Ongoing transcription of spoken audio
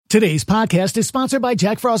Today's podcast is sponsored by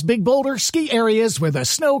Jack Frost Big Boulder Ski Areas, where the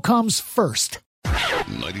snow comes first.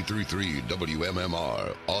 93.3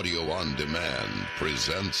 WMMR Audio on Demand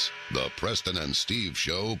presents the Preston and Steve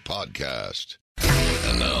Show podcast.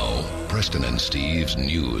 And now, Preston and Steve's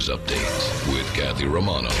news update with Kathy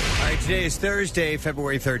Romano. All right, today is Thursday,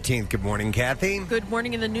 February 13th. Good morning, Kathy. Good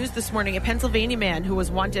morning. In the news this morning, a Pennsylvania man who was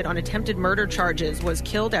wanted on attempted murder charges was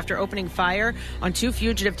killed after opening fire on two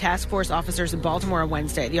fugitive task force officers in Baltimore on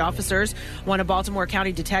Wednesday. The officers, one a Baltimore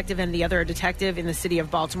County detective and the other a detective in the city of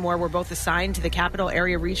Baltimore, were both assigned to the Capital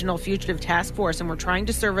Area Regional Fugitive Task Force and were trying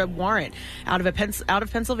to serve a warrant out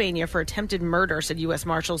of Pennsylvania for attempted murder, said U.S.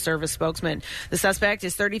 Marshal Service spokesman. The suspect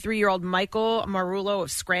is 33-year-old Michael Marullo of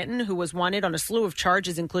Scranton, who was wanted on a slew of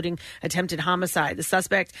charges, including attempted homicide. The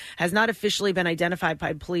suspect has not officially been identified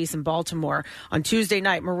by police in Baltimore. On Tuesday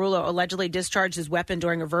night, Marullo allegedly discharged his weapon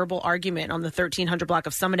during a verbal argument on the 1300 block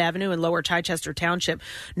of Summit Avenue in Lower Chichester Township.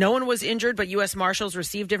 No one was injured, but U.S. Marshals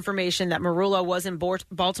received information that Marullo was in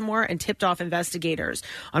Baltimore and tipped off investigators.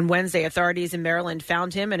 On Wednesday, authorities in Maryland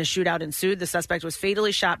found him and a shootout ensued. The suspect was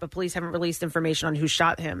fatally shot, but police haven't released information on who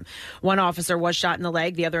shot him. One officer was shot in the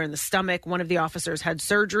leg, the other in the stomach. One of the officers had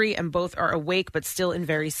surgery, and both are awake but still in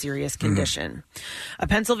very serious condition. A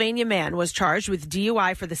Pennsylvania man was charged with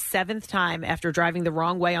DUI for the seventh time after driving the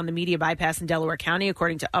wrong way on the Media Bypass in Delaware County,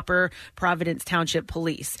 according to Upper Providence Township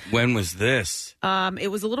Police. When was this?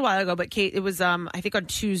 It was a little while ago, but it was, I think, on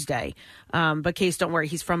Tuesday. But Case, don't worry,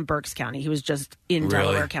 he's from Berks County. He was just in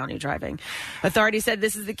Delaware County driving. Authorities said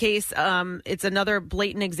this is the case. It's another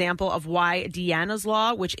blatant example of why Deanna's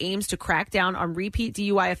Law, which aims to crack down on repeat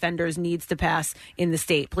DUI offenders, needs to pass in the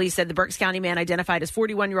state. Police said the Berks County man identified as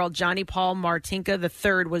 41-year-old Johnny Paul Martinka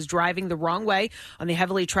III was driving the wrong way on the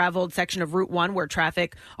heavily traveled section of Route 1, where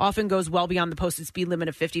traffic often goes well beyond the posted speed limit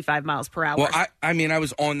of 55 miles per hour. Well, I mean, I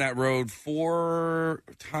was on that road four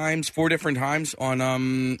different times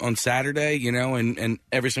on Saturday, you know, and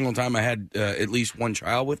every single time I had at least one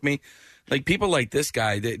child with me. Like, people like this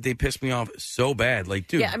guy, they piss me off so bad. Like,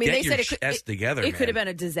 dude, yeah, I mean, get they your said ass together, It could have been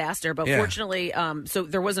a disaster, but fortunately, so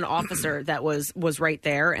there was an officer that was right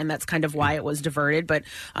there, and that's kind of why it was diverted. But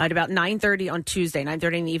at about 9:30 on Tuesday,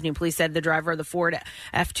 9:30 in the evening, police said the driver of the Ford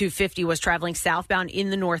F-250 was traveling southbound in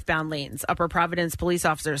the northbound lanes. Upper Providence police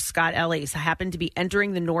officer Scott Ellis happened to be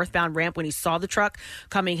entering the northbound ramp when he saw the truck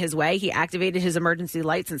coming his way. He activated his emergency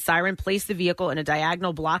lights and siren, placed the vehicle in a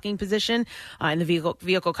diagonal blocking position, and the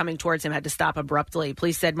vehicle coming towards him had to stop abruptly.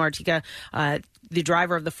 Police said Martika, the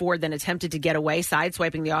driver of the Ford, then attempted to get away,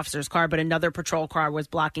 sideswiping the officer's car, but another patrol car was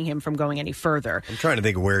blocking him from going any further. I'm trying to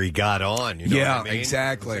think of where he got on. You know what I mean?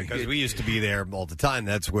 Exactly. Because we used to be there all the time.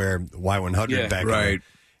 That's where Y100 back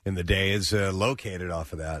in the day is located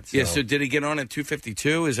off of that. So. Yeah, so did he get on at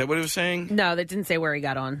 252? Is that what he was saying? No, that didn't say where he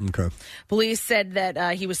got on. Okay. Police said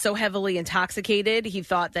that he was so heavily intoxicated, he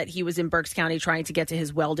thought that he was in Berks County trying to get to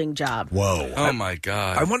his welding job. Whoa. Oh, my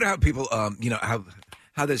God. I wonder how people,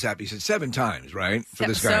 how this happened. He said 7 times, right? For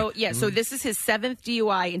this guy. So this is his 7th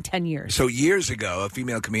DUI in 10 years. So years ago, a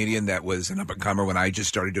female comedian that was an up-and-comer when I just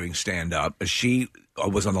started doing stand-up, she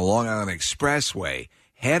was on the Long Island Expressway,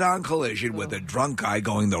 head-on collision with a drunk guy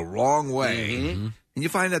going the wrong way. Mm-hmm. And you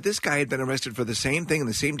find out this guy had been arrested for the same thing,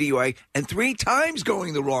 the same DUI, and 3 times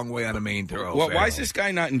going the wrong way on a main thoroughfare. Well, why is this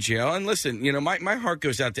guy not in jail? And listen, you know, my heart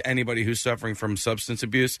goes out to anybody who's suffering from substance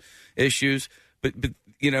abuse issues. But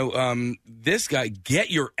you know, this guy,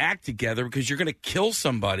 get your act together because you're going to kill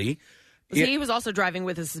somebody. See, he was also driving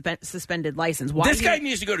with a suspended license. Why this guy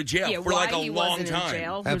needs to go to jail for like a long time.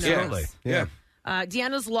 Jail, absolutely. Yeah.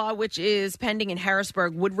 Deanna's Law, which is pending in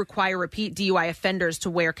Harrisburg, would require repeat DUI offenders to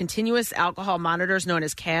wear continuous alcohol monitors known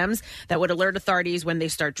as CAMs that would alert authorities when they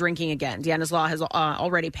start drinking again. Deanna's Law has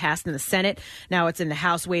already passed in the Senate. Now it's in the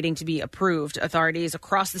House waiting to be approved. Authorities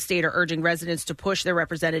across the state are urging residents to push their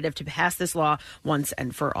representative to pass this law once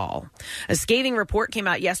and for all. A scathing report came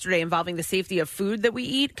out yesterday involving the safety of food that we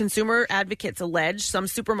eat. Consumer advocates allege some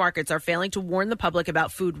supermarkets are failing to warn the public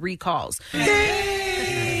about food recalls.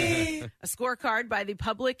 A scorecard by the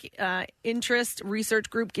Public Interest Research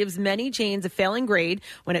Group gives many chains a failing grade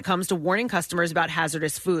when it comes to warning customers about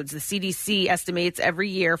hazardous foods. The CDC estimates every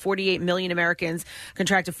year 48 million Americans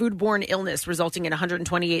contract a foodborne illness, resulting in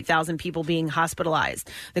 128,000 people being hospitalized.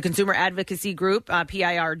 The consumer advocacy group,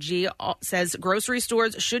 PIRG, says grocery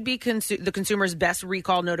stores should be the consumer's best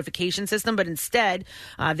recall notification system, but instead,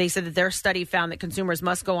 they said that their study found that consumers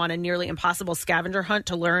must go on a nearly impossible scavenger hunt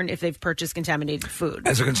to learn if they've purchased contaminated food.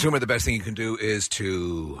 As a consumer, the best thing you can do is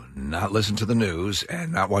to not listen to the news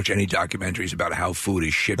and not watch any documentaries about how food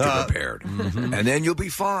is shipped or prepared. And then you'll be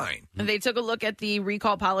fine. And they took a look at the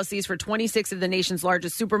recall policies for 26 of the nation's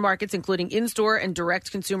largest supermarkets, including in-store and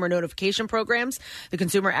direct consumer notification programs. The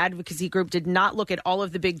consumer advocacy group did not look at all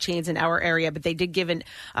of the big chains in our area, but they did give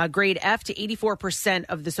a grade F to 84%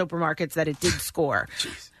 of the supermarkets that it did score.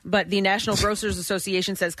 But the National Grocers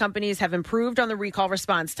Association says companies have improved on the recall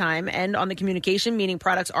response time and on the communication, meaning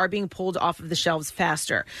products are being pulled off of the shelves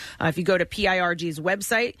faster. If you go to PIRG's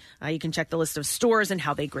website, you can check the list of stores and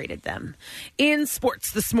how they graded them. In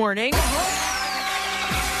sports this morning.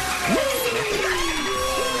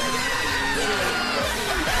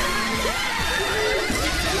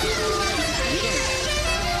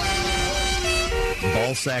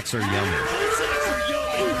 Ball sacks are yummy.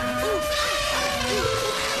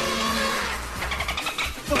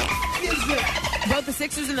 Both the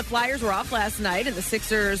Sixers and the Flyers were off last night, and the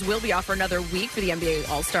Sixers will be off for another week for the NBA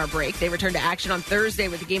All-Star break. They return to action on Thursday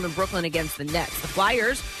with a game in Brooklyn against the Nets. The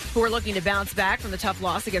Flyers, who are looking to bounce back from the tough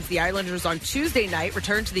loss against the Islanders on Tuesday night,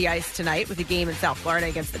 return to the ice tonight with a game in South Florida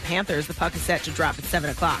against the Panthers. The puck is set to drop at 7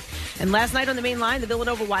 o'clock. And last night on the main line, the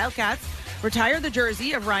Villanova Wildcats retired the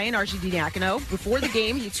jersey of Ryan Arcidiacono. Before the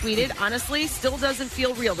game, he tweeted, "Honestly, still doesn't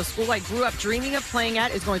feel real. The school I grew up dreaming of playing at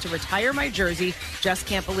is going to retire my jersey. Just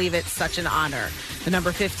can't believe it. Such an honor." The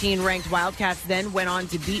number 15 ranked Wildcats then went on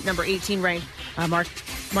to beat number 18 ranked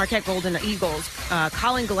Marquette Golden Eagles.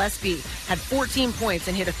 Colin Gillespie had 14 points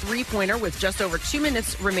and hit a three-pointer with just over 2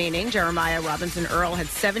 minutes remaining. Jeremiah Robinson-Earl had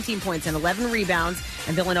 17 points and 11 rebounds,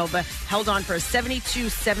 and Villanova held on for a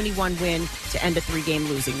 72-71 win to end a three-game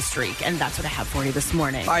losing streak. And that's what I have for you this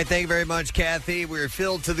morning. All right, thank you very much, Kathy. We're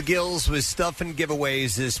filled to the gills with stuff and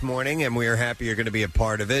giveaways this morning, and we are happy you're going to be a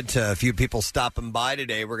part of it. A few people stopping by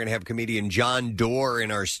today. We're going to have comedian John Doerr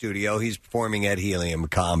in our studio. He's performing at Helium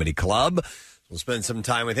Comedy Club. We'll spend some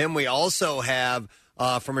time with him. We also have,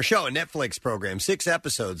 from a show, a Netflix program, 6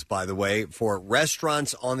 episodes, by the way, for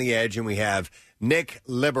Restaurants on the Edge, and we have Nick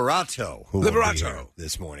Liberato, who will be here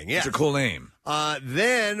this morning. Yeah. It's a cool name.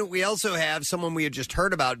 Then we also have someone we had just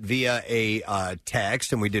heard about via a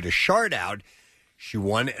text, and we did a shout-out. She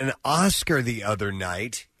won an Oscar the other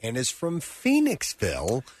night and is from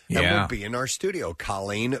Phoenixville and will be in our studio.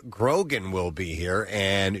 Colleen Grogan will be here,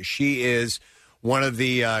 and she is one of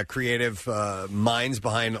the creative minds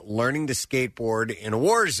behind Learning to Skateboard in a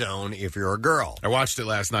War Zone if you're a girl. I watched it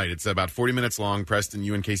last night. It's about 40 minutes long. Preston,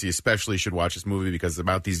 you and Casey especially should watch this movie because it's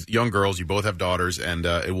about these young girls. You both have daughters, and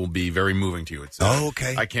it will be very moving to you. It's,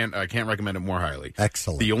 okay. I can't recommend it more highly.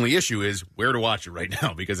 Excellent. The only issue is where to watch it right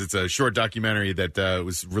now because it's a short documentary that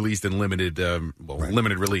was released in limited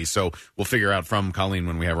release. So we'll figure out from Colleen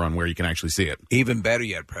when we have her on where you can actually see it. Even better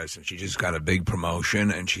yet, Preston, she just got a big promotion,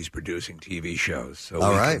 and she's producing TV shows. So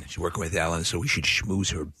all right. She's working with Ellen, so we should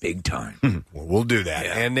schmooze her big time. Well, we'll do that.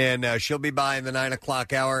 Yeah. And then she'll be by in the 9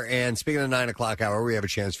 o'clock hour. And speaking of the 9 o'clock hour, we have a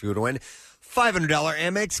chance for you to win $500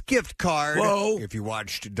 Amex gift card. Whoa. If you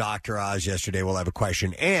watched Dr. Oz yesterday, we'll have a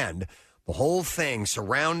question. And the whole thing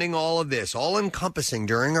surrounding all of this, all encompassing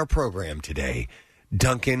during our program today,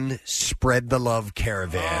 Duncan Spread the Love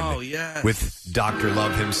Caravan. Oh, yes. With Dr.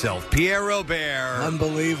 Love himself. Pierre Robert.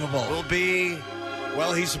 Unbelievable. Will be...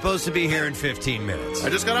 Well, he's supposed to be here in 15 minutes. I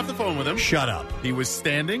just got off the phone with him. Shut up. He was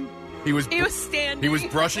standing. He was standing. He was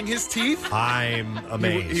brushing his teeth. I'm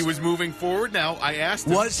amazed. He was moving forward. Now, I asked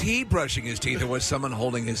him. Was he brushing his teeth, or was someone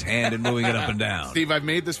holding his hand and moving it up and down? Steve, I've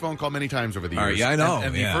made this phone call many times over the years. Yeah, I know.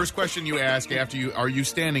 And the first question you ask after are you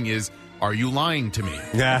standing is, are you lying to me?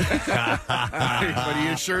 But he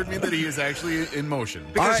assured me that he is actually in motion.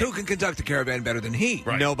 Because who can conduct a caravan better than he?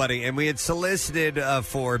 Right. Nobody. And we had solicited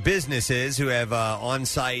for businesses who have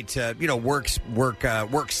on-site, work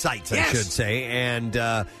sites, I should say.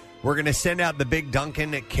 And we're going to send out the Big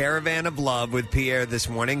Duncan Caravan of Love with Pierre this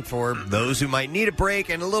morning for those who might need a break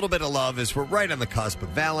and a little bit of love as we're right on the cusp of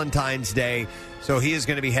Valentine's Day. So he is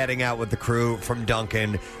going to be heading out with the crew from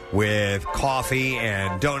Duncan with coffee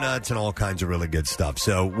and donuts and all kinds of really good stuff.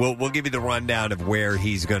 So we'll give you the rundown of where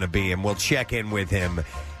he's going to be, and we'll check in with him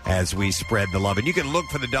as we spread the love. And you can look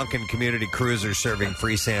for the Duncan Community Cruiser serving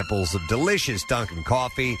free samples of delicious Duncan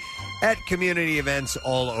coffee at community events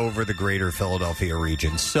all over the greater Philadelphia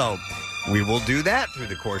region. So we will do that through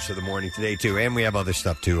the course of the morning today, too. And we have other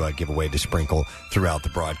stuff to give away to sprinkle throughout the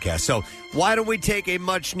broadcast. So why don't we take a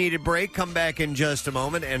much-needed break, come back in just a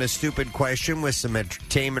moment, and a stupid question with some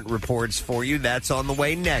entertainment reports for you. That's on the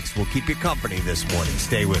way next. We'll keep you company this morning.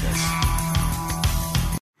 Stay with us.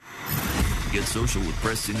 Get social with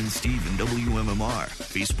Preston and Steve and WMMR.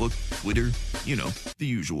 Facebook, Twitter, the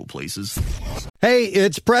usual places. Hey,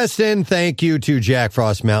 it's Preston. Thank you to Jack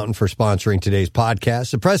Frost Mountain for sponsoring today's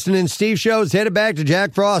podcast. The Preston and Steve Show is headed back to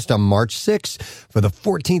Jack Frost on March 6th for the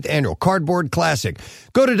 14th Annual Cardboard Classic.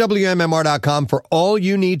 Go to WMMR.com for all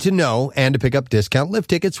you need to know and to pick up discount lift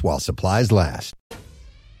tickets while supplies last.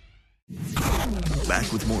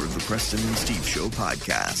 Back with more of the Preston and Steve Show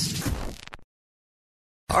podcast.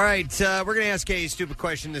 All right, we're going to ask a stupid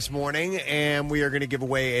question this morning, and we are going to give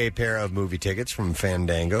away a pair of movie tickets from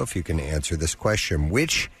Fandango if you can answer this question.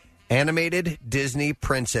 Which animated Disney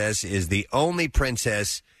princess is the only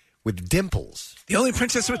princess with dimples? The only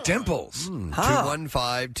princess with dimples.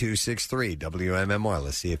 215-263 WMMR.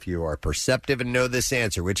 Let's see if you are perceptive and know this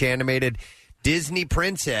answer. Which animated Disney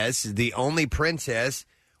princess is the only princess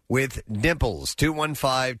with dimples?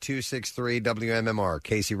 215-263 WMMR.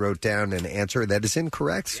 Casey wrote down an answer that is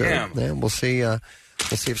incorrect. So we'll see if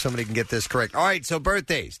somebody can get this correct. All right, so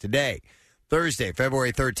birthdays today, Thursday,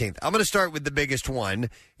 February 13th. I'm going to start with the biggest one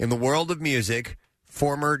in the world of music.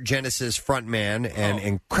 Former Genesis frontman and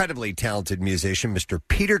incredibly talented musician, Mr.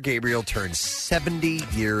 Peter Gabriel, turned 70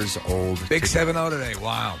 years old. Big 7-0 today.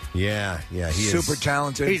 Wow. Yeah. He is super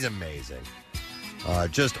talented. He's amazing.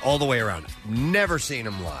 Just all the way around. Never seen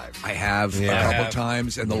him live. I have a couple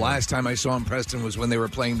times, and the last time I saw him, Preston, was when they were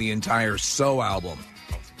playing the entire So album,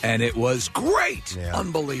 and it was great. Yeah.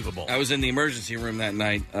 Unbelievable. I was in the emergency room that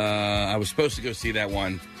night. I was supposed to go see that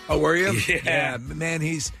one. Oh, were you? Yeah. Man,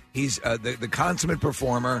 he's the consummate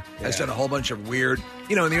performer, has done a whole bunch of weird,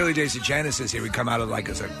 in the early days of Genesis, he would come out like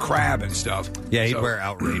as a crab and stuff. Yeah, he'd wear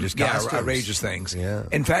outrageous costumes. Yeah, outrageous things. Yeah.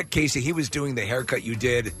 In fact, Casey, he was doing the haircut you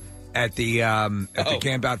did at the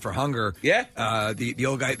Camp Out for Hunger. Yeah. The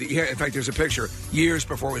old guy. In fact, there's a picture years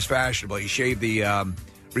before it was fashionable. He shaved the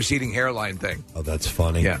receding hairline thing. Oh, that's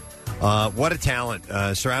funny. Yeah. What a talent.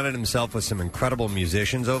 Surrounded himself with some incredible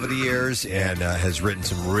musicians over the years and has written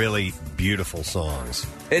some really beautiful songs.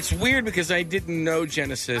 It's weird because I didn't know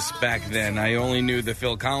Genesis back then. I only knew the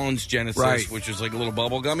Phil Collins Genesis, which was like a little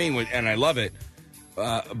bubblegummy, and I love it.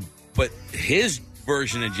 But his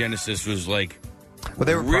version of Genesis was like... Well,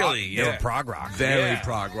 they were really, they were prog rock. Very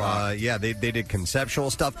prog rock. They did conceptual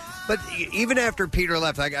stuff. But even after Peter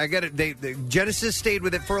left, I get it. Genesis stayed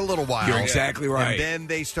with it for a little while. You're exactly right. And then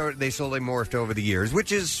they slowly morphed over the years,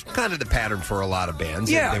 which is kind of the pattern for a lot of bands.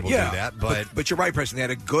 Yeah, they will do that. But you're right, Preston. They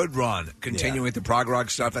had a good run continuing with the prog rock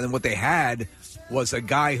stuff. And then what they had was a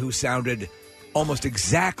guy who sounded almost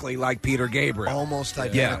exactly like Peter Gabriel. Almost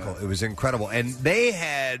identical. Yeah. It was incredible. And they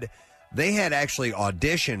had actually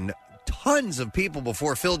auditioned tons of people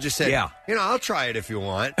before Phil just said, I'll try it if you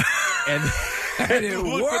want. And it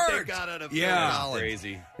look worked. What they got out of Phil Collins.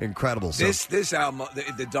 Crazy. Incredible. This album,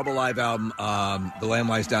 the double live album, The Lamb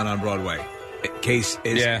Lies Down on Broadway, Case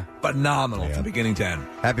is phenomenal from beginning to end.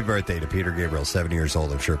 Happy birthday to Peter Gabriel, 70 years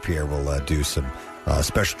old. I'm sure Pierre will do some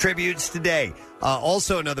special tributes today.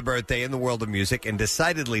 Also another birthday in the world of music, and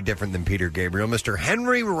decidedly different than Peter Gabriel, Mr.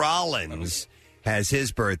 Henry Rollins has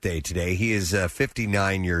his birthday today. He is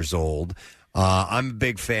 59 years old. I'm a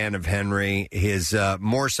big fan of Henry. His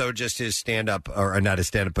more so just his stand-up, or not his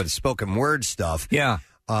stand-up, but his spoken word stuff. Yeah.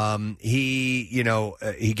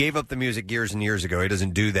 He gave up the music years and years ago. He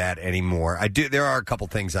doesn't do that anymore. There are a couple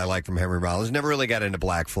things I like from Henry Rollins. Never really got into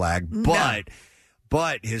Black Flag,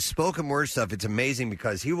 but his spoken word stuff, it's amazing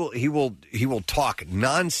because he will talk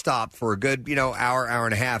nonstop for a good hour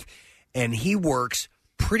and a half, and he works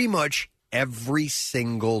pretty much every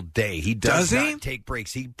single day. He does not take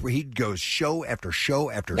breaks. He goes show after show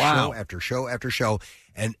after show after show after show,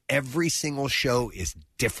 and every single show is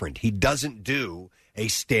different. He doesn't do a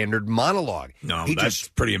standard monologue. No, that's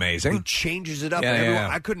pretty amazing. He changes it up. Yeah.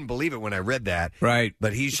 I couldn't believe it when I read that. Right.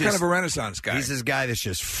 But he's just kind of a Renaissance guy. He's this guy that's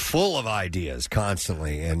just full of ideas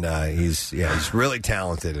constantly, and he's really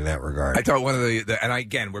talented in that regard. I thought one of and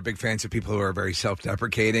again, we're big fans of people who are very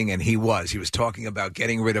self-deprecating, and he was talking about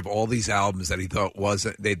getting rid of all these albums that he thought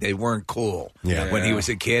they weren't cool when he was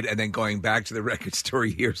a kid, and then going back to the record store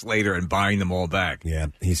years later and buying them all back. Yeah,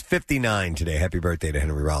 he's 59 today. Happy birthday to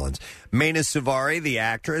Henry Rollins. Mena Suvari, the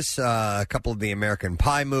actress, a couple of the American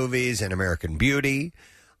Pie movies and American Beauty.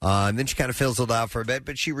 And then she kind of fizzled out for a bit,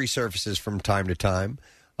 but she resurfaces from time to time.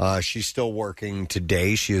 She's still working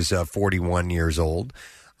today. She is 41 years old.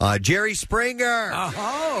 Jerry Springer.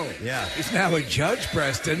 Oh, yeah. He's now a judge,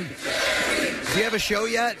 Preston. Does he have a show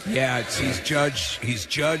yet? Yeah, he's Judge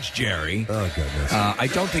Jerry. Oh, goodness. I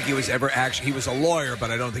don't think he was ever he was a lawyer,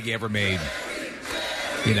 but I don't think he ever made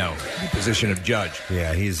the position of judge.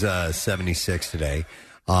 Yeah, he's 76 today.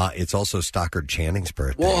 It's also Stockard Channing's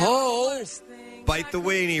birthday. Whoa! Bite the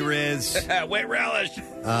weenie, Riz. Wet relish.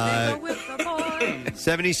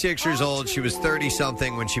 76 years old. She was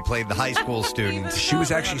 30-something when she played the high school student. She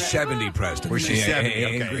was actually 70, Preston. Was she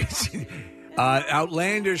 70? Okay.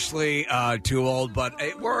 Outlandishly too old, but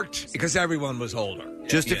it worked because everyone was older.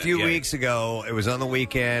 Just a few weeks ago, it was on the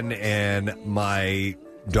weekend, and my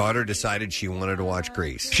daughter decided she wanted to watch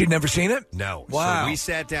Grease. She'd never seen it? No. Wow. So we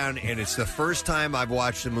sat down, and it's the first time I've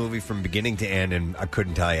watched a movie from beginning to end, and I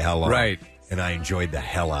couldn't tell you how long. Right. And I enjoyed the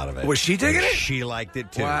hell out of it. Was she digging it? She liked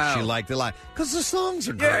it, too. Wow. She liked it a lot. Because the songs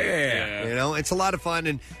are great. Yeah. You know, it's a lot of fun,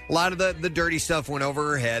 and a lot of the dirty stuff went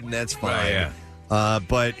over her head, and that's fine. Right, yeah.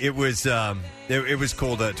 But it was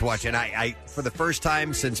cool to watch. And I, for the first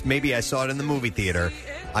time since maybe I saw it in the movie theater,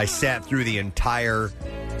 I sat through the entire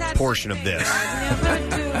portion of this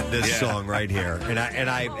song right here. And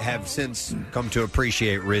I have since come to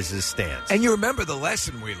appreciate Riz's stance. And you remember the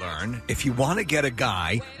lesson we learned: if you want to get a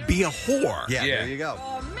guy, be a whore. Yeah, there you go.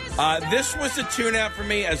 This was a tune-out for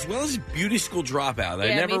me, as well as Beauty School Dropout. I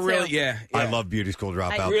Yeah, never me too. really, I love Beauty School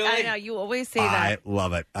Dropout. I know, you always say that. I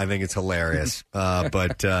love it. I think it's hilarious.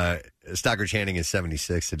 But Stockard Channing is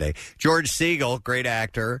 76 today. George Siegel, great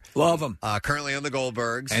actor. Love him. Currently on the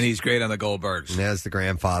Goldbergs. And he's great on the Goldbergs. And as the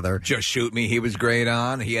grandfather. Just Shoot Me, he was great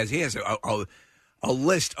on. He has a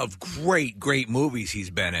list of great movies he's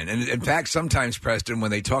been in. And in fact, sometimes, Preston,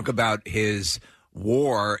 when they talk about his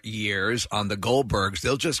war years on the Goldbergs,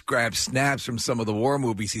 they'll just grab snaps from some of the war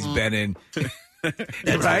movies he's been in.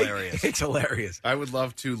 That's right? hilarious. It's hilarious. I would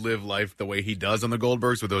love to live life the way he does on the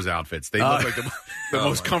Goldbergs with those outfits. They look like the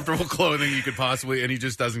most comfortable clothing you could possibly, and he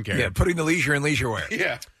just doesn't care. Yeah, putting the leisure in leisure wear.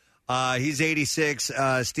 Yeah. He's 86.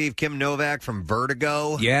 Steve Kim Novak from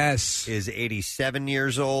Vertigo. Yes. Is 87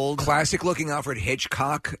 years old. Classic-looking Alfred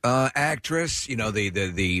Hitchcock actress. You know,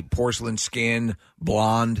 the porcelain skin,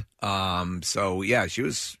 blonde. So, yeah, she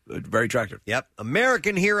was very attractive. Yep.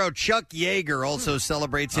 American hero Chuck Yeager also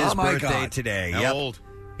celebrates his birthday today. How old?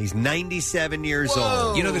 He's 97 years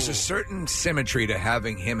old. You know, there's a certain symmetry to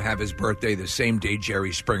having him have his birthday the same day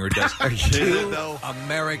Jerry Springer does. Are you kidding, though?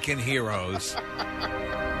 American heroes.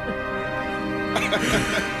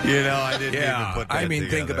 I didn't even put that think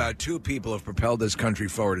together. about two people have propelled this country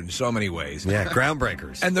forward in so many ways. Yeah,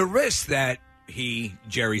 groundbreakers. And the risk that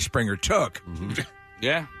Jerry Springer, took.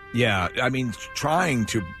 Yeah. Yeah, I mean, trying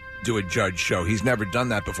to do a judge show. He's never done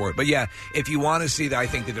that before. But yeah, if you want to see the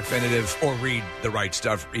definitive or read the right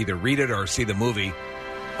stuff, either read it or see the movie,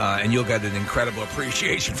 and you'll get an incredible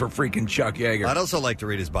appreciation for freaking Chuck Yeager. I'd also like to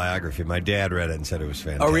read his biography. My dad read it and said it was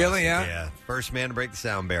fantastic. Oh, really? Yeah? Yeah. First man to break the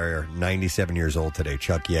sound barrier, 97 years old today,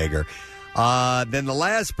 Chuck Yeager. Then the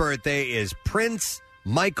last birthday is Prince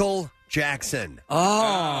Michael Jackson.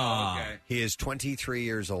 Oh. Okay. He is 23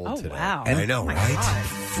 years old today. Wow. I know, right?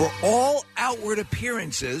 For all outward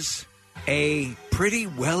appearances, a pretty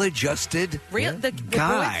well-adjusted The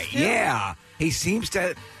guy. boys, too? Yeah. He seems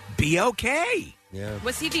to be okay. Yeah.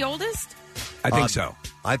 Was he the oldest? I think so.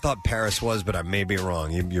 I thought Paris was, but I may be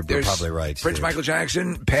wrong. You're There's probably right. Prince Steve. Michael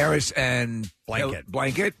Jackson, Paris, and Blanket.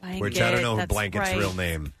 Blanket. Which I don't know that's Blanket's right. real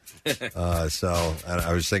name. So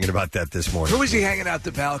I was thinking about that this morning. Who was he hanging out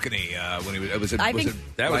the balcony when he was? I think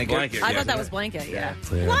that was Blanket. I Yeah. thought that was Blanket, yeah.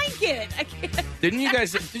 Yeah. Blanket! I can't. Did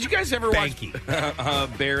you guys ever watch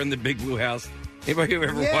Bear in the Big Blue House? Anybody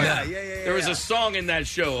ever watch? Yeah. There was a song in that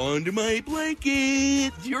show, Under My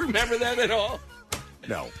Blanket. Do you remember that at all?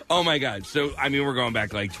 No. Oh, my God. So, I mean, we're going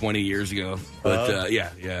back like 20 years ago. But, yeah.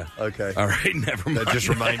 Okay. All right, never mind. That just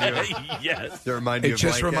remind you of Yes. That remind you It of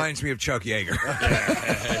just Blanket? reminds me of Chuck Yeager.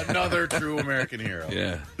 Another true American hero.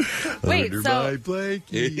 Yeah. Wait, Under so my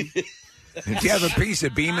blanket. Do you have a piece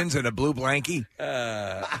of Beeman's and a blue blankie?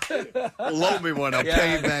 Loan me one. I'll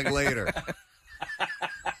pay you back later.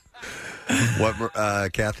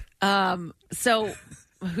 What, Kath? so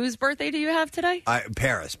whose birthday do you have today?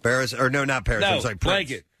 Paris, or no, not Paris. No, I'm sorry,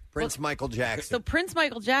 Blanket. Prince Michael Jackson. So Prince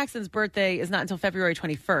Michael Jackson's birthday is not until February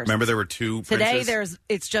 21st. Remember, there were two Today princes?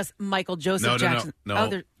 it's just Michael Joseph Jackson. No. Oh,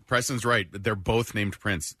 there- Preston's right. They're both named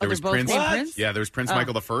Prince. they're both named Prince? Yeah, there's Prince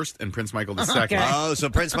Michael the First and Prince Michael the Second. Okay. Oh, so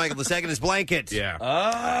Prince Michael II is Blanket. Yeah.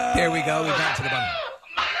 There we go. We're back to the button.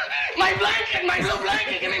 My blanket, my blue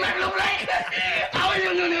blanket, give me my blue blanket.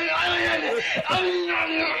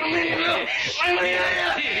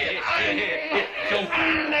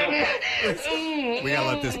 We gotta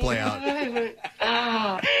let this play out.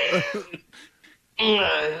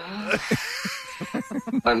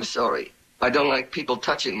 I'm sorry. I don't like people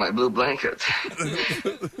touching my blue blanket.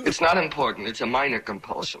 It's not important. It's a minor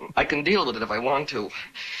compulsion. I can deal with it if I want to.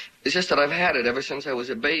 It's just that I've had it ever since I was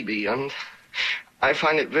a baby, and I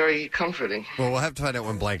find it very comforting. Well, we'll have to find out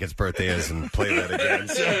when Blanket's birthday is and play that again.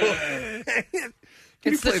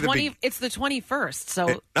 It's the 20. It's the 21st.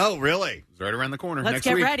 So. Oh, really? It's right around the corner. Let's next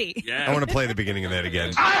get week. ready. Yeah. I want to play the beginning of that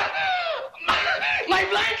again. My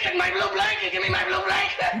blanket, my blue blanket. Give me my blue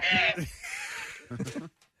blanket.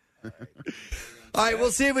 All right,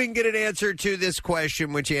 we'll see if we can get an answer to this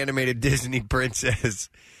question. Which animated Disney princess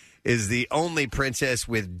is the only princess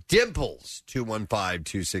with dimples?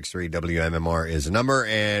 215-263-WMMR is the number,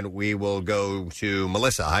 and we will go to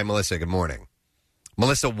Melissa. Hi, Melissa. Good morning.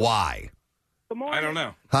 Melissa, why? Good morning. I don't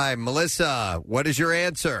know. Hi, Melissa. What is your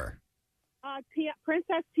answer?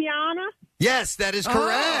 Princess Tiana. Yes, that is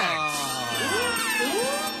correct.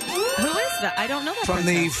 Who is that? I don't know that. From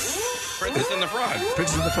Princess and the Frog.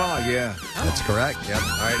 Princess and the Frog, yeah. That's correct. Yep.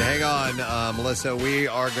 All right, hang on, Melissa. We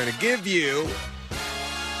are going to give you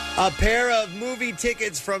a pair of movie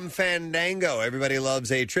tickets from Fandango. Everybody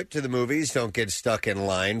loves a trip to the movies. Don't get stuck in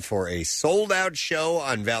line for a sold-out show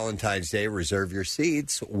on Valentine's Day. Reserve your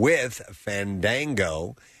seats with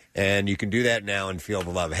Fandango. And you can do that now and feel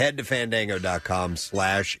the love. Head to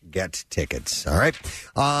fandango.com/get tickets. All right.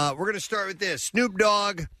 We're going to start with this. Snoop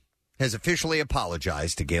Dogg has officially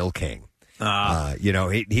apologized to Gayle King. He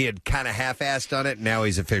had kind of half-assed done it. Now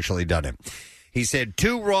he's officially done it. He said,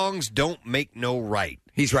 2 wrongs don't make no right.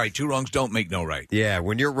 He's right. 2 wrongs don't make no right. Yeah,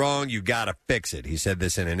 when you're wrong, you got to fix it. He said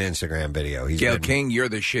this in an Instagram video. Gayle King, you're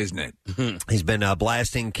the shiznit. He's been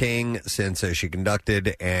blasting King since she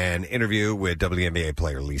conducted an interview with WNBA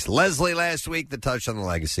player Lisa Leslie last week that touched on the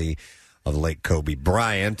legacy of the late Kobe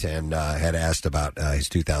Bryant and had asked about his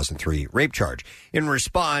 2003 rape charge. In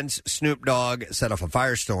response, Snoop Dogg set off a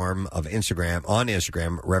firestorm on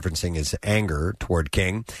Instagram referencing his anger toward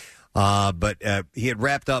King. But he had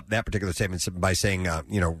wrapped up that particular statement by saying,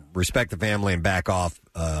 respect the family and back off,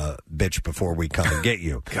 bitch, before we come and get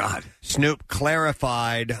you. God. Snoop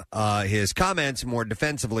clarified his comments more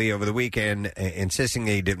defensively over the weekend, insisting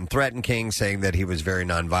that he didn't threaten King, saying that he was very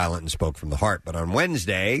nonviolent and spoke from the heart. But on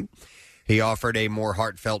Wednesday, he offered a more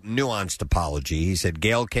heartfelt, nuanced apology. He said,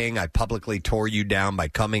 Gayle King, I publicly tore you down by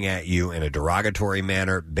coming at you in a derogatory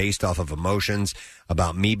manner based off of emotions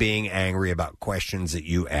about me being angry about questions that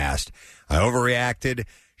you asked. I overreacted.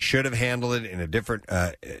 Should have handled it in a different.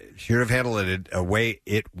 Should have handled it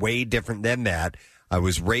way different than that. I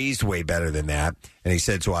was raised way better than that. And he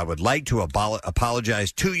said, so I would like to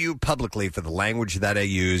apologize to you publicly for the language that I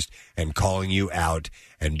used and calling you out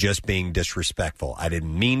and just being disrespectful. I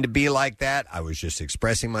didn't mean to be like that. I was just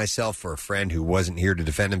expressing myself for a friend who wasn't here to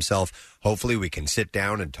defend himself. Hopefully we can sit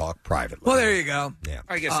down and talk privately. Well, there you go. Yeah,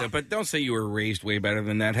 I guess so, but don't say you were raised way better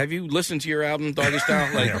than that. Have you listened to your album, Doggy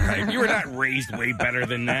Style? You were not raised way better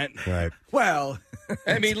than that. Right. Well,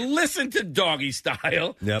 I mean, listen to Doggy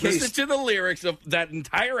Style. Yep. Listen to the lyrics of that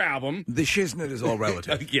entire album. The shiznit is all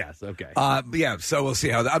relative. Yes, okay. Yeah, so we'll see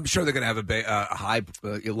how. I'm sure they're going to have a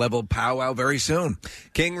high-level powwow very soon.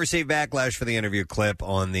 King received backlash for the interview clip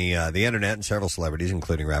on the internet, and several celebrities,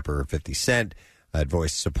 including rapper 50 Cent, had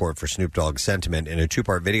voiced support for Snoop Dogg's sentiment. In a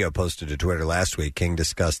 2-part video posted to Twitter last week, King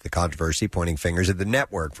discussed the controversy, pointing fingers at the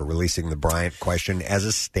network for releasing the Bryant question as a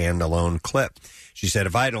standalone clip. She said,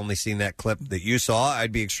 if I had only seen that clip that you saw,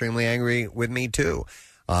 I'd be extremely angry with me, too.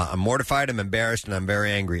 I'm mortified, I'm embarrassed, and I'm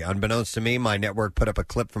very angry. Unbeknownst to me, my network put up a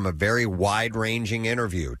clip from a very wide-ranging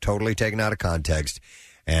interview, totally taken out of context.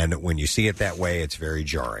 And when you see it that way, it's very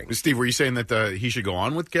jarring. Steve, were you saying that he should go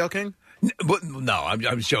on with Gayle King? No,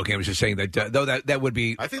 I'm joking. I was just saying that, though, that would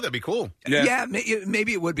be... I think that'd be cool. Yeah,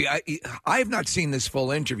 maybe it would be. I have not seen this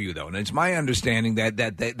full interview, though, and it's my understanding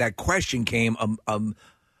that question came...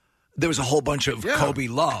 there was a whole bunch of Kobe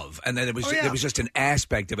love, and then there was just an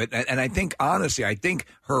aspect of it. And I think, honestly,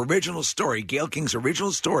 her original story, Gayle King's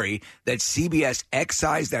original story, that CBS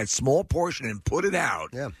excised that small portion and put it out.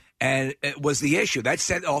 Yeah. And it was the issue. That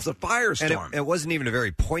set off the firestorm. And it wasn't even a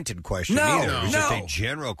very pointed question either. It was just a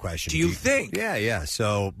general question. Do you think? Yeah.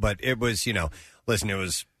 So, but it was, listen, it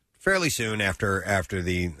was fairly soon after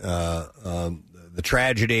the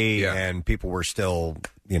tragedy, and people were still,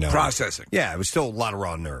 processing. Yeah, it was still a lot of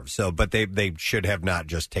raw nerves. So, but they should have not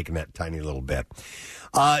just taken that tiny little bit.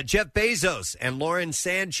 Jeff Bezos and Lauren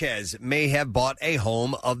Sanchez may have bought a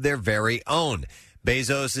home of their very own.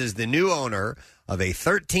 Bezos is the new owner of a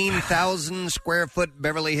 13,000 square foot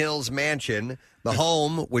Beverly Hills mansion. The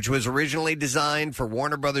home, which was originally designed for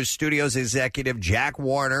Warner Brothers Studios executive Jack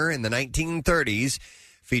Warner in the 1930s,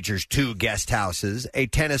 features 2 guest houses, a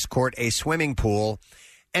tennis court, a swimming pool,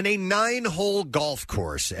 and a 9-hole golf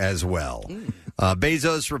course as well.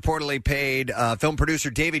 Bezos reportedly paid film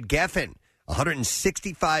producer David Geffen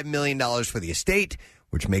 $165 million for the estate,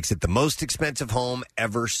 which makes it the most expensive home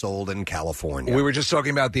ever sold in California. We were just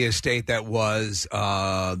talking about the estate that was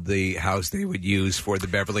the house they would use for the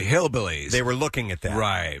Beverly Hillbillies. They were looking at that.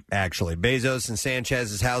 Right. Actually, Bezos and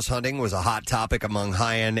Sanchez's house hunting was a hot topic among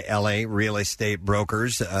high-end L.A. real estate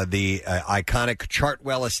brokers. The iconic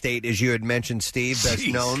Chartwell estate, as you had mentioned, Steve, best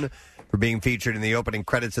known for being featured in the opening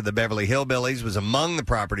credits of the Beverly Hillbillies, was among the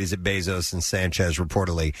properties that Bezos and Sanchez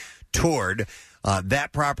reportedly toured.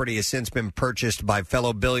 That property has since been purchased by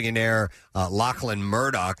fellow billionaire Lachlan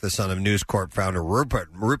Murdoch, the son of News Corp founder Rupert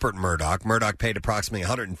Murdoch. Murdoch paid approximately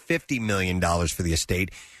 $150 million for the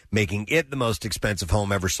estate, making it the most expensive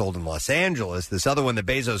home ever sold in Los Angeles. This other one that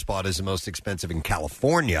Bezos bought is the most expensive in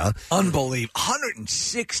California. Unbelievable.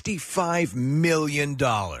 $165 million.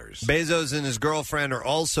 Bezos and his girlfriend are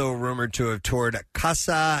also rumored to have toured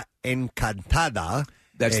Casa Encantada.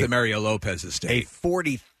 That's the Mario Lopez estate. A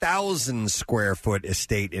 40,000-square-foot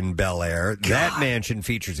estate in Bel Air. That mansion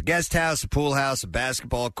features a guest house, a pool house, a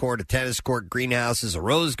basketball court, a tennis court, greenhouses, a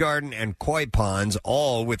rose garden, and koi ponds,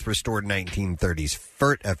 all with restored 1930s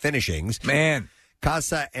finishings. Man.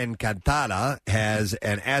 Casa Encantada has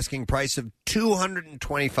an asking price of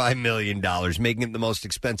 $225 million, making it the most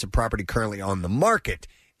expensive property currently on the market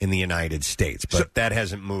in the United States, but that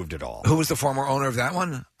hasn't moved at all. Who was the former owner of that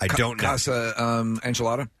one? I don't know. Casa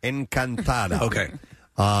Enchilada? Encantada. Okay.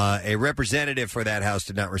 A representative for that house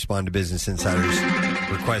did not respond to Business Insider's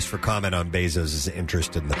request for comment on Bezos'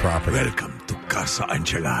 interest in the property. Welcome to Casa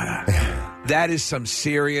Enchilada. That is some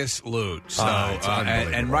serious loot. So, it's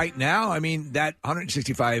unbelievable. And right now, I mean, that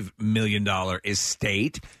 $165 million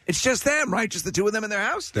estate, it's just them, right? Just the two of them in their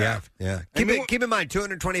house? Yeah. Keep in mind,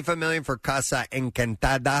 $225 million for Casa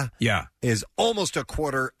Encantada is almost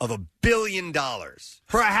 $250 million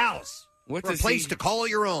for a house. For a place to call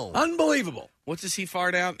your own. Unbelievable. What does he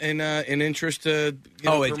fart out in interest?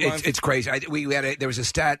 It's crazy. There was a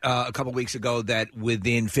stat a couple weeks ago that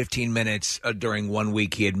within 15 minutes during 1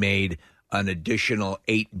 week he had made an additional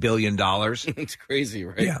 $8 billion. It's crazy,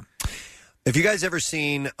 right? Yeah. Have you guys ever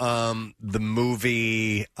seen the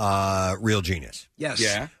movie Real Genius? Yes.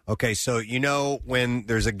 Yeah. Okay, so you know when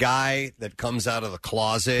there's a guy that comes out of the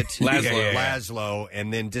closet, Laszlo,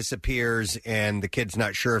 and then disappears, and the kid's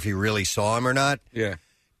not sure if he really saw him or not? Yeah.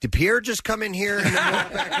 Did Pierre just come in here and then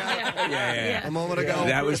walk back out? A moment ago?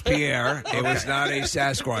 That was Pierre. It was not a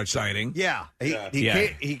Sasquatch sighting. Yeah.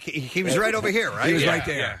 He was right over here, right? He was right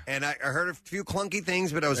there. And I heard a few clunky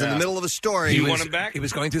things, but I was in the middle of a story. You want him back? He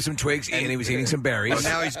was going through some twigs, and he was eating some berries. Oh,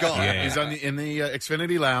 now he's gone. He's in the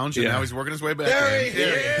Xfinity Lounge, and now he's working his way back. There he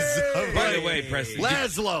is. By the way, Preston.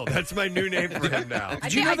 Laszlo. That's my new name for him now.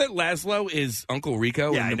 Did you know that Laszlo is Uncle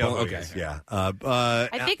Rico? Yeah, I know. Okay. Yeah. I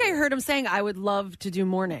think I heard him saying, I would love to do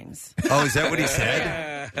mornings. Oh, is that what he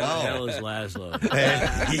said? Who the hell is Laszlo?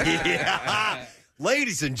 Yeah.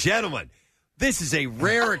 Ladies and gentlemen, this is a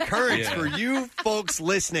rare occurrence for you folks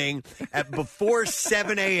listening at before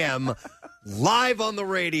 7 a.m. live on the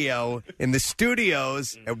radio in the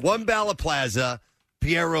studios at One Bala Plaza.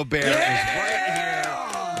 Pierre Robert is right here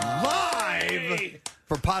live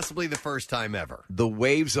for possibly the first time ever. The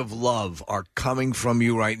waves of love are coming from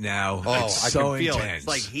you right now. Oh, it's I so can feel intense. it. It's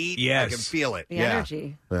like heat. Yes. I can feel it. The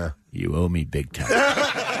energy. Yeah. You owe me big time.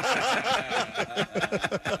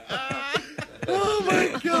 Oh,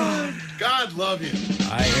 my God. God love you.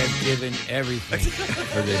 I have given everything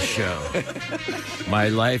for this show. My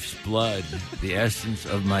life's blood, the essence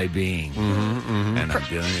of my being. And I'm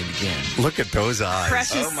doing it again. Look at those eyes.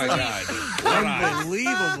 Precious Oh, my sleep. God.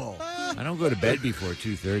 Unbelievable. I don't go to bed before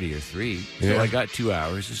 2:30 or 3, so I got 2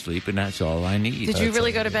 hours of sleep, and that's all I need. Did you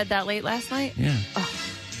really go to bed that late last night? Yeah.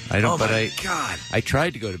 I don't. Oh, but my God. I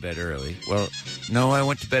tried to go to bed early. Well, no, I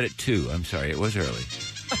went to bed at 2. I'm sorry, it was early.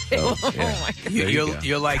 So, yeah. my God. There you go.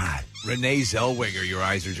 You're like Renee Zellweger. Your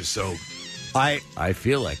eyes are just so. I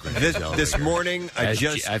feel like Renee Zellweger. This morning, I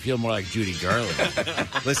feel more like Judy Garland.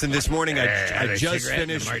 Listen, this morning I just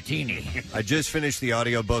finished martini. I just finished the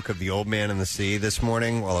audiobook of The Old Man and the Sea this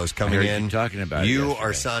morning while I was coming I heard in. you talking about it You yesterday.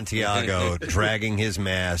 are Santiago dragging his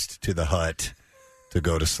mast to the hut to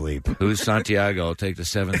go to sleep. Who's Santiago? I'll take the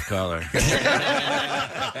 7th caller.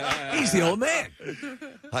 He's the old man.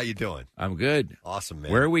 How you doing? I'm good. Awesome, man.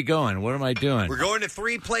 Where are we going? What am I doing? We're going to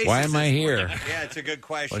 3 places. Why am I this here? morning. Yeah, it's a good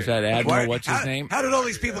question. What's that, Admiral? What's his name? How did all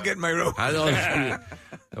these people get in my room?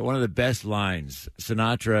 One of the best lines,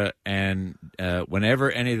 Sinatra, and whenever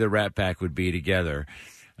any of the Rat Pack would be together,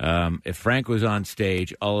 if Frank was on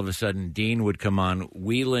stage, all of a sudden Dean would come on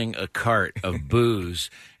wheeling a cart of booze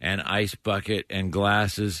and ice bucket and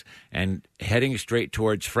glasses and heading straight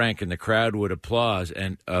towards Frank, and the crowd would applaud,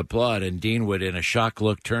 and Dean would, in a shocked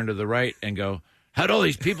look, turn to the right and go, How'd all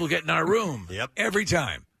these people get in our room? Yep. Every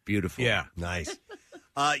time. Beautiful. Yeah. Nice.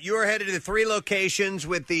 You are headed to 3 locations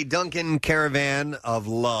with the Duncan Caravan of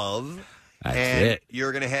Love. That's and it.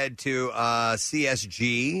 You're going to head to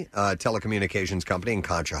CSG, telecommunications company in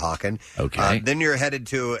Conshohocken. Okay. Then you're headed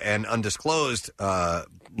to an undisclosed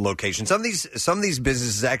location. Some of these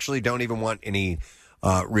businesses actually don't even want any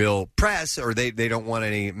real press, or they don't want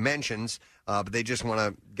any mentions. But they just want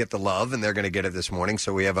to get the love, and they're going to get it this morning.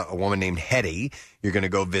 So we have a woman named Hetty you're going to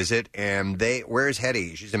go visit. And where's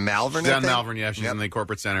Hetty? She's in Malvern, She's in Malvern, yeah. She's in the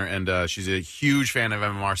corporate center, and she's a huge fan of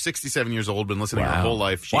MMR. 67 years old, been listening her whole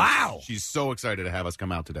life. She's so excited to have us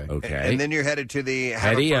come out today. Okay. And then you're headed to the...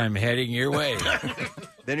 Hetty, I'm heading your way.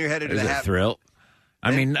 Then you're headed to There's the... a thrill.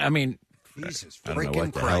 I mean, Jesus I don't know freaking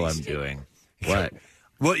what the hell I'm doing. What?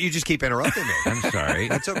 Well, you just keep interrupting me. I'm sorry.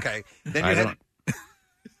 That's okay. Then you're headed...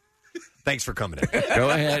 Thanks for coming in.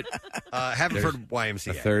 Go ahead. Haverford YMCA.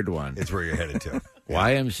 The third one. Is where you're headed to.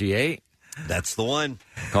 YMCA? That's the one.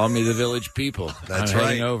 Call me the village people. That's I'm right.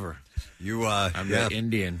 heading over. I'm the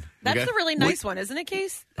Indian. That's a really nice one, isn't it,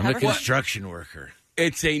 Case? I'm a construction worker.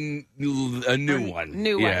 It's a new one.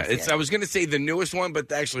 New one. Yeah, I was going to say the newest one,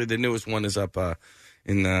 but actually the newest one is up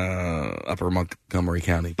in Upper Montgomery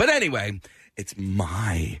County. But anyway, it's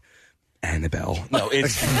my Annabelle. No,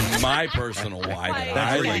 it's my personal Y that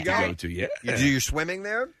I like to go to. Yeah. You do your swimming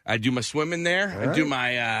there? I do my swimming there. I do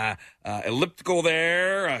my elliptical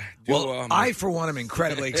there. I, for one, am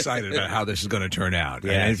incredibly excited about how this is going to turn out.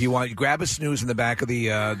 Yes. And if you want, grab a snooze in the back of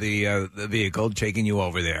the vehicle, taking you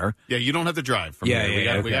over there. Yeah, you don't have to drive from Yeah, here.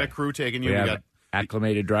 yeah, We got a crew taking you. We We have got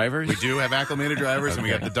acclimated drivers? We do have acclimated drivers, and we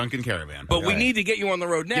got the Duncan Caravan. But we need to get you on the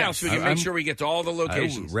road now Yes. so we can make sure we get to all the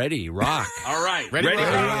locations. Ready, rock. All right. Ready, rock.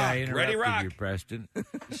 I interrupted Ready, rock. you, Preston.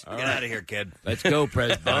 Get out of here, kid. Let's go,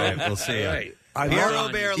 Preston. All right, we'll see you. All right.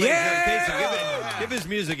 Pierre Bear, ladies and gentlemen. Give his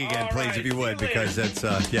music again, please, if you would, because that's,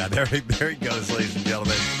 there he goes, ladies and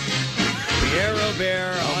gentlemen. Pierre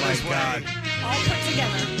Bear on his way. All put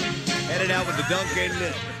together. Headed out with the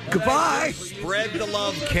Duncan. Goodbye. Spread the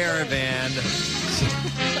Love Caravan.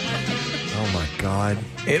 Oh, my God.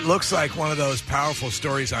 It looks like one of those powerful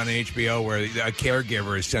stories on HBO where a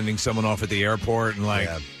caregiver is sending someone off at the airport and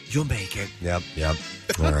you'll make it. Yep.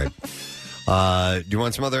 All right. Do you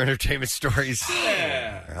want some other entertainment stories?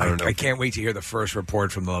 Yeah. I don't know. I can't wait to hear the first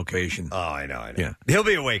report from the location. Oh, I know. Yeah. He'll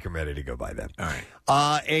be awake and ready to go by then. All right.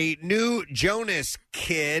 A new Jonas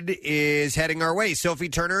kid is heading our way. Sophie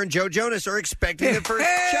Turner and Joe Jonas are expecting the first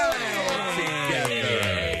child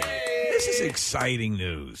together. This is exciting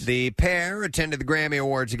news. The pair attended the Grammy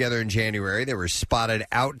Awards together in January. They were spotted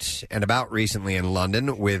out and about recently in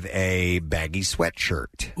London with a baggy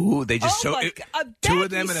sweatshirt. Ooh, they just two of baggy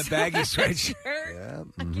them in a baggy sweatshirt.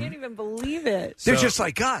 I can't even believe it. They're just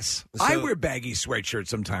like us. I wear baggy sweatshirts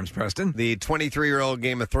sometimes, Preston. The 23-year-old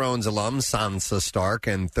Game of Thrones alum, Sansa Stark,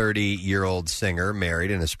 and 30-year-old singer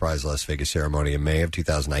married in a surprise Las Vegas ceremony in May of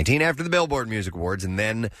 2019 after the Billboard Music Awards, and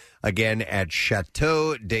then again at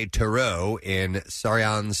Chateau de Terreau in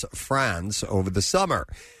Sarians, France over the summer.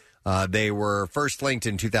 They were first linked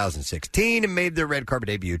in 2016 and made their red carpet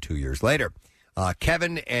debut 2 years later.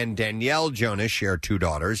 Kevin and Danielle Jonas share 2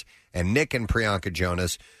 daughters, and Nick and Priyanka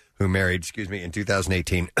Jonas, who married, in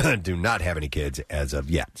 2018, do not have any kids as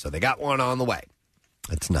of yet. So they got one on the way.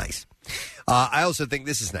 That's nice. I also think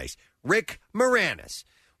this is nice. Rick Moranis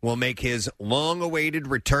will make his long-awaited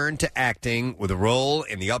return to acting with a role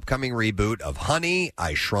in the upcoming reboot of Honey,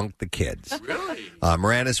 I Shrunk the Kids. Really?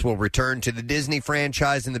 Moranis will return to the Disney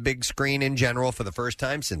franchise and the big screen in general for the first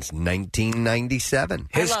time since 1997.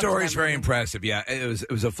 His story is very impressive. Yeah, it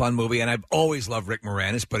was a fun movie, and I've always loved Rick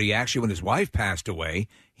Moranis, but he actually, when his wife passed away,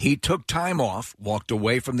 he took time off, walked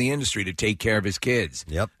away from the industry to take care of his kids.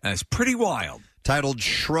 Yep. And it's pretty wild. Titled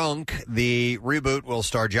Shrunk, the reboot will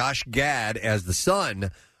star Josh Gad as the son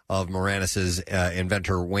of Moranis'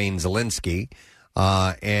 inventor Wayne Zelinsky.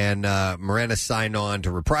 And Moranis signed on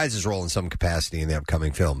to reprise his role in some capacity in the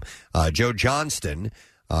upcoming film. Joe Johnston,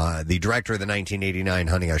 the director of the 1989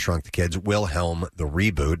 Honey, I Shrunk the Kids, will helm the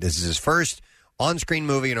reboot. This is his first on-screen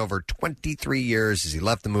movie in over 23 years as he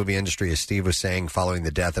left the movie industry, as Steve was saying, following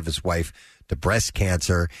the death of his wife to breast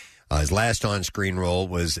cancer. His last on-screen role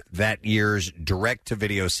was that year's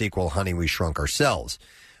direct-to-video sequel, Honey, We Shrunk Ourselves.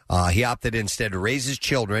 He opted instead to raise his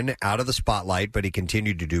children out of the spotlight, but he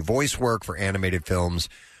continued to do voice work for animated films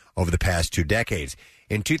over the past 2 decades.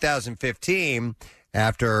 In 2015,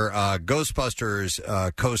 after Ghostbusters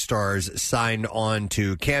co-stars signed on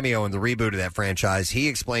to cameo in the reboot of that franchise, he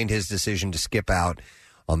explained his decision to skip out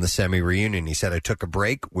on the semi-reunion. He said, I took a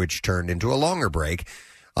break, which turned into a longer break.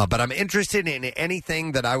 But I'm interested in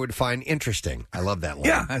anything that I would find interesting. I love that line.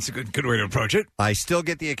 Yeah, that's a good way to approach it. I still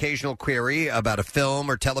get the occasional query about a film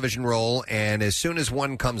or television role, and as soon as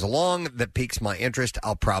one comes along that piques my interest,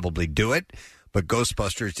 I'll probably do it. But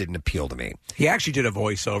Ghostbusters didn't appeal to me. He actually did a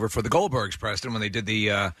voiceover for the Goldbergs, Preston, when they did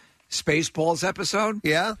the Spaceballs episode.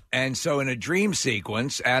 Yeah. And so in a dream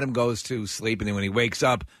sequence, Adam goes to sleep, and then when he wakes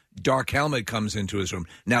up, Dark Helmet comes into his room.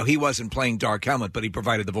 Now, he wasn't playing Dark Helmet, but he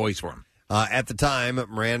provided the voice for him. At the time,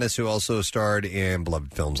 Moranis, who also starred in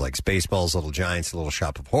beloved films like Spaceballs, Little Giants, Little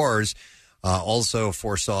Shop of Horrors, also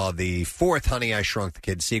foresaw the fourth Honey, I Shrunk the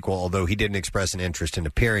Kid sequel, although he didn't express an interest in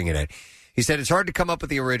appearing in it. He said it's hard to come up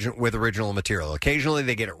with original material. Occasionally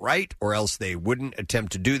they get it right, or else they wouldn't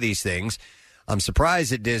attempt to do these things. I'm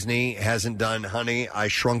surprised that Disney hasn't done Honey, I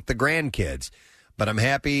Shrunk the Grandkids. But I'm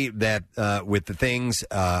happy that with the things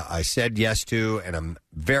I said yes to, and I'm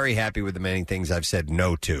very happy with the many things I've said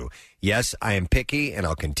no to. Yes, I am picky, and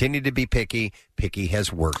I'll continue to be picky. Picky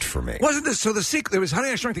has worked for me. Wasn't this so? The sequel, there was Honey,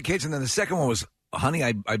 I Shrunk the Kids, and then the second one was Honey,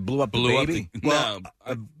 I blew up the baby. I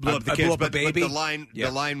blew up the kids, but baby. the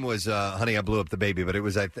line was Honey, I blew up the baby. But it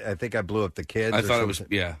was I think I blew up the kids. I thought it was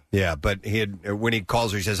yeah. But when he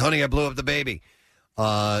calls her, he says, "Honey, I blew up the baby."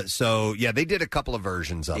 So yeah, they did a couple of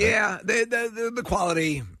versions of it. Yeah, the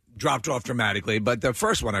quality dropped off dramatically, but the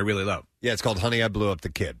first one I really love. Yeah, it's called Honey, I Blew Up the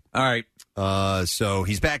Kid. All right. So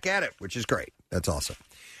he's back at it, which is great. That's awesome.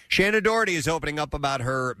 Shannon Doherty is opening up about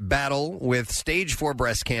her battle with stage 4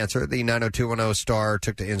 breast cancer. The 90210 star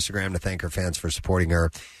took to Instagram to thank her fans for supporting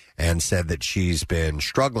her and said that she's been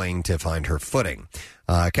struggling to find her footing.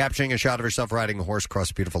 Capturing a shot of herself riding a horse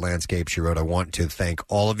across a beautiful landscape, she wrote, "I want to thank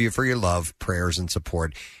all of you for your love, prayers, and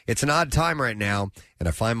support. It's an odd time right now, and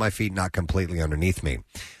I find my feet not completely underneath me."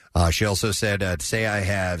 She also said, to say I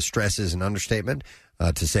have stress is an understatement.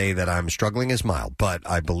 To say that I'm struggling is mild, but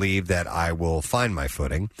I believe that I will find my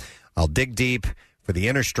footing. I'll dig deep for the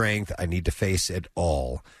inner strength. I need to face it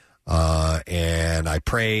all. And I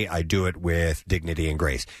pray I do it with dignity and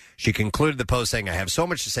grace. She concluded the post saying, I have so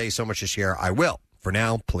much to say, so much to share. I will. For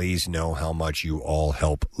now, please know how much you all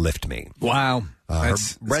help lift me. Wow. Her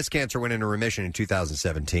breast cancer went into remission in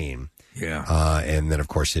 2017. Yeah. And then, of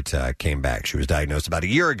course, it came back. She was diagnosed about a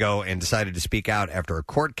year ago and decided to speak out after a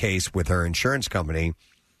court case with her insurance company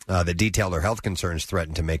that detailed her health concerns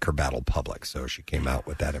threatened to make her battle public. So she came out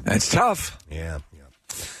with that information. That's tough. Yeah.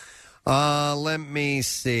 Let me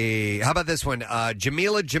see. How about this one?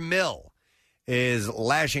 Jamila Jamil is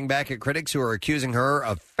lashing back at critics who are accusing her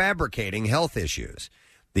of fabricating health issues.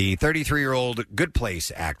 The 33-year-old Good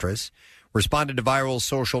Place actress responded to viral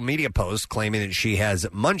social media posts claiming that she has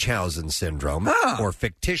Munchausen syndrome or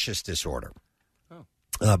fictitious disorder.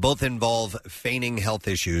 Both involve feigning health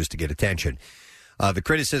issues to get attention. The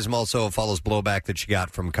criticism also follows blowback that she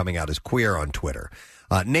got from coming out as queer on Twitter.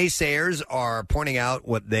 Naysayers are pointing out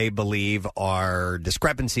what they believe are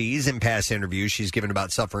discrepancies in past interviews she's given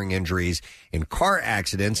about suffering injuries in car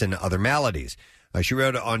accidents and other maladies. She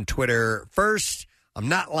wrote on Twitter, first, I'm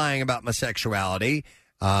not lying about my sexuality.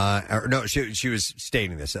 She was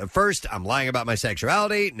stating this. First, I'm lying about my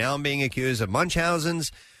sexuality. Now I'm being accused of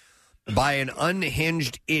Munchausen's by an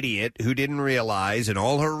unhinged idiot who didn't realize in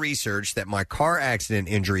all her research that my car accident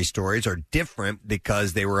injury stories are different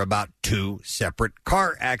because they were about 2 separate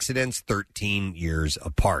car accidents 13 years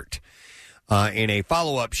apart. In a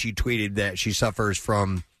follow-up, she tweeted that she suffers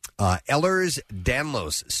from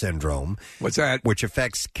Ehlers-Danlos syndrome. What's that? Which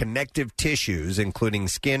affects connective tissues, including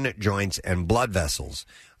skin, joints, and blood vessels.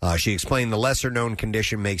 She explained the lesser-known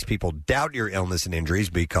condition makes people doubt your illness and injuries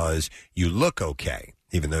because you look okay,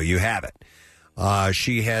 even though you have it.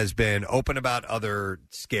 She has been open about other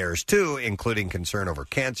scares, too, including concern over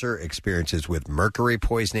cancer, experiences with mercury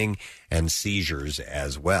poisoning, and seizures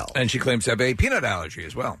as well. And she claims to have a peanut allergy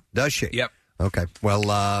as well. Does she? Yep. Okay.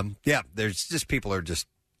 Well, there's just people are just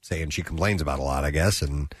saying she complains about a lot, I guess,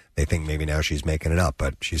 and they think maybe now she's making it up,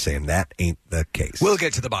 but she's saying that ain't the case. We'll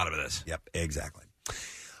get to the bottom of this. Yep, exactly.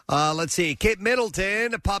 Let's see. Kate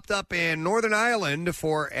Middleton popped up in Northern Ireland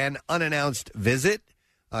for an unannounced visit.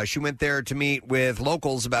 She went there to meet with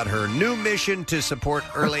locals about her new mission to support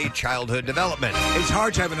early childhood development. It's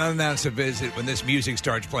hard to have an unannounced visit when this music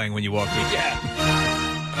starts playing when you walk in. Yeah.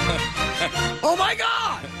 Oh, my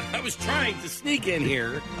God! I was trying to sneak in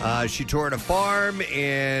here. She toured a farm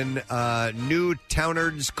in New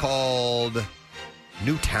Townards called...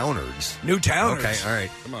 New Townards. Okay, all right.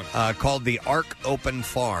 Come on. Called the Ark Open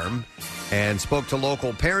Farm, and spoke to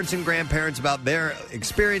local parents and grandparents about their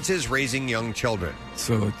experiences raising young children.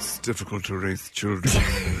 So it's difficult to raise children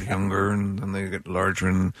when they're younger, and then they get larger,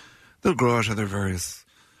 and they'll grow out of their various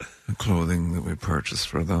clothing that we purchase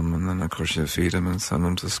for them, and then, of course, you feed them and send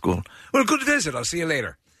them to school. Well, good visit. I'll see you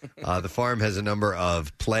later. The farm has a number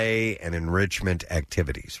of play and enrichment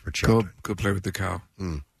activities for children. Go play with the cow.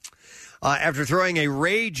 After throwing a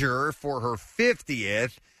rager for her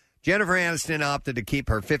 50th, Jennifer Aniston opted to keep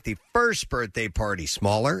her 51st birthday party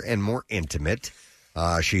smaller and more intimate.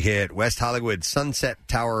 She hit West Hollywood Sunset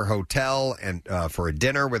Tower Hotel and for a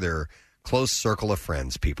dinner with her close circle of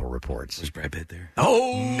friends, People reports. Was Brad Pitt there?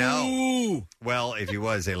 Oh! No. Well, if he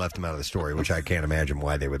was, they left him out of the story, which I can't imagine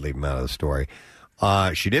why they would leave him out of the story.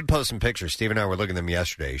 She did post some pictures. Steve and I were looking at them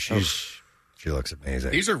yesterday. She looks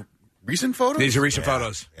amazing. These are recent photos? These are recent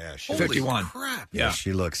photos. Yeah, she's 51. Crap. Yeah,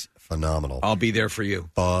 she looks phenomenal. I'll be there for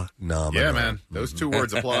you. Phenomenal. Yeah, man. Those two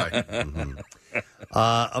words apply.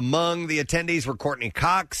 Among the attendees were Courtney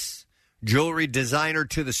Cox, jewelry designer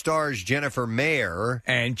to the stars Jennifer Mayer,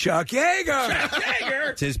 and Chuck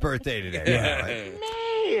Yeager. It's his birthday today.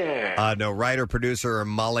 Right? No, writer producer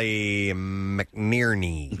Molly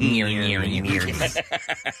McNierney.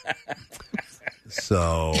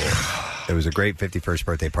 So it was a great 51st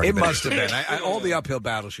birthday party. It must have been. All the uphill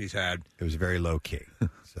battles she's had. It was very low key.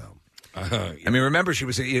 So, I mean, remember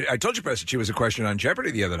I told you, Preston, she was a question on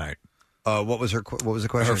Jeopardy the other night. What was the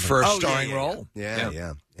question? Her first starring role.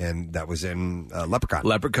 Yeah, and that was in Leprechaun.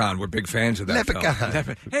 Leprechaun. We're big fans of that film.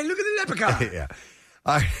 Hey, look at the Leprechaun. Yeah.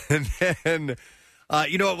 And then,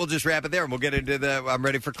 you know what? We'll just wrap it there, and we'll get into I'm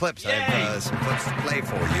ready for clips. I have some clips to play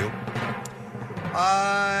for you.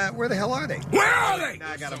 Where the hell are they? Where are they?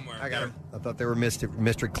 I got them. I thought they were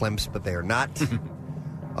mystery clips, but they are not.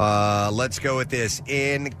 Let's go with this.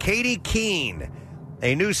 In Katie Keene,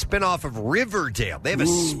 a new spinoff of Riverdale. They have a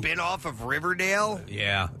spinoff of Riverdale?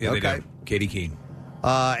 Yeah, they do. Katie Keene.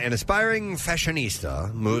 An aspiring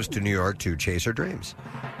fashionista moves to New York to chase her dreams.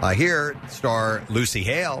 Here, star Lucy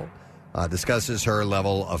Hale discusses her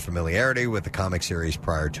level of familiarity with the comic series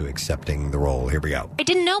prior to accepting the role. Here we go. I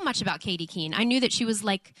didn't know much about Katie Keene. I knew that she was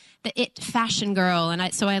like the it fashion girl,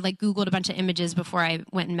 and so I like Googled a bunch of images before I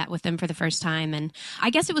went and met with them for the first time. And I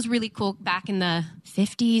guess it was really cool back in the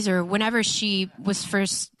 50s or whenever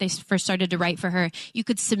they first started to write for her. You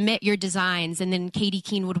could submit your designs, and then Katie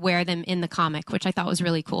Keene would wear them in the comic, which I thought was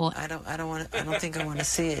really cool. I don't think I want to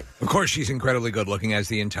see it. Of course, she's incredibly good looking, as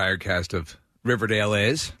the entire cast of Riverdale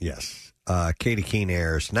is. Yes. Katie Keene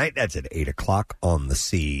airs tonight. That's at 8 o'clock on the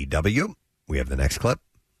CW. We have the next clip.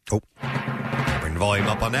 Bring the volume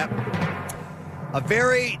up on that. A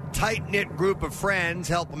very tight-knit group of friends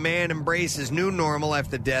help a man embrace his new normal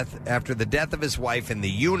after the death of his wife in The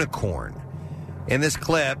Unicorn. In this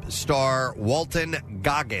clip, star Walton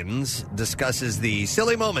Goggins discusses the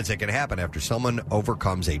silly moments that can happen after someone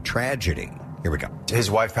overcomes a tragedy. Here we go. His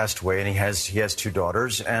wife passed away, and he has two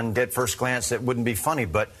daughters. And at first glance, it wouldn't be funny,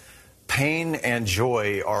 but pain and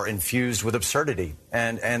joy are infused with absurdity,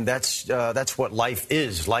 and that's what life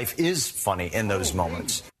is. Life is funny in those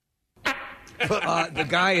moments. The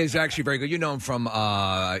guy is actually very good. You know him from,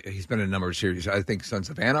 he's been in a number of series. I think Sons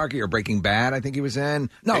of Anarchy or Breaking Bad, I think he was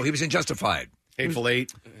in. No, he was in Justified. Hateful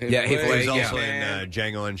Eight. Yeah, Hateful Eight. He's also in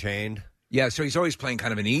Django Unchained. Yeah, so he's always playing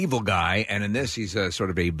kind of an evil guy, and in this, he's sort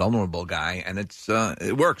of a vulnerable guy, and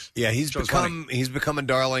it works. Yeah, he's become a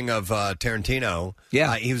darling of Tarantino.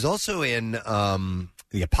 Yeah, he was also in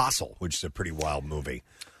The Apostle, which is a pretty wild movie.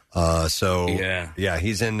 He's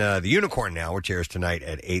in The Unicorn now, which airs tonight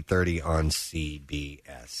at 8:30 on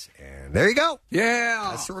CBS. And there you go. Yeah,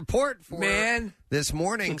 that's the report for this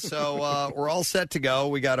morning. So we're all set to go.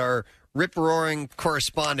 We got our rip-roaring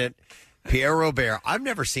correspondent, Pierre Robert. I've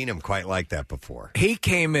never seen him quite like that before. He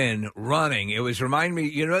came in running. It was remind me,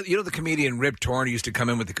 you know the comedian Rip Torn used to come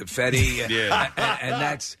in with the confetti. Yeah, and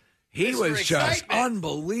that's he was just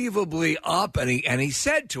unbelievably up. And he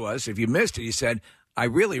said to us, if you missed it, he said, I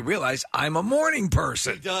really realize I'm a morning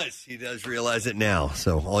person. He does realize it now.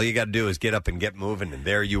 So all you got to do is get up and get moving, and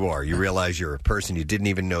there you are. You realize you're a person you didn't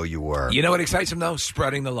even know you were. You know what excites him, though?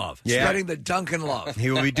 Spreading the love. Yeah. Spreading the Duncan love. He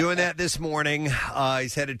will be doing that this morning.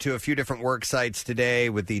 He's headed to a few different work sites today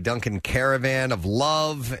with the Duncan Caravan of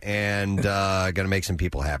Love, and going to make some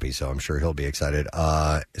people happy, so I'm sure he'll be excited.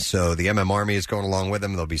 So the MM Army is going along with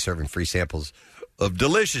him. They'll be serving free samples of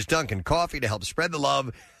delicious Duncan coffee to help spread the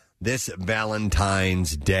love this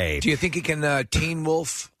Valentine's Day. Do you think he can Teen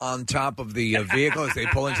Wolf on top of the vehicle as they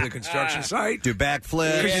pull into the construction site? Do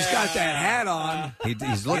backflips. Because he's got that hat on.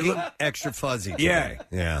 He's looking extra fuzzy today.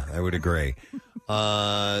 Yeah, I would agree.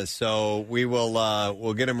 So we will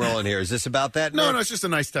we'll get him rolling here. Is this about that? No, it's just a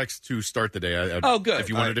nice text to start the day. Good. If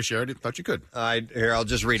you wanted to share it, I thought you could. Here, I'll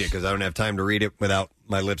just read it because I don't have time to read it without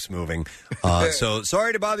my lips moving. So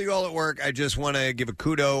sorry to bother you all at work. I just want to give a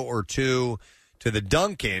kudo or two to the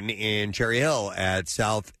Dunkin' in Cherry Hill at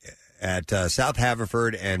South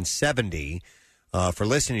Haverford and 70 for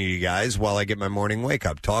listening to you guys while I get my morning wake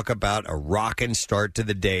up. Talk about a rockin' start to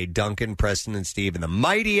the day. Duncan, Preston, and Steve, and the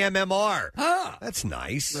mighty MMR. That's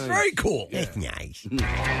nice. Very cool. That's nice.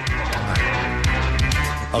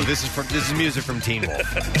 Oh, this is music from Teen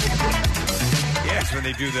Wolf. Yes, when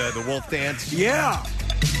they do the wolf dance. Yeah.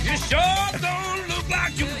 You sure don't look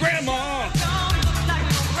like your grandma.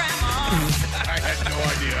 I had no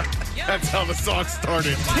idea. That's how the song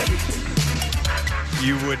started.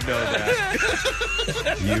 You would know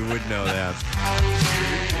that. You would know that.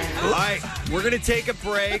 All right, we're going to take a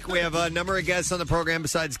break. We have a number of guests on the program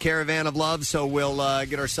besides Caravan of Love, so we'll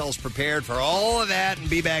get ourselves prepared for all of that and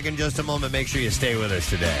be back in just a moment. Make sure you stay with us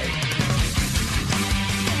today.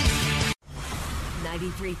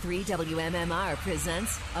 93.3 WMMR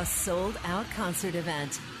presents a sold-out concert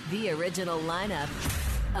event. The original lineup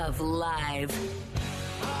of Live.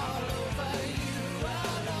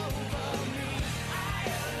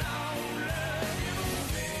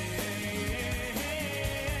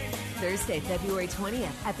 Thursday, February 20th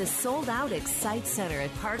at the sold-out Excite Center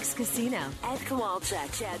at Parks Casino. Ed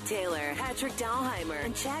Kowalczyk, Chad Taylor, Patrick Dahlheimer,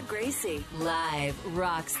 and Chad Gracie. Live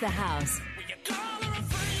rocks the house.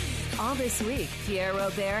 All this week, Pierre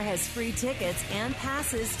Robert has free tickets and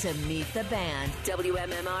passes to meet the band.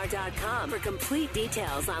 WMMR.com for complete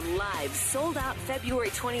details on Live's sold-out February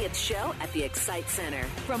 20th show at the Excite Center.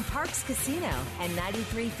 From Parks Casino and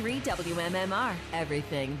 93.3 WMMR,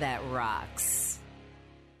 everything that rocks.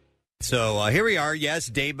 So here we are, yes,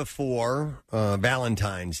 day before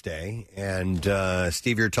Valentine's Day. And,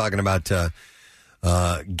 Steve, you're talking about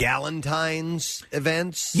Galentine's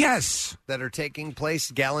events? Yes. That are taking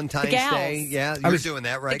place, Galentine's gals. Day. Yeah, you're doing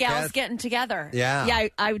that, right, The gals Kath? getting together. Yeah. Yeah,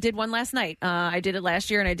 I did one last night. I did it last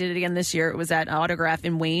year, and I did it again this year. It was at Autograph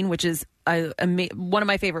in Wayne, which is one of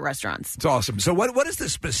my favorite restaurants. It's awesome. So what is the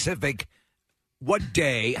specific, what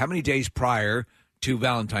day, how many days prior to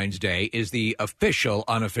Valentine's Day is the official,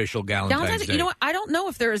 unofficial Valentine's Day? You know what? I don't know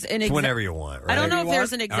if there's an It's whenever you want, right? I don't know if Whenever you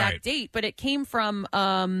there's an want? exact All right. date, but it came from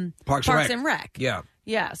Parks and Rec. Yeah.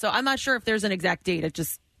 Yeah, so I'm not sure if there's an exact date. It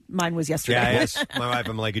just, mine was yesterday. Yeah, I asked my wife,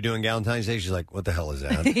 I'm like, you're doing Galentine's Day? She's like, what the hell is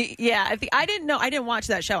that? Yeah, I didn't know. I didn't watch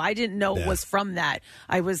that show. I didn't know it was from that.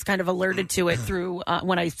 I was kind of alerted to it through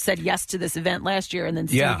when I said yes to this event last year, and then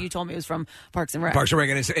Steve, you told me it was from Parks and Rec. Parks and Rec,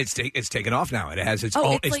 and it's taken off now. It has its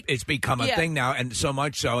own. It's become a thing now, and so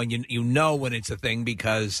much so, and you know when it's a thing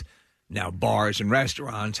because now bars and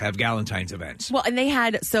restaurants have Galentine's events. Well, and they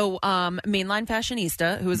had Mainline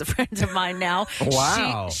Fashionista, who is a friend of mine now.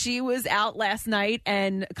 Wow. She was out last night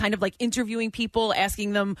and kind of like interviewing people,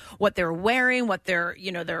 asking them what they're wearing, what their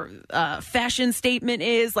fashion statement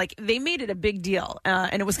is. Like they made it a big deal,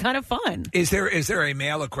 and it was kind of fun. Is there a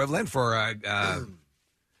male equivalent for?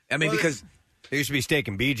 Because there used to be Steak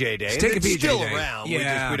and BJ Day. Steak and It's BJ still Day. around.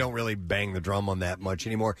 Yeah. We don't really bang the drum on that much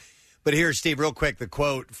anymore. But here, Steve, real quick, the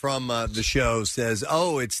quote from the show says,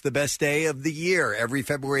 it's the best day of the year, every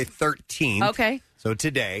February 13th. Okay. So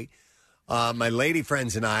today, my lady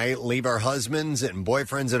friends and I leave our husbands and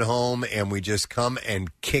boyfriends at home, and we just come and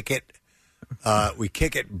kick it. We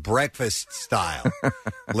kick it breakfast style.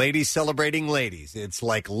 Ladies celebrating ladies. It's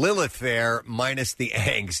like Lilith Fair minus the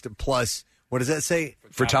angst plus, what does that say?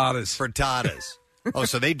 Frittatas. Frittatas. Oh,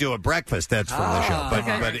 so they do a breakfast. That's from the show.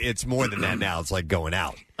 But it's more than that now. It's like going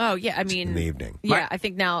out. Oh, yeah. I mean, in the evening. Yeah, I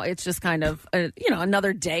think now it's just kind of,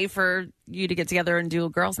 another day for you to get together and do a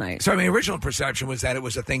girls' night. So, I mean, original perception was that it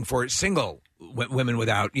was a thing for single women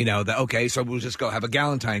without, so we'll just go have a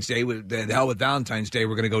Galentine's Day. The hell with Valentine's Day,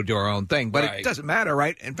 we're going to go do our own thing. But it doesn't matter,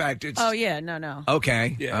 right? In fact, it's... Oh, yeah, no.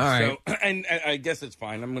 Okay, Yeah, all right. So, and I guess it's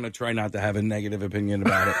fine. I'm going to try not to have a negative opinion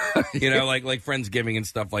about it. like Friendsgiving and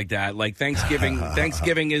stuff like that. Like Thanksgiving.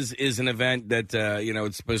 Thanksgiving is an event that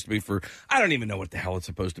it's supposed to be for. I don't even know what the hell it's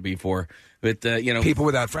supposed to be for. But people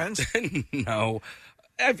without friends. No.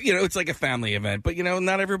 It's like a family event, but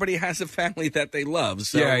not everybody has a family that they love.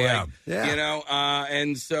 So, Yeah.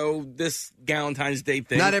 and so this Galentine's Day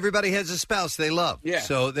thing. Not everybody has a spouse they love. Yeah.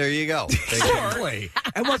 So there you go. Exactly.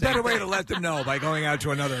 And what better way to let them know by going out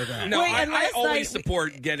to another event? No, I always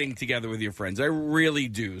support getting together with your friends. I really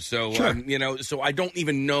do. So, so I don't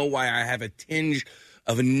even know why I have a tinge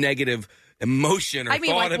of a negative emotion or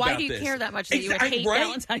thought about why do you this. care that much that you would hate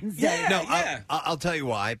Valentine's Day? Yeah, No, I'll tell you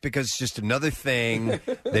why. Because it's just another thing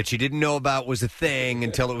that you didn't know about was a thing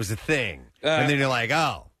until it was a thing. And then you're like,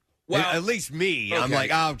 oh. Well, at least me. I'm like,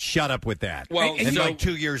 oh, shut up with that. Well, and like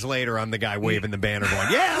 2 years later, I'm the guy waving the banner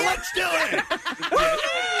going, yeah, let's do it.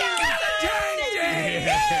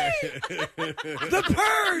 The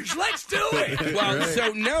Purge. Let's do it. Well,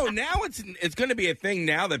 so no, now it's going to be a thing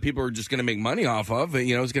now that people are just going to make money off of.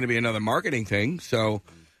 You know, it's going to be another marketing thing. So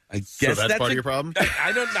I guess that's part of your problem.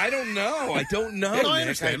 I don't know. I don't know. No, I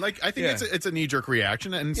understand. I think it's a knee-jerk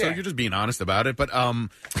reaction, and so you're just being honest about it. But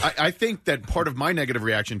I think that part of my negative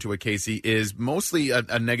reaction to it, Casey, is mostly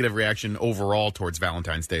a negative reaction overall towards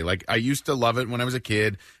Valentine's Day. Like, I used to love it when I was a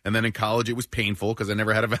kid, and then in college it was painful because I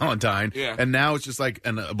never had a Valentine. Yeah. And now it's just like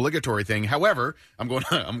an obligatory thing. However, I'm going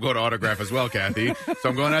to autograph as well, Kathy. So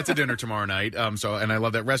I'm going out to dinner tomorrow night. And I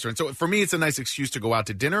love that restaurant. So for me, it's a nice excuse to go out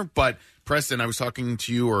to dinner. But Preston, I was talking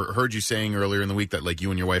to you or heard you saying earlier in the week that like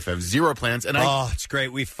you and your wife have zero plans. And it's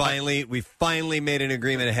great. We finally made an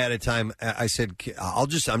agreement ahead of time. I said,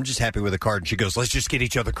 I'm just happy with a card. And she goes, let's just get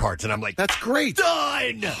each other cards. And I'm like, that's great.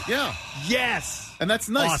 Done. Yeah. Yes. And that's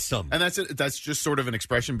nice. Awesome. And that's just sort of an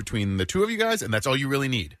expression between the two of you guys, and that's all you really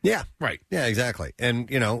need. Yeah. Right. Yeah, exactly. And,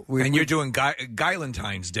 you're doing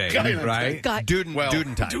Guylentine's Day, right?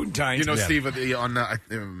 Dudentine's. You know, Yeah. Steve, on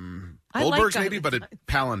I like Goldberg's that. maybe, but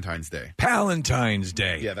Palentine's Day. Palentine's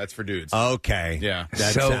Day. Yeah, that's for dudes. Okay. Yeah.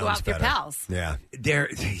 That So- sounds Go out with your better. pals. Yeah.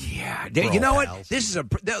 You know what? pals. This is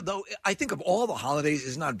though I think of all the holidays,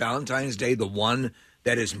 is not Valentine's Day the one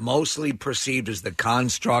that is mostly perceived as the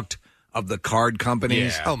construct of the card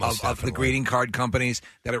companies, Yeah. Oh, most of the definitely. greeting card companies,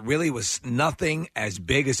 that it really was nothing as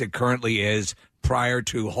big as it currently is prior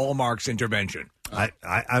to Hallmark's intervention.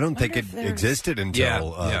 I don't think it existed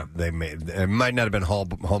until they made. It might not have been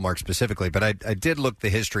Hallmark specifically, but I did look the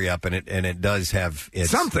history up, and it does have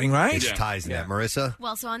something, right? Its ties in that. Marissa.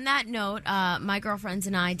 Well, so on that note, my girlfriends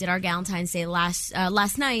and I did our Valentine's Day last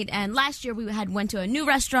night, and last year we went to a new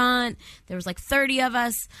restaurant. There was like 30 of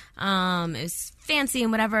us. It was fancy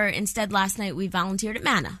and whatever. Instead, last night we volunteered at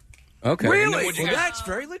Manna. Okay. Really? What'd you Well, guys- that's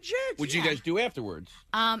very legit. What'd you guys do afterwards?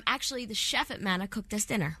 Actually, the chef at Manna cooked us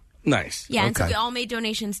dinner. Nice. Yeah, and so we all made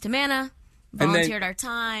donations to Manna, volunteered our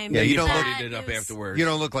time. Yeah, you don't partied it up afterwards. You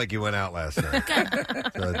don't look like you went out last night.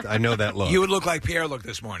 So I know that look. You would look like Pierre looked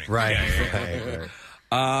this morning. Right. Right.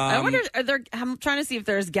 I wonder, I'm trying to see if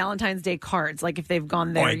there's Valentine's Day cards, like if they've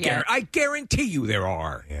gone there yet. I guarantee you there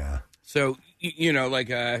are. Yeah. So like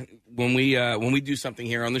when we do something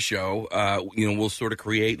here on the show, we'll sort of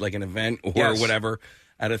create like an event or whatever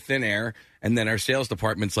out of thin air, and then our sales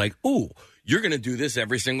department's like, "Ooh, you're going to do this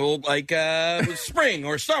every single like spring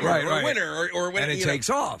or summer or winter or when and it takes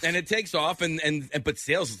off, and it takes off, and but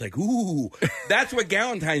sales is like, ooh, that's what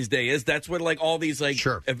Valentine's Day is. That's what like all these like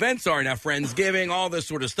events are now, Friendsgiving, all this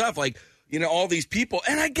sort of stuff, like." All these people,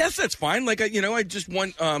 and I guess that's fine. Like, I just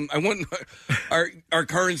want, I want our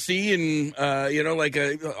currency and,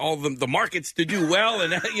 all the markets to do well,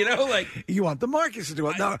 and like you want the markets to do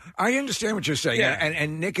well. No, I understand what you're saying,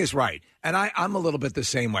 and Nick is right, and I'm a little bit the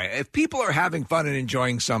same way. If people are having fun and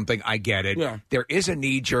enjoying something, I get it. Yeah. There is a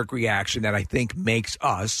knee-jerk reaction that I think makes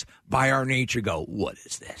us, by our nature, go, "What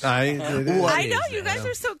is this?" I know you guys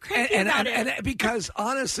are so crazy about it. And because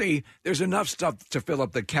honestly, there's enough stuff to fill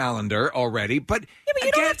up the calendar already. But but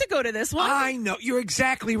you don't have to go to this one. I know you're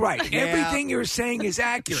exactly right. Yeah. Everything you're saying is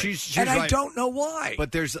accurate, She's and I right. don't know why.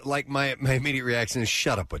 But there's like my immediate reaction is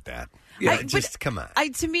shut up with that. Yeah, come on.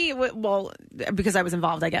 To me, well, because I was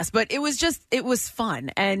involved, I guess, but it was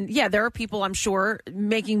fun. And yeah, there are people, I'm sure,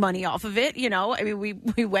 making money off of it. I mean,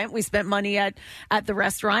 we spent money at the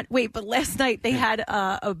restaurant. Wait, but last night they had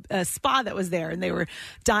a spa that was there, and they were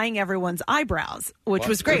dyeing everyone's eyebrows, which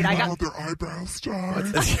was great. I got their eyebrows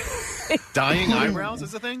dyed. Dyeing eyebrows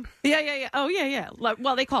is a thing? Yeah. Oh, yeah.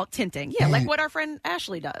 Well, they call it tinting. Yeah, like what our friend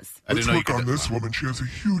Ashley does. Let's work on this woman. She has a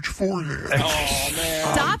huge forehead. Oh,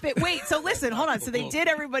 man. Stop it. Wait, so listen, hold on. So they did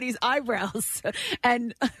everybody's eyebrows,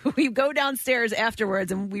 and we go downstairs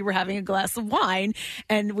afterwards, and we were having a glass of wine,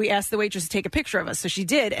 and we asked the waitress to take a picture of us. So she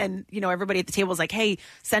did, and, everybody at the table was like, hey,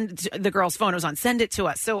 send it to, the girl's phone was on, send it to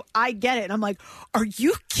us. So I get it, and I'm like, are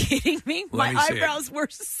you kidding me? My eyebrows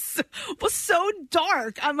was so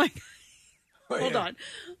dark. I'm like, hold on.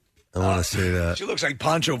 I want to see that. She looks like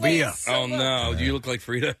Pancho Villa. Oh no, do you look like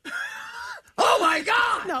Frida? Oh my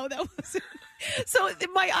God! No, that was. So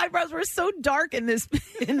my eyebrows were so dark in this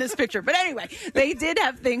picture. But anyway, they did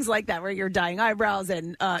have things like that where you're dyeing eyebrows,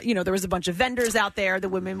 and there was a bunch of vendors out there. The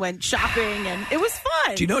women went shopping, and it was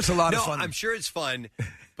fun. Do you know it's a lot of fun? I'm sure it's fun.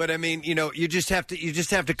 But I mean, you just have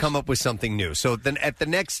to come up with something new. So then at the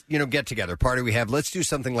next, get together party we have, let's do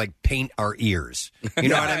something like paint our ears. You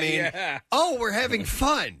know what I mean? Yeah. Oh, we're having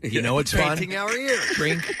fun. You know what's fun? Painting our ears.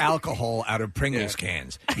 Drink alcohol out of Pringles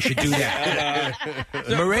cans. You should do that.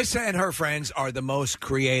 Marissa and her friends are the most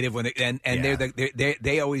creative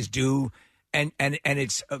they always do And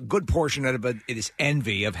it's a good portion of it is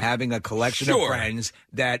envy of having a collection of friends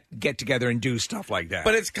that get together and do stuff like that.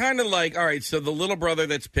 But it's kind of like, all right, so the little brother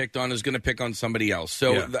that's picked on is going to pick on somebody else.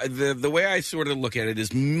 So the way I sort of look at it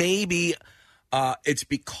is maybe it's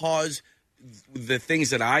because the things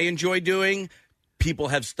that I enjoy doing, people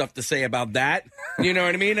have stuff to say about that. You know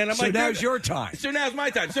what I mean? And I'm so like, now's your time. So now's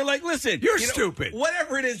my time. So, like, listen. You're stupid.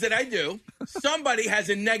 Whatever it is that I do, somebody has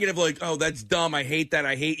a negative, like, oh, that's dumb. I hate that.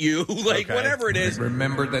 I hate you. Like, whatever it is.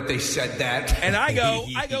 Remember that they said that. And I go,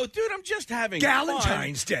 dude, I'm just having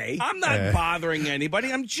Galentine's Day. I'm not bothering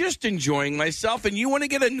anybody. I'm just enjoying myself. And you want to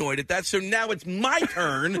get annoyed at that. So now it's my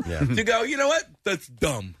turn to go, you know what? That's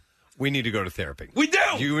dumb. We need to go to therapy. We do.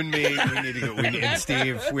 You and me, we need to go. And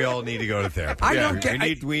Steve, we all need to go to therapy. I don't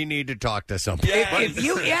get. We need to talk to somebody. If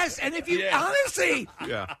you honestly,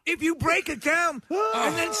 if you break it down,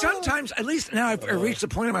 and then sometimes, at least now I've reached the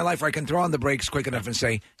point in my life where I can throw on the brakes quick enough and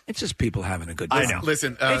say, it's just people having a good time. I know.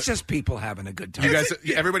 Listen, it's just people having a good time. You guys,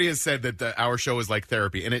 everybody has said that our show is like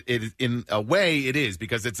therapy, and it in a way it is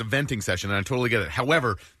because it's a venting session, and I totally get it.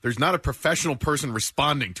 However, there's not a professional person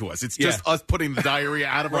responding to us. It's just us putting the diarrhea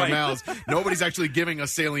out of our mouths. Nobody's actually giving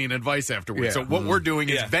us salient advice afterwards. Yeah. So what we're doing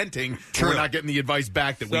is venting. We're not getting the advice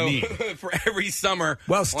back that we need. For every summer,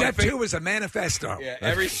 well, step 2 is a manifesto. Yeah,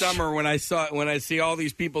 every summer when I see all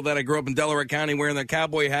these people that I grew up in Delaware County wearing their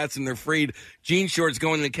cowboy hats and their frayed jean shorts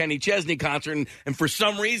going to the Kenny Chesney concert, and for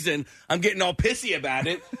some reason I'm getting all pissy about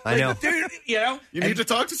it. I know, dude. You know, you need to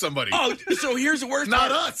talk to somebody. Oh, so here's the worst. Not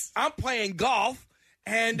part. us. I'm playing golf.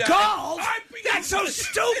 And golf? That's so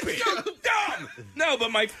stupid. It's so dumb. No,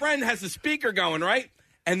 but my friend has a speaker going, right?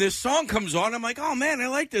 And this song comes on. I'm like, oh, man, I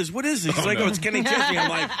like this. What is this? He's like, oh, it's Kenny Chesney. I'm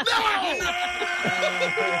like, no!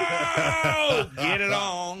 Get it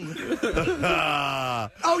on.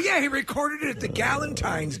 Oh, yeah, he recorded it at the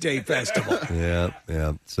Galentine's Day Festival. Yeah.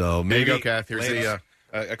 So There you maybe go, Kath. Here's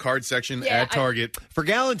a card section at Target for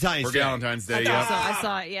Galentine's Day. I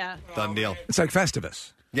saw it, Done deal. It's like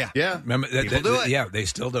Festivus. Yeah. Remember, People do it. Yeah, they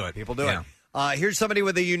still do it. People do it. Here's somebody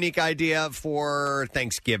with a unique idea for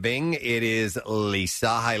Thanksgiving. It is Lisa.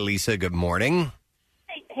 Hi, Lisa. Good morning.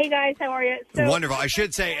 Hey guys, how are you? So, Wonderful. I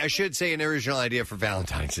should say an original idea for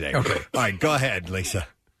Valentine's Day. Okay. All right, go ahead, Lisa.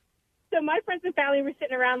 So my friends and family were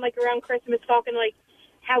sitting around around Christmas talking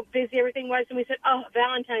how busy everything was, and we said, oh,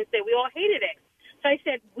 Valentine's Day. We all hated it. So I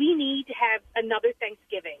said, we need to have another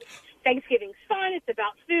Thanksgiving. Thanksgiving's fun. It's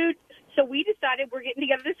about food. So we decided we're getting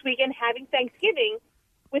together this weekend having Thanksgiving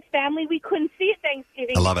with family we couldn't see at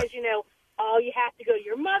Thanksgiving because, you have to go to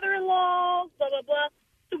your mother-in-law, blah, blah, blah.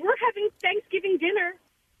 So we're having Thanksgiving dinner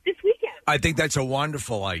this weekend. I think that's a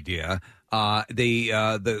wonderful idea. That's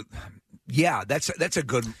a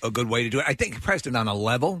good way to do it. I think, Preston, on a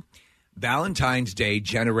level, Valentine's Day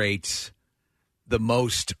generates the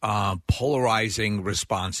most polarizing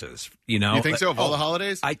responses. You think so? Of all the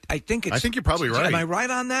holidays, I think it's. I think you're probably right. Am I right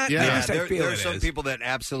on that? Yeah, At least I feel there are some people that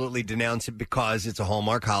absolutely denounce it because it's a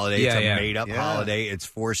Hallmark holiday. Yeah, it's a made-up holiday. It's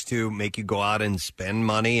forced to make you go out and spend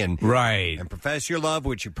money and profess your love,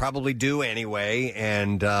 which you probably do anyway.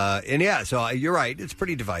 And so you're right. It's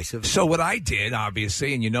pretty divisive. So what I did,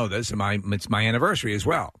 obviously, and you know this, it's my anniversary as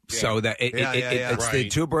well. Yeah. So that it's the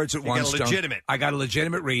two birds at one stone. Legitimate. I got a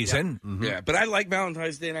legitimate reason. Yeah, mm-hmm. But I like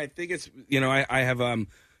Valentine's Day, and I think it's I have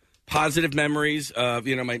positive memories of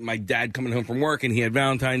my dad coming home from work, and he had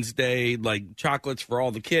Valentine's Day chocolates for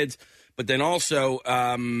all the kids. But then also,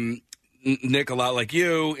 Nick, a lot like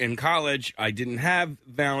you in college, I didn't have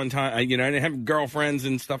Valentine. I didn't have girlfriends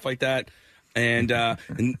and stuff like that, and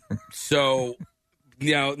so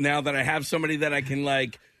now that I have somebody that I can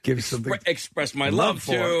express my love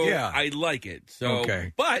to, I like it. So,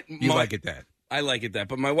 but you like it that. I like it that.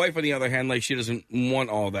 But my wife, on the other hand, she doesn't want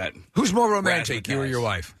all that. Who's more romantic, you or your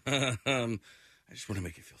wife? I just want to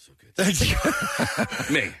make you feel so good.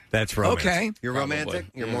 Me. That's romantic. Okay. You're romantic?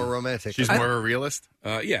 You're more romantic. She's more a realist?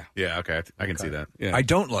 Yeah. Yeah, okay. I can see that. Yeah. I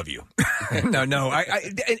don't love you. No.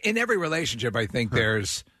 In every relationship, I think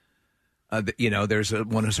there's... there's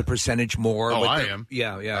one who's a percentage more. Oh, I am.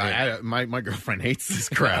 Yeah. My girlfriend hates this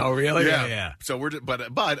crap. Oh, really? Yeah. So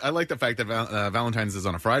but I like the fact that Valentine's is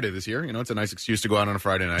on a Friday this year. It's a nice excuse to go out on a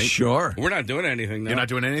Friday night. Sure. We're not doing anything. You're not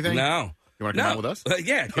doing anything? No. You want to come out with us?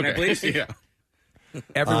 Yeah. Can I please? Yeah.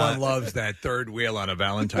 Everyone loves that third wheel on a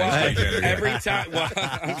Valentine's Day dinner. Every time. Well,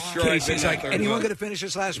 I'm sure. Casey's like, anyone going to finish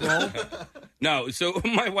this last roll? No. So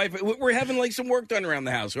my wife, we're having some work done around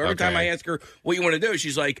the house. So every time I ask her what you want to do,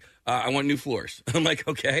 she's like, I want new floors. I'm like,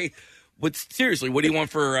 okay. But seriously, what do you want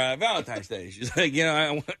for Valentine's Day? She's like,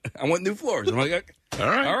 I want new floors. I'm like, all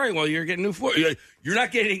right. Well, you're getting new floors. You're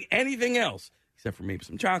not getting anything else except for maybe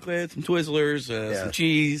some chocolate, some Twizzlers, some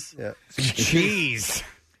cheese. Yeah. Cheese.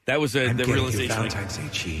 That was the realization. Valentine's Day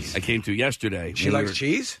cheese. I came to yesterday. She likes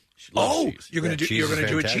cheese. She loves cheese. You're gonna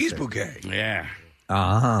do a cheese bouquet. Yeah.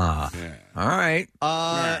 Ah. Yeah. All right.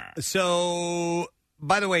 So,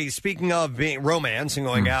 by the way, speaking of being romance and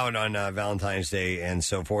going out on Valentine's Day and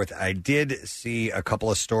so forth, I did see a couple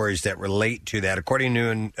of stories that relate to that. According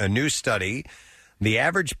to a new study, the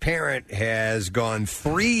average parent has gone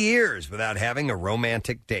 3 years without having a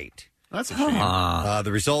romantic date. That's a shame.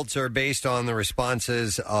 The results are based on the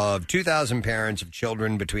responses of 2,000 parents of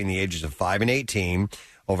children between the ages of 5 and 18.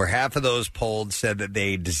 Over half of those polled said that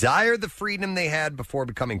they desire the freedom they had before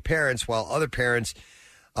becoming parents, while other parents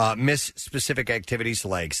miss specific activities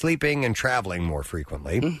like sleeping and traveling more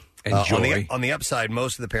frequently. On the upside,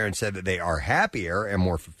 most of the parents said that they are happier and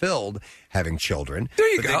more fulfilled having children.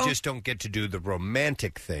 There you go. They just don't get to do the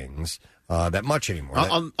romantic things that much anymore.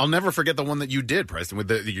 I'll never forget the one that you did, Preston, with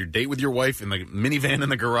your date with your wife in the minivan in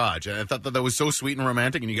the garage. I thought that was so sweet and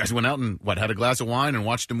romantic, and you guys went out and had a glass of wine and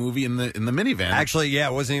watched a movie in the minivan. Actually, yeah,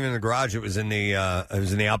 it wasn't even in the garage. It was in the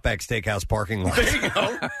Outback Steakhouse parking lot. There you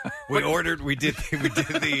go. We did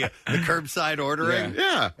the curbside ordering.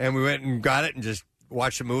 Yeah. And we went and got it and just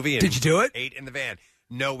watched a movie. And did you do it? Ate in the van.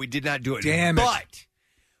 No, we did not do it. Damn it. But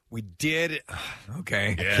we did.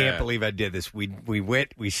 Okay. I can't believe I did this.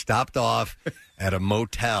 We stopped off at a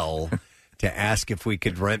motel to ask if we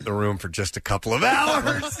could rent the room for just a couple of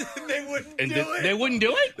hours. They wouldn't do it. They wouldn't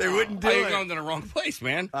do it? They wouldn't do You're it. going to the wrong place,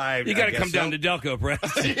 man. I You got to guess come down so. to Delco,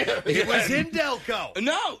 Preston. It was in Delco.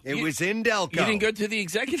 No. It was in Delco. You didn't go to the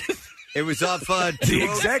executive? It was off the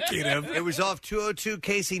executive. It was off 202,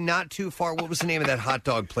 Casey, not too far. What was the name of that hot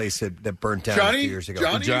dog place that burnt down Johnny? a few years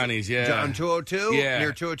ago? Johnny's, yeah. On 202? Yeah.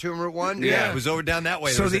 Near 202 and Route 1? Yeah. It was over down that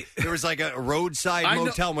way. So There was like a roadside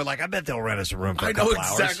motel, and we're like, I bet they'll rent us a room for I a know couple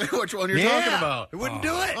hours. exactly which one you're talking about. It wouldn't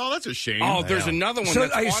do it. Oh, that's a shame. Oh, there's another one. So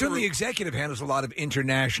that's I on assume Route- the executive handles a lot of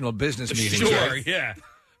international business meetings. Sure, right? yeah.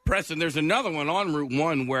 Preston, there's another one on Route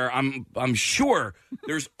 1 where I'm sure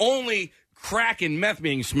there's only crack and meth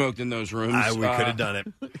being smoked in those rooms. We could have done it.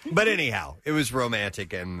 But anyhow, it was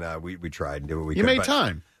romantic, and we tried and did what we could. You made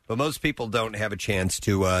time. But most people don't have a chance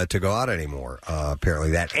to go out anymore, apparently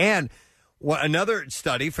that. And another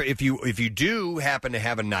study, for if you do happen to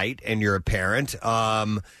have a night and you're a parent,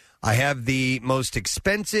 I have the most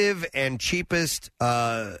expensive and cheapest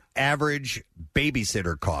average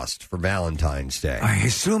babysitter cost for Valentine's Day. I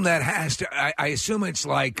assume that has to. I assume it's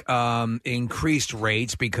like increased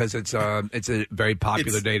rates because it's a very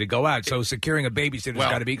popular day to go out. So securing a babysitter's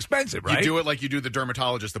got to be expensive, right? You do it like you do the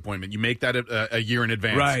dermatologist appointment. You make that a year in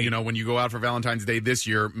advance. Right. You know, when you go out for Valentine's Day this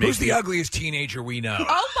year. Who's the ugliest teenager we know?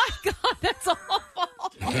 Oh my God, that's awful.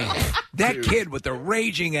 That kid with the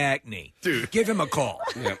raging acne. Dude. Give him a call.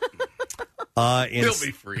 He'll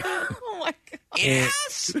be free. Oh my God.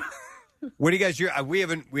 Yes. What do you guys do? We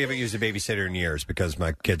haven't used a babysitter in years because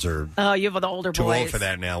my kids are Oh, you have the older too boys. old for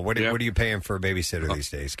that now. What are you paying for a babysitter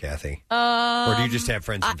these days, Kathy? Or do you just have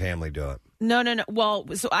friends and family do it? No. Well,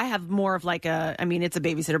 so I have more of like it's a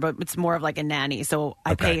babysitter, but it's more of like a nanny. So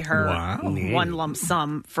I pay her one lump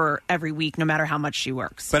sum for every week, no matter how much she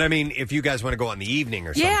works. But I mean, if you guys want to go on the evening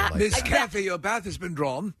or something like Miss that. Kathy, your bath has been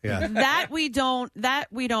drawn. Yeah. That we don't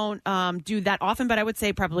do that often, but I would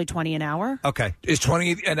say probably 20 an hour. Okay. Is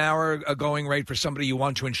 20 an hour a going rate for somebody you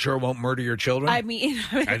want to ensure won't murder your children? I mean,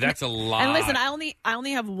 that's a lot. And listen, I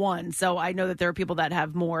only have one, so I know that there are people that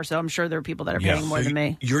have more. So I'm sure there are people that are paying more than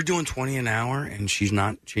me. You're doing 20 an hour, and she's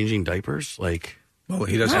not changing diapers? Like, well,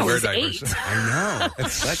 he doesn't wear diapers. I know.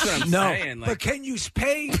 That's what I'm saying. Like, but can you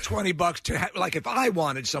pay $20 to like if I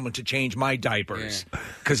wanted someone to change my diapers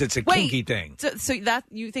because it's a kinky thing? So that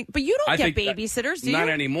you think, but you don't get babysitters, do you? Not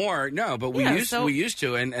anymore. No, but we used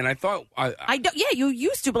to, and I thought I don't. Yeah, you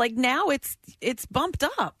used to, but like now it's bumped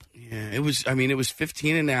up. Yeah, it was. I mean, it was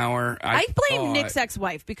 15 an hour. I blame Nick's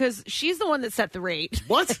ex-wife because she's the one that set the rate.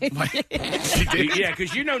 What? Yeah,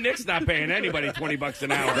 because Nick's not paying anybody $20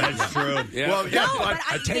 an hour. That's true. Yeah. Well, yeah. No, but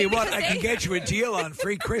I tell you what, I can get you a deal on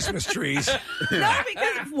free Christmas trees. No,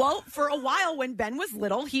 because for a while when Ben was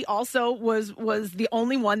little, he also was the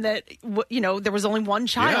only one that there was only one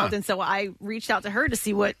child, and so I reached out to her to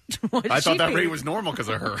see what I she thought that paid. rate was normal because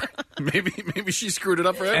of her. Maybe she screwed it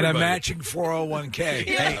up for everybody. And a matching 401k.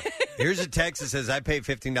 Hey, here's a text that says I pay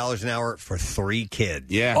 $15 an hour for 3 kids.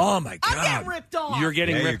 Yeah. Oh my God. I'm getting ripped off. You're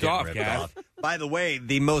getting ripped off, Kath. By the way,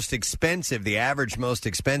 the average most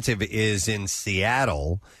expensive is in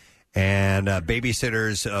Seattle, and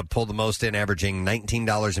babysitters pull the most in, averaging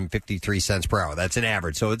 $19.53 per hour. That's an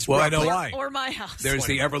average, so it's I know why. Or my house. There's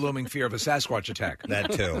the ever looming fear of a Sasquatch attack.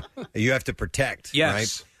 That too. You have to protect. Yes.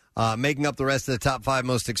 Right? Making up the rest of the top 5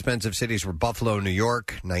 most expensive cities were Buffalo, New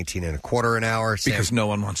York, $19.25 an hour. Because no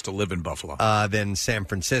one wants to live in Buffalo. Then San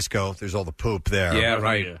Francisco, there's all the poop there. Yeah,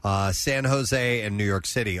 right. San Jose and New York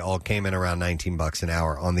City all came in around $19 an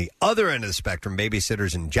hour. On the other end of the spectrum,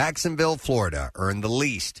 babysitters in Jacksonville, Florida, earned the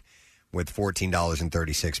least with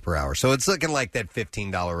 $14.36 per hour. So it's looking like that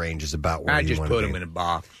 $15 range is about where I you just want to put be. them in a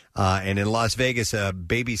box. And in Las Vegas, a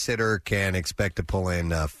babysitter can expect to pull in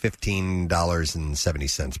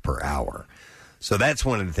 $15.70 per hour. So that's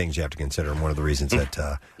one of the things you have to consider, and one of the reasons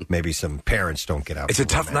that maybe some parents don't get out. It's a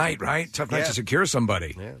tough night, right? Tough night to secure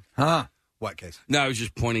somebody. Yeah. Huh? What case? No, I was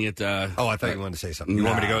just pointing at... oh, I thought you wanted to say something. You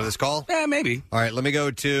want me to go to this call? Yeah, maybe. All right, let me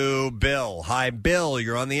go to Bill. Hi, Bill.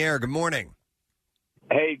 You're on the air. Good morning.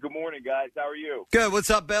 Hey, good morning, guys. How are you? Good. What's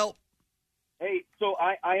up, Bill? Hey, so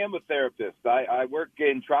I am a therapist. I work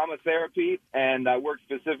in trauma therapy, and I work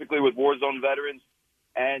specifically with war zone veterans.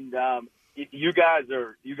 And you guys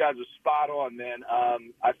are spot on, man.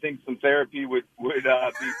 I think some therapy would be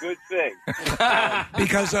a good thing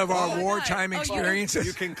because of our wartime experiences.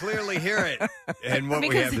 You can clearly hear it and what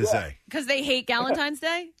we have to say. Because they hate Valentine's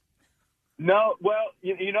Day? No, well,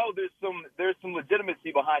 you know, there's some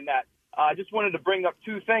legitimacy behind that. I just wanted to bring up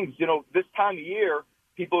two things. You know, this time of year,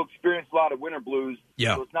 people experience a lot of winter blues.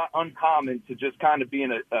 Yeah. So it's not uncommon to just kind of be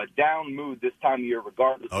in a down mood this time of year,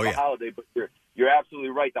 regardless of the holiday. But you're absolutely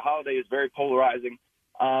right. The holiday is very polarizing.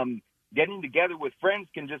 Getting together with friends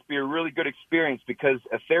can just be a really good experience because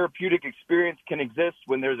a therapeutic experience can exist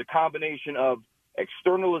when there's a combination of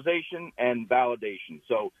externalization and validation.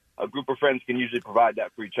 So a group of friends can usually provide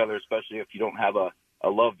that for each other, especially if you don't have a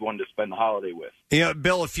loved one to spend the holiday with. Yeah,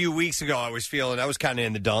 Bill, a few weeks ago, I was kind of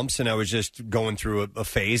in the dumps, and I was just going through a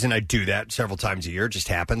phase, and I do that several times a year. It just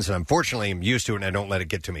happens, and unfortunately, I'm used to it, and I don't let it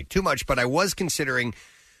get to me too much, but I was considering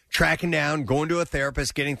tracking down, going to a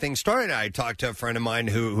therapist, getting things started. I talked to a friend of mine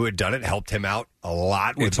who had done it, helped him out a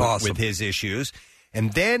lot with his issues,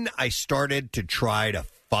 and then I started to try to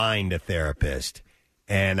find a therapist.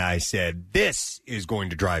 And I said, this is going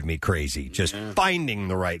to drive me crazy, just finding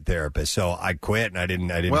the right therapist. So I quit, and I didn't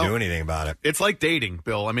do anything about it. It's like dating,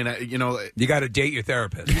 Bill. I mean, you got to date your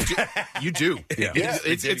therapist. You do. Yeah.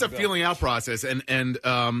 It's a feeling out process, and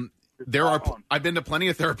there are. I've been to plenty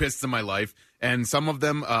of therapists in my life, and some of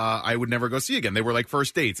them I would never go see again. They were like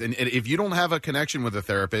first dates, and if you don't have a connection with a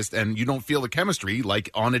therapist and you don't feel the chemistry like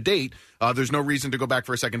on a date, there's no reason to go back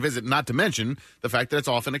for a second visit. Not to mention the fact that it's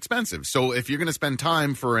often expensive. So if you're going to spend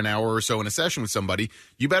time for an hour or so in a session with somebody,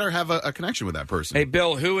 you better have a connection with that person. Hey,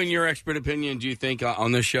 Bill, who, in your expert opinion, do you think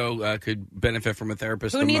on this show could benefit from a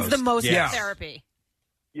therapist? Who needs the most therapy?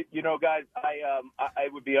 You know, guys, I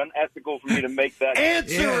would be unethical for me to make that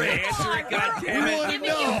Answer it,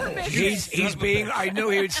 goddammit! He's being. I knew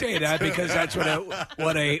he would say that because that's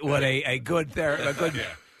what a good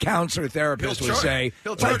counselor therapist would say.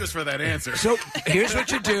 He'll charge us for that answer. So here's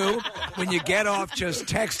what you do when you get off: just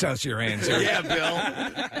text us your answer. Yeah, Bill.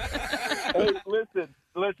 Hey, listen.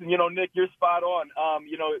 You know, Nick, you're spot on.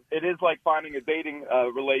 You know, it is like finding a dating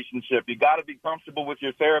relationship. You got to be comfortable with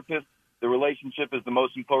your therapist. The relationship is the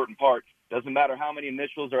most important part. Doesn't matter how many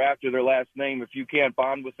initials are after their last name. If you can't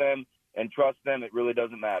bond with them and trust them, it really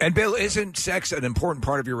doesn't matter. And, Bill, isn't sex an important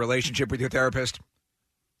part of your relationship with your therapist?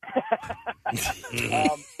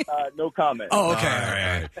 No comment. Oh, okay.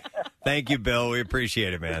 All right. Thank you, Bill. We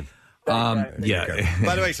appreciate it, man. Yeah.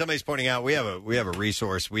 By the way, somebody's pointing out we have a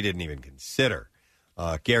resource we didn't even consider.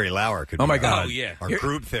 Gary Lauer could be our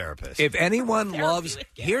group therapist. If anyone loves,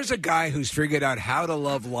 here's a guy who's figured out how to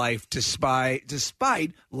love life despite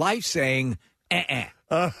life saying, I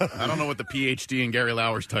don't know what the PhD in Gary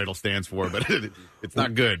Lauer's title stands for, but it's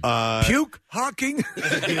not good. Puke, hawking,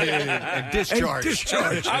 and discharge.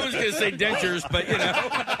 I was going to say dentures, but you know.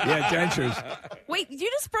 Yeah, dentures. Wait, you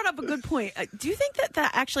just brought up a good point. Do you think that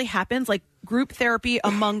actually happens, like group therapy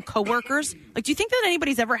among coworkers? Like, do you think that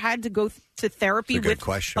anybody's ever had to go to therapy with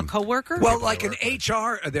a coworker? Well, like in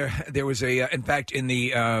HR, there was in fact, in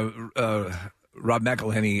the Rob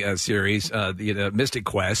McElhenney series, the Mystic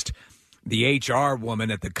Quest, the HR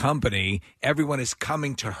woman at the company, everyone is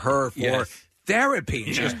coming to her for therapy.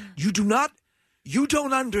 And she goes, you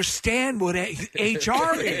don't understand what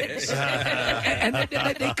HR is. and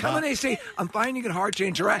they come and they say, I'm finding it hard to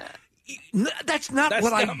interact. That's not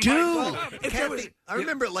what I do. I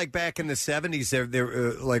remember, like back in the 70s,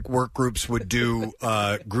 there like work groups would do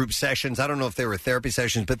group sessions. I don't know if they were therapy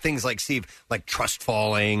sessions, but things like Steve, like trust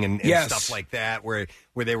falling and stuff like that, where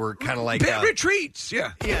they were kind of like retreats.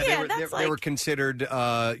 They were considered,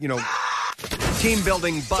 team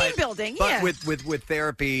building, but yeah. with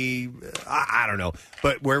therapy, I don't know,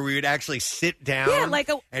 but where we would actually sit down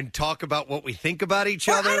and talk about what we think about each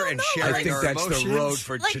other and sharing I think our that's emotions. the road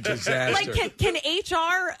for disaster. Like, can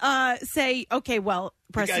HR say, okay, well,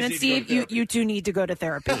 Preston and Steve, you two need to go to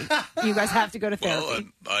therapy. You guys have to go to therapy.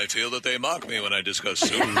 Well, I feel that they mock me when I discuss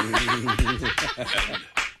soup. And,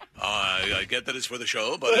 I get that it's for the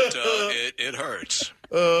show, but it hurts.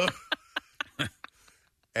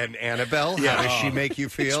 And Annabelle, how does she make you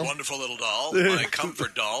feel? It's a wonderful little doll, my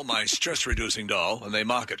comfort doll, my stress-reducing doll, and they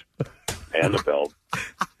mock it. Annabelle.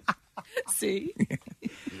 See?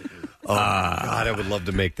 Oh, God, I would love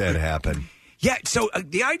to make that happen. Yeah, so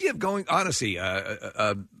the idea of going, honestly,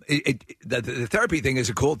 the therapy thing is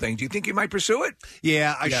a cool thing. Do you think you might pursue it?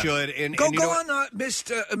 Yeah, I should. And go you know on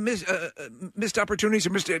missed opportunities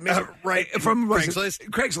or missed right from Craigslist.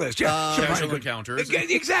 Craigslist, yeah, casual encounters.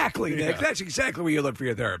 Exactly, Nick. Yeah. That's exactly where you look for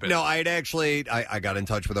your therapist. No, I got in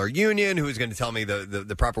touch with our union, who was going to tell me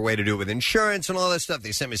the proper way to do it with insurance and all that stuff.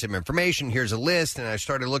 They sent me some information. Here's a list, and I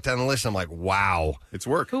started to look down the list. And I'm like, wow, it's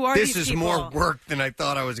work. Who are this these is people? more work than I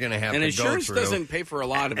thought I was going to have And to insurance go through. doesn't pay for a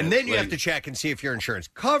lot of it. And then you have to check and see if your insurance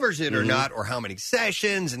covers it or not, or how many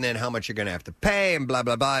sessions, and then how much you're going to have to pay, and blah,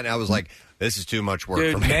 blah, blah. And I was like, this is too much work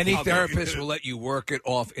Dude, for me. many therapists will let you work it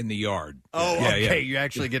off in the yard. Oh, yeah, okay. yeah. You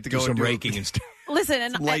actually get to do go some and do raking and stuff. Listen,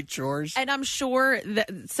 and light chores. And I'm sure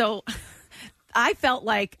that, so I felt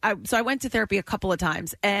like, I went to therapy a couple of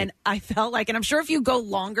times, and I felt like, and I'm sure if you go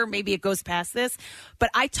longer, maybe it goes past this, but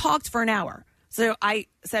I talked for an hour. So I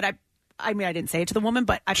said, I mean, I didn't say it to the woman,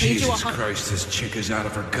 but I paid you Jesus Christ, this chick is out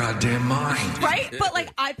of her goddamn mind. Right? But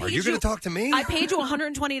like, I paid Are you going to talk to me? I paid you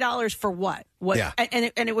 $120 for what? Yeah.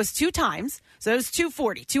 And it was 2 times, so it was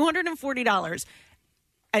 $240,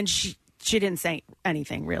 and she didn't say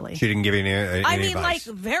anything really. She didn't give you any I mean, advice.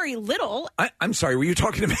 like very little. I'm sorry, were you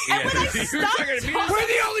talking to me? And when I stopped talking, we're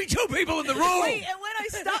the only two people in the room. Wait, and when I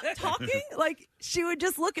stopped talking, like she would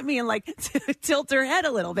just look at me and like tilt her head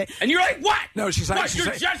a little bit. And you're like, what? No, she's like, What?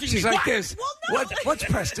 You're judging she's me. like What? this. Well, no. What's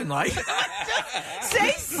Preston like?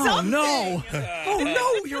 Say something. Oh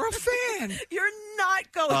no, you're a fan. You're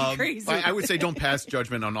not going crazy. I would say don't pass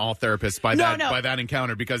judgment on all therapists by that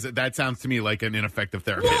encounter, because that sounds to me like an ineffective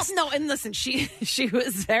therapist. Well, no, and listen, she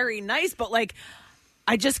was very nice, but like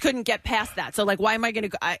I just couldn't get past that. So like, why am I going to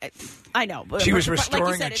go? I know. But she was like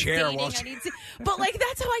restoring you said, a chair dating, while but like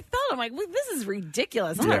that's how I felt. I'm like, well, this is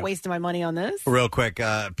ridiculous. I'm not wasting my money on this. Real quick,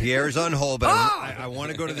 Pierre's on hold, but I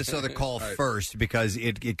want to go to this other call first because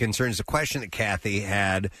it concerns the question that Kathy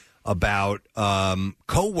had about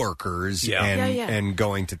coworkers and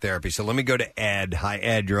going to therapy. So let me go to Ed. Hi,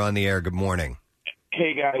 Ed. You're on the air. Good morning.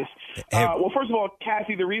 Hey, guys. Well, first of all,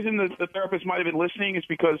 Kathy, the reason that the therapist might have been listening is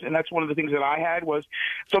because, and that's one of the things that I had, was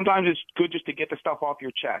sometimes it's good just to get the stuff off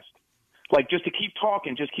your chest. Like, just to keep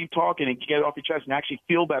talking and get it off your chest and actually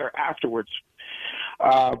feel better afterwards.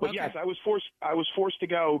 But yes, I was forced to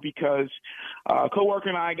go because a coworker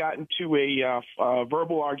and I got into a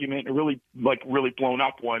verbal argument, a really blown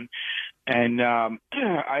up one, and I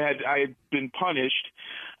had been punished.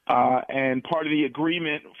 And part of the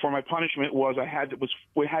agreement for my punishment was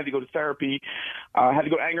we had to go to therapy. I had to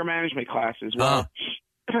go to anger management classes. Well,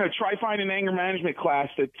 try finding an anger management class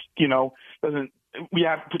that we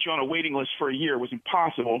have to put you on a waiting list for a year. It was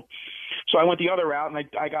impossible. So I went the other route, and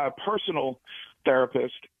I got a personal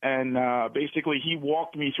therapist, and basically he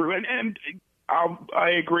walked me through. And I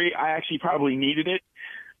agree. I actually probably needed it,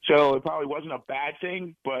 so it probably wasn't a bad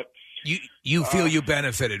thing. But you feel you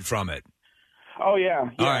benefited from it. Oh yeah.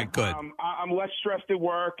 All right, good. I'm less stressed at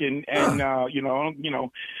work, and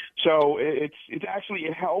so it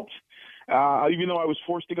helped. Even though I was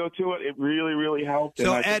forced to go to it, it really, really helped.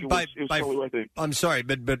 So and I Ed, think it was totally worth it. I'm sorry,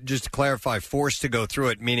 but just to clarify, forced to go through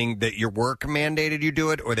it, meaning that your work mandated you do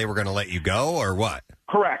it, or they were going to let you go, or what?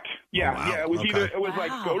 Correct. Yeah, Oh, wow. yeah. It was either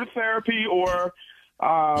like go to therapy or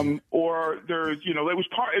there's it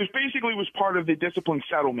was part of the discipline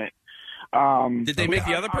settlement. Did they make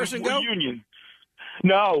the other person go? Union.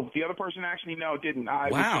 No, the other person actually didn't.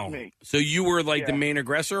 It was just me. So you were like the main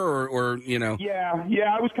aggressor, or Yeah,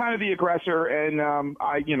 I was kind of the aggressor, and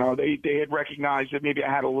they had recognized that maybe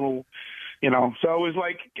I had a little, so it was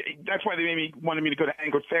like that's why they wanted me to go to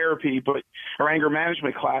anger therapy, or anger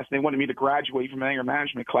management class. They wanted me to graduate from an anger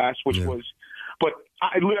management class, which was. But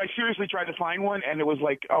I seriously tried to find one, and it was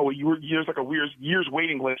like, there's like a year's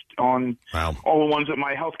waiting list on all the ones that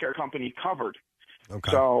my healthcare company covered.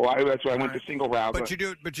 Okay. So that's why I went the single route. But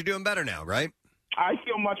you're doing better now, right? I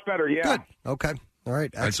feel much better. Yeah. Good. Okay. All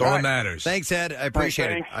right. That's all that matters. Thanks, Ed. I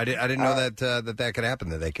appreciate it. Thanks. I didn't know that could happen,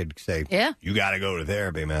 that they could say, Yeah. you got to go to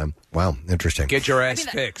therapy, man. Wow, interesting. Get your I ass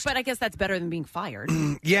mean, fixed. But I guess that's better than being fired.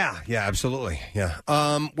 Yeah, absolutely. Yeah.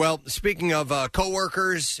 Well, speaking of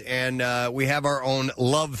coworkers, and we have our own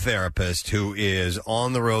love therapist who is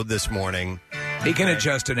on the road this morning. He can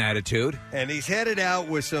adjust an attitude. And he's headed out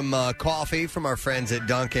with some coffee from our friends at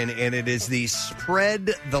Dunkin', and it is the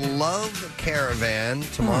Spread the Love Caravan.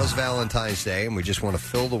 Tomorrow's Valentine's Day, and we just want to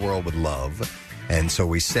fill the world with love. And so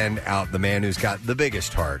we send out the man who's got the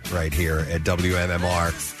biggest heart right here at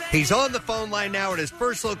WMMR. He's on the phone line now at his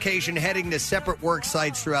first location, heading to separate work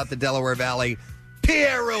sites throughout the Delaware Valley.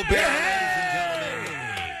 Pierre Robert, ladies and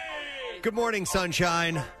gentlemen. Good morning,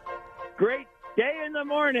 sunshine. Great day in the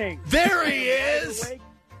morning. There he is.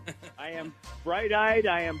 I am bright-eyed.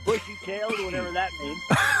 I am bushy-tailed, whatever that means.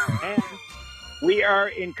 And we are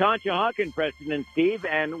in Conshohocken, Preston and Steve,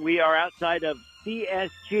 and we are outside of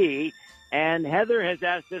CSG. And Heather has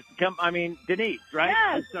asked us to come. I mean, Denise, right?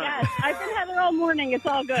 Yes. I've been Heather all morning. It's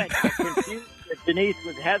all good. I confused Denise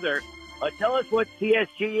with Heather. Tell us what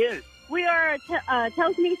CSG is. We are a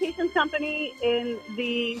telecommunications company in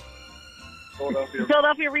the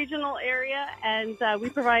Philadelphia regional area, and we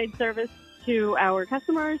provide service to our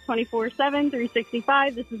customers 24/7,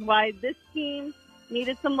 365. This is why this team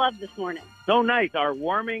needed some love this morning. So nice. Our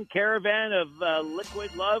warming caravan of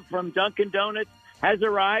liquid love from Dunkin' Donuts has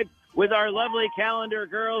arrived with our lovely calendar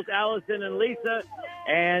girls, Allison and Lisa.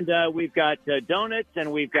 And we've got donuts,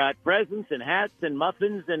 and we've got presents and hats and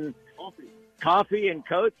muffins and coffee and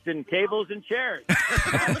coats and tables and chairs.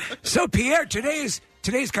 So, Pierre, today's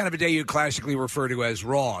kind of a day you classically refer to as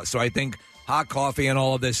raw. So I think hot coffee and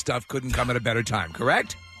all of this stuff couldn't come at a better time,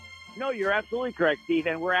 correct? No, you're absolutely correct, Steve.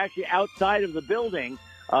 And we're actually outside of the building.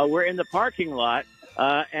 We're in the parking lot,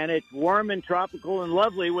 and it's warm and tropical and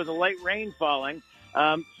lovely with a light rain falling.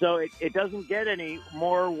 So it doesn't get any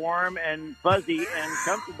more warm and fuzzy and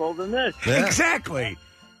comfortable than this. Yeah. Exactly.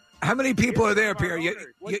 How many people are there, Pierre?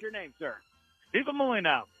 What's your name, sir? Stephen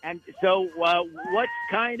Molino. And so what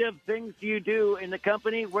kind of things do you do in the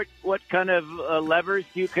company? What kind of levers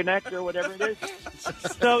do you connect or whatever it is?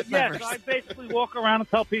 So, yes, I basically walk around and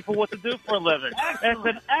tell people what to do for a living. It's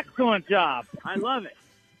an excellent job. I love it.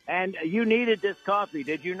 And you needed this coffee,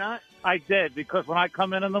 did you not? I did, because when I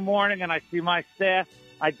come in the morning and I see my staff,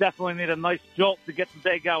 I definitely need a nice jolt to get the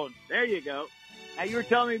day going. There you go. Now, you were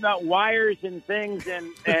telling me about wires and things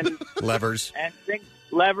and levers. And things,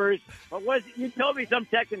 levers. But what is it? You told me some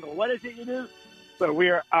technical. What is it you do? So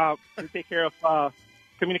we take care of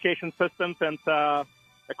communication systems and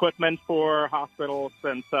equipment for hospitals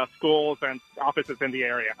and schools and offices in the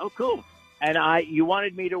area. Oh, cool. And you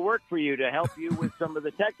wanted me to work for you to help you with some of the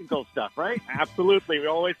technical stuff, right? Absolutely. We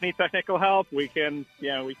always need technical help. We can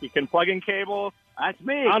plug in cables. That's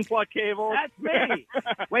me. Unplug cables. That's me.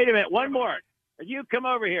 Wait a minute. One more. You come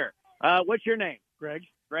over here. What's your name? Greg.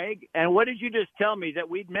 Greg. And what did you just tell me that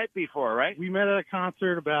we'd met before, right? We met at a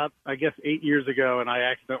concert about, 8 years ago, and I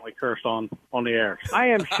accidentally cursed on the air. I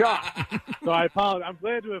am shocked. So I apologize. I'm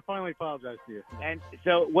glad to have finally apologized to you. And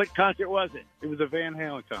so what concert was it? It was a Van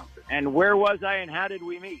Halen concert. And where was I and how did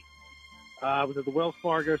we meet? I was at the Wells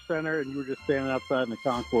Fargo Center, and you were just standing outside in the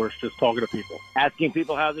concourse just talking to people. Asking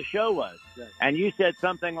people how the show was. Yes. And you said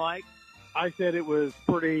something like? I said it was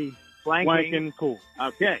pretty flanking cool.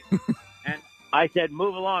 Okay. And I said,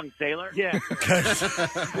 move along, sailor. Yeah.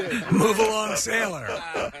 Move along, sailor.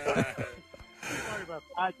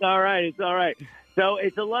 That's all right. It's all right. So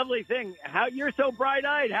it's a lovely thing. How you're so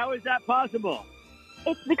bright-eyed. How is that possible?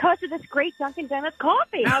 It's because of this great Dunkin' Donuts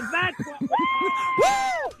coffee. Now that's what...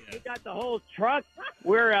 We got the whole truck.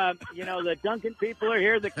 We're, the Dunkin' people are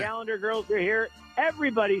here. The calendar girls are here.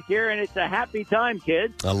 Everybody's here, and it's a happy time,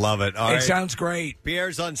 kids. I love it. All right. Sounds great.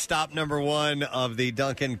 Pierre's on stop number 1 of the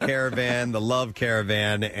Dunkin' Caravan, the Love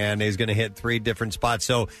Caravan, and he's going to hit 3 different spots.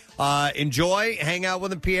 So enjoy, hang out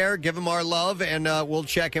with him, Pierre, give him our love, and we'll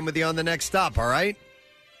check in with you on the next stop, all right?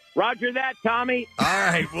 Roger that, Tommy. All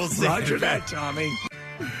right, we'll see. Roger that, Tommy.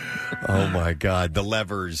 Oh, my God. The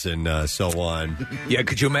levers and so on. Yeah,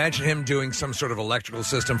 could you imagine him doing some sort of electrical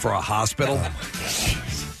system for a hospital?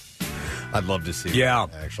 I'd love to see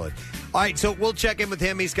that, actually. All right, so we'll check in with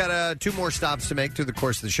him. He's got 2 more stops to make through the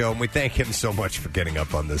course of the show, and we thank him so much for getting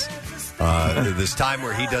up on this this time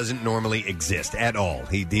where he doesn't normally exist at all.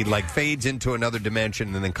 He fades into another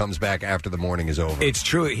dimension and then comes back after the morning is over. It's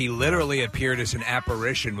true. He literally appeared as an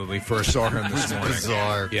apparition when we first saw him this morning.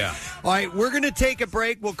 Bizarre. Yeah. All right, we're going to take a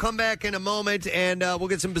break. We'll come back in a moment, and we'll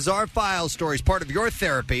get some bizarre file stories, part of your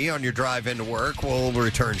therapy on your drive into work. We'll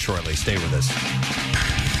return shortly. Stay with us.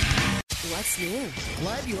 What's new?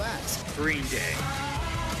 Glad you asked. Green Day.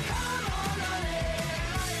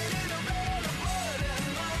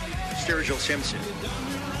 Sturgill Simpson.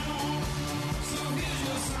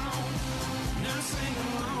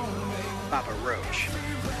 Papa Roach.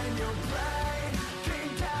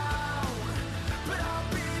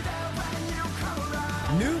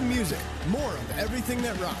 New music. More of everything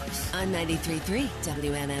that rocks. On 93.3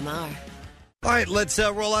 WMMR. All right, let's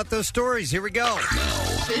roll out those stories. Here we go.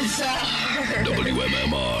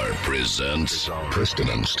 WMMR presents Preston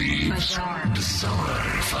and Steve's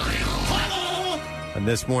Bizarre File. And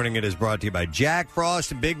this morning it is brought to you by Jack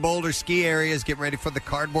Frost and Big Boulder ski areas. Get ready for the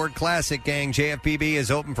Cardboard Classic, gang. JFPB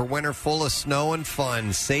is open for winter full of snow and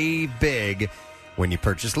fun. Save big when you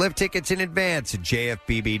purchase lift tickets in advance at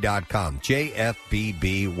jfbb.com.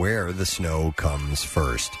 JFBB, where the snow comes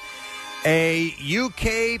first. A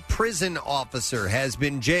UK prison officer has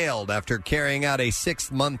been jailed after carrying out a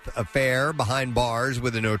 6-month affair behind bars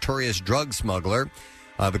with a notorious drug smuggler.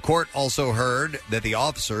 The court also heard that the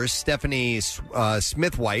officer, Stephanie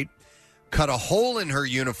Smithwhite, cut a hole in her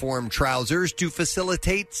uniform trousers to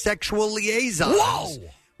facilitate sexual liaisons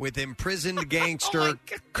with imprisoned gangster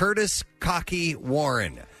Curtis Cocky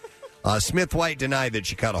Warren. Smithwhite denied that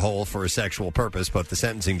she cut a hole for a sexual purpose, but the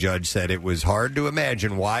sentencing judge said it was hard to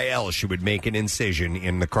imagine why else she would make an incision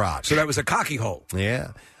in the crotch. So that was a cocky hole.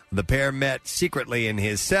 Yeah. The pair met secretly in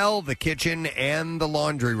his cell, the kitchen, and the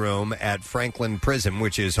laundry room at Franklin Prison,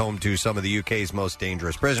 which is home to some of the UK's most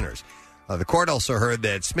dangerous prisoners. The court also heard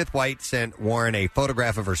that Smithwhite sent Warren a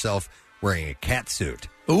photograph of herself wearing a catsuit.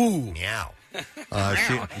 Ooh. Meow.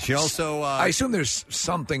 She also... I assume there's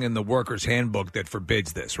something in the workers' handbook that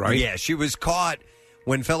forbids this, right? Yeah, she was caught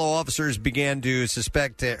when fellow officers began to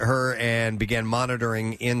suspect her and began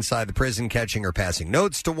monitoring inside the prison, catching her passing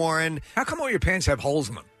notes to Warren. How come all your pants have holes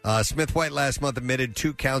in them? Smithwhite last month admitted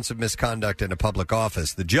 2 counts of misconduct in a public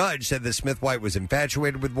office. The judge said that Smithwhite was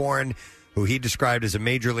infatuated with Warren, who he described as a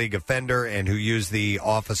major league offender and who used the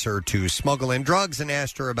officer to smuggle in drugs, and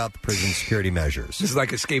asked her about the prison security measures. This is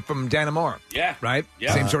like Escape from Dannemora. Yeah. Right?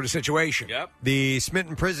 Yeah. Same sort of situation. Yep. The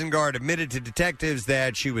smitten prison guard admitted to detectives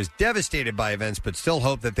that she was devastated by events, but still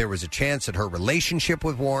hoped that there was a chance that her relationship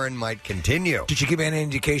with Warren might continue. Did she give any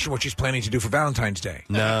indication what she's planning to do for Valentine's Day?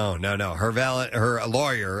 No. Her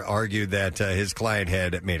lawyer argued that his client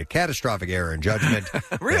had made a catastrophic error in judgment.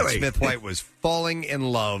 Really? Smithwhite was falling in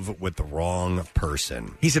love with the wrong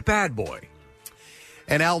person. He's a bad boy.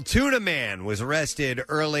 An Altoona man was arrested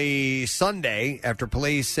early Sunday after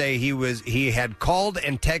police say he had called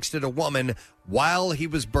and texted a woman while he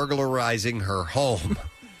was burglarizing her home.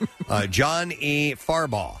 John E.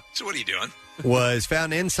 Farbaugh. So what are you doing? Was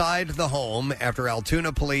found inside the home after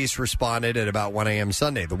Altoona police responded at about 1 a.m.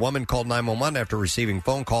 Sunday. The woman called 911 after receiving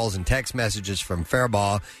phone calls and text messages from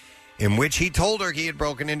Farbaugh in which he told her he had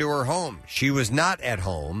broken into her home. She was not at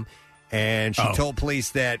home, and she told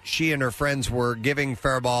police that she and her friends were giving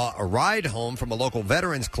Farbaugh a ride home from a local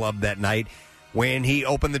veterans club that night when he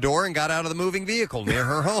opened the door and got out of the moving vehicle near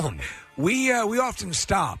her home. We often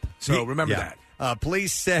stop, so remember that.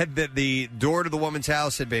 Police said that the door to the woman's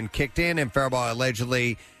house had been kicked in, and Farbaugh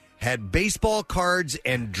allegedly had baseball cards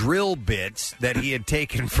and drill bits that he had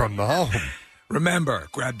taken from the home. Remember,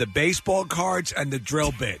 grab the baseball cards and the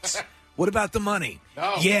drill bits. What about the money?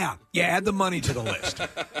 No. Yeah, add the money to the list.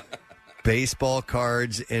 Baseball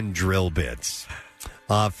cards and drill bits.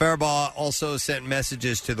 Farbaugh also sent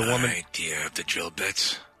messages to the woman. Do you have the drill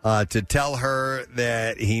bits? To tell her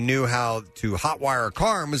that he knew how to hotwire a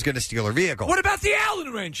car and was going to steal her vehicle. What about the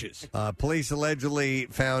Allen wrenches? Police allegedly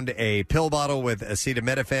found a pill bottle with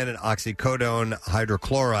acetaminophen and oxycodone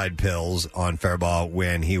hydrochloride pills on Farbaugh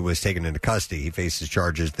when he was taken into custody. He faces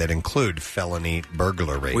charges that include felony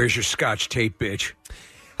burglary. Where's your scotch tape, bitch?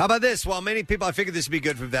 How about this? While many people, I figured this would be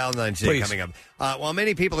good for Valentine's Day coming up. While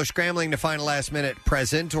many people are scrambling to find a last-minute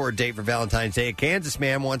present or date for Valentine's Day, a Kansas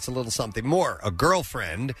man wants a little something more, a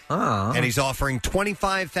girlfriend, and he's offering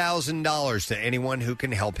 $25,000 to anyone who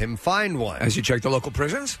can help him find one. As you check the local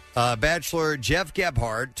prisons? Bachelor Jeff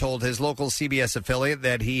Gebhardt told his local CBS affiliate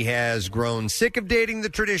that he has grown sick of dating the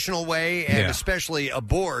traditional way and especially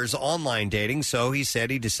abhors online dating, so he said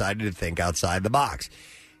he decided to think outside the box.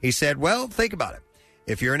 He said, well, think about it.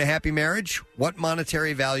 If you're in a happy marriage, what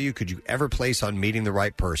monetary value could you ever place on meeting the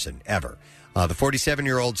right person, ever? The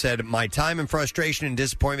 47-year-old said, my time and frustration and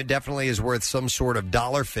disappointment definitely is worth some sort of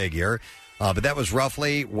dollar figure, but that was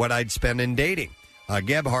roughly what I'd spend in dating.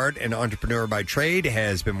 Gebhardt, an entrepreneur by trade,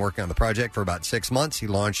 has been working on the project for about 6 months. He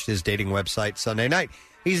launched his dating website Sunday night.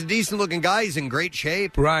 He's a decent-looking guy. He's in great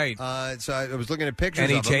shape. Right. So I was looking at pictures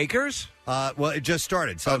Any of him. takers? Well, it just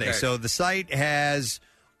started Sunday. Okay. So the site has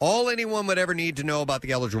All anyone would ever need to know about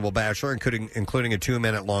the eligible bachelor, including a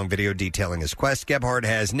 2-minute-long video detailing his quest. Gebhardt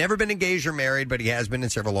has never been engaged or married, but he has been in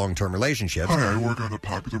several long-term relationships. Hi, I work on the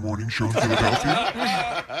popular morning show in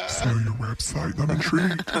Philadelphia. Saw your website. I'm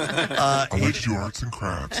intrigued. I like to do arts and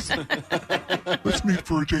crafts. Let's meet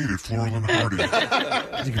for a date at Floral and Hardy.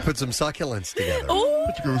 You can put some succulents together.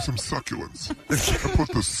 Put together some succulents. I put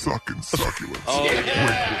the suck in succulents. Oh,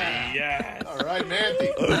 yeah. All right, Mandy.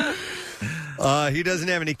 He doesn't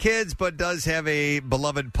have any kids, but does have a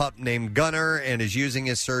beloved pup named Gunner and is using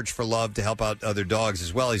his search for love to help out other dogs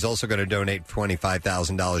as well. He's also going to donate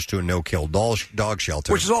 $25,000 to a no-kill dog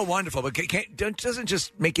shelter. Which is all wonderful, but doesn't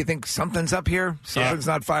just make you think something's up here? Something's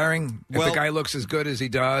not firing? If the guy looks as good as he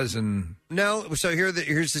does and... No, so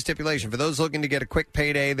here's the stipulation. For those looking to get a quick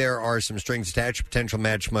payday, there are some strings attached. Potential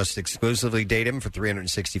match must exclusively date him for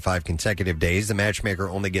 365 consecutive days. The matchmaker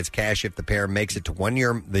only gets cash if the pair makes it to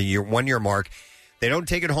the 1 year mark. They don't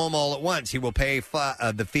take it home all at once. He will pay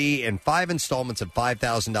the fee in 5 installments of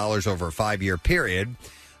 $5,000 over a 5-year period,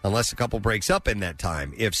 unless the couple breaks up in that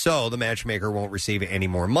time. If so, the matchmaker won't receive any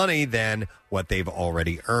more money than what they've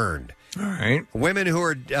already earned. All right. Women who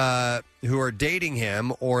are dating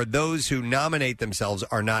him or those who nominate themselves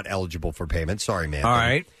are not eligible for payment. Sorry, man. All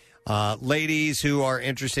right. Ladies who are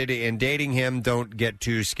interested in dating him don't get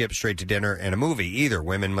to skip straight to dinner and a movie either.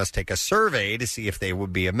 Women must take a survey to see if they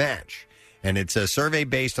would be a match. And it's a survey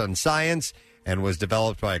based on science and was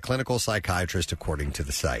developed by a clinical psychiatrist, according to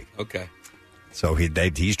the site. Okay. So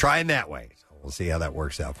he's trying that way. So we'll see how that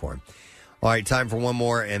works out for him. All right, time for one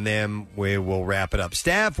more, and then we will wrap it up.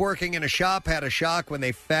 Staff working in a shop had a shock when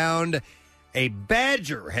they found a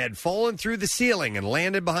badger had fallen through the ceiling and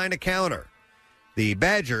landed behind a counter. The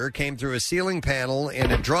badger came through a ceiling panel in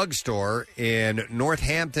a drugstore in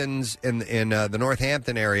Northampton's in the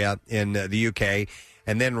Northampton area in the UK,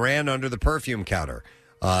 and then ran under the perfume counter.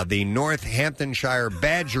 The Northamptonshire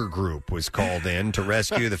Badger Group was called in to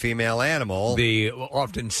rescue the female animal. The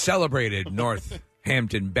often celebrated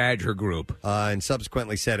Northampton Badger Group. And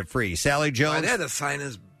subsequently set it free. Sally Jones... They're the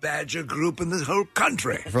finest badger group in the whole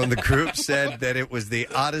country. From the group said that it was the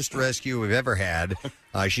oddest rescue we've ever had.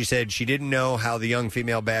 She said she didn't know how the young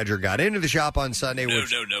female badger got into the shop on Sunday. No,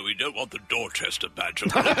 we don't want the Dorchester badger.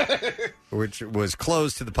 Which was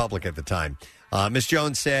closed to the public at the time. Miss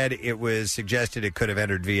Jones said it was suggested it could have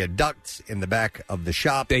entered via ducts in the back of the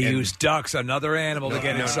shop. They used ducks, another animal, to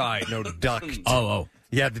get inside. No duck. Oh.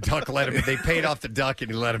 Yeah, the duck let him in. They paid off the duck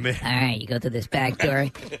and he let him in. All right, you go through this back door,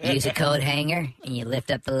 use a coat hanger, and you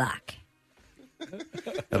lift up the lock.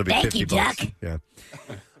 That'll be Thank $50. you, Duck. Yeah.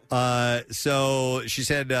 So she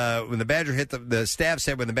said when the badger hit the staff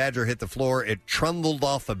said when the badger hit the floor, it trundled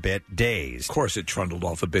off a bit, dazed. Of course it trundled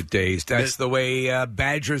off a bit, dazed. That's the way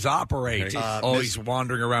badgers operate. Always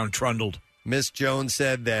wandering around trundled. Miss Jones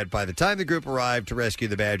said that by the time the group arrived to rescue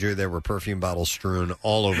the badger, there were perfume bottles strewn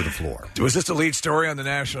all over the floor. Was this the lead story on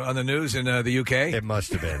the news in the UK? It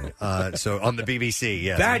must have been. So on the BBC,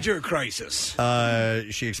 yes. Badger crisis.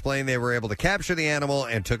 She explained they were able to capture the animal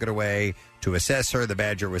and took it away to assess her. The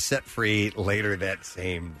badger was set free later that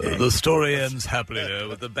same day. The story ends happily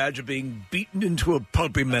with the badger being beaten into a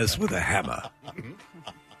pulpy mess with a hammer.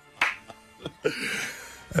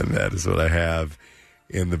 And that is what I have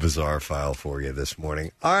in the bizarre file for you this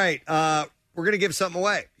morning. All right, we're going to give something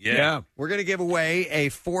away. Yeah. We're going to give away a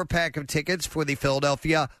 4-pack of tickets for the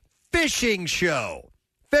Philadelphia Fishing Show,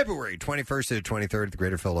 February 21st to the 23rd at the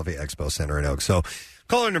Greater Philadelphia Expo Center in Oaks. So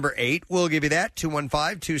caller number 8, we'll give you that,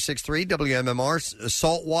 215-263-WMMR,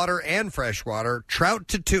 saltwater and freshwater, trout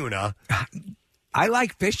to tuna. I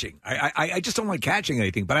like fishing. I just don't like catching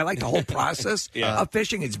anything, but I like the whole process of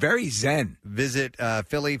fishing. It's very zen. Visit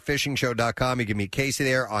PhillyFishingShow.com. You can meet Casey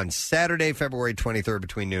there on Saturday, February 23rd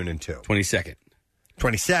between noon and 2. 22nd.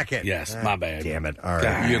 22nd. Yes, my bad. Damn it. All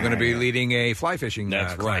right. You're going to be leading a fly fishing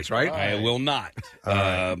class, right? I will not.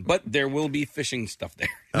 But there will be fishing stuff there.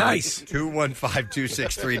 Nice.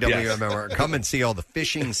 215-263-WMMR. Come and see all the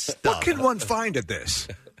fishing stuff. What can one find at this?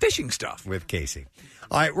 Fishing stuff. With Casey.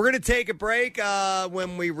 All right, we're going to take a break.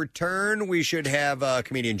 When we return, we should have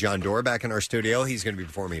comedian John Doerr back in our studio. He's going to be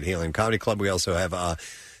performing at Helium Comedy Club. We also have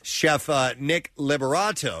Chef Nick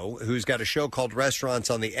Liberato, who's got a show called Restaurants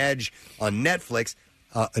on the Edge on Netflix.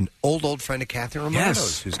 An old friend of Catherine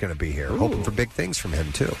Romano's who's going to be here. Hoping for big things from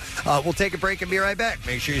him, too. We'll take a break and be right back.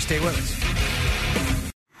 Make sure you stay with us.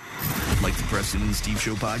 Like the Preston and Steve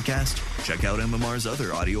Show podcast? Check out MMR's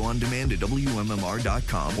other audio on demand at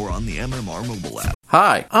WMMR.com or on the MMR mobile app.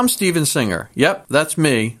 Hi, I'm Steven Singer. Yep, that's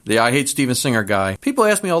me, the I Hate Steven Singer guy. People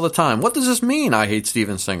ask me all the time, what does this mean, I hate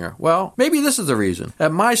Steven Singer? Well, maybe this is the reason.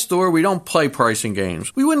 At my store, we don't play pricing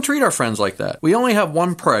games. We wouldn't treat our friends like that. We only have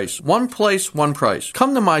one price. One place, one price.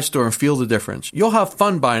 Come to my store and feel the difference. You'll have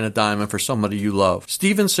fun buying a diamond for somebody you love.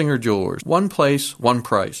 Steven Singer Jewelers. One place, one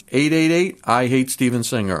price. 888 I Hate Steven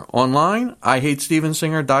Singer. Online,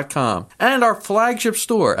 IHateStevenSinger.com. And our flagship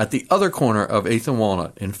store at the other corner of 8th and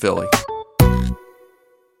Walnut in Philly.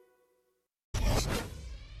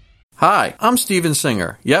 Hi, I'm Steven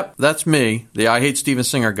Singer. Yep, that's me, the I Hate Steven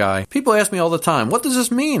Singer guy. People ask me all the time, what does this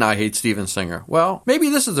mean, I hate Steven Singer? Well, maybe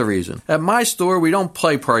this is the reason. At my store, we don't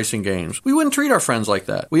play pricing games. We wouldn't treat our friends like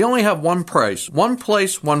that. We only have one price. One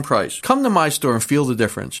place, one price. Come to my store and feel the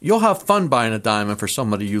difference. You'll have fun buying a diamond for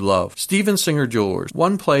somebody you love. Steven Singer Jewelers.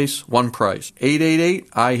 One place, one price. 888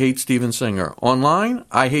 I Hate Steven Singer. Online,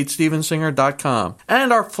 IHateStevenSinger.com.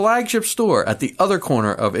 And our flagship store at the other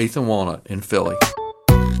corner of 8th and Walnut in Philly.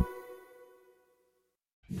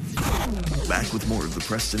 Back with more of the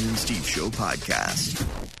Preston and Steve Show podcast.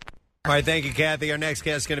 All right, thank you, Kathy. Our next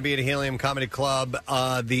guest is going to be at Helium Comedy Club.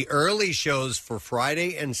 The early shows for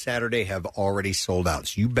Friday and Saturday have already sold out,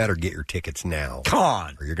 so you better get your tickets now. Come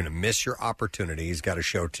on. Or you're going to miss your opportunity. He's got a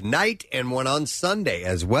show tonight and one on Sunday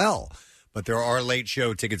as well. But there are late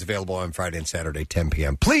show tickets available on Friday and Saturday, 10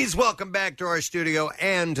 p.m. Please welcome back to our studio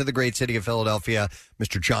and to the great city of Philadelphia,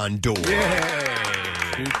 Mr. John Doerr.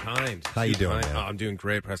 Too kind. How you doing, man? Oh, I'm doing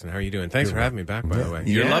great, Preston. How are you doing? Thanks for having me back, by the way.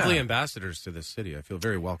 Yeah. You're lovely ambassadors to this city. I feel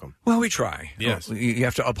very welcome. Well, we try. Yes. You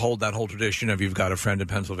have to uphold that whole tradition of you've got a friend in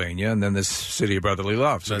Pennsylvania and then this city of brotherly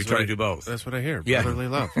love. So we try to do both. That's what I hear. Yeah. Brotherly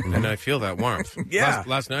love. And I feel that warmth. Yeah.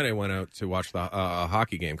 Last night I went out to watch the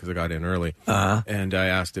hockey game because I got in early. Uh-huh. And I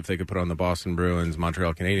asked if they could put on the Boston Bruins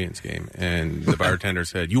Montreal Canadiens game. And the bartender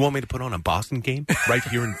said, "You want me to put on a Boston game right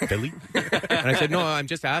here in Philly?" And I said, "No, I'm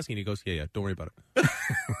just asking." He goes, Yeah, don't worry about it.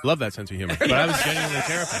 Love that sense of humor. But I was genuinely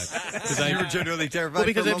terrified. You were genuinely terrified? Well,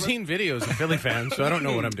 because for a I've seen videos of Philly fans, so I don't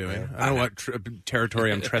know what I'm doing. I don't know what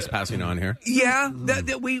territory I'm trespassing on here. Yeah,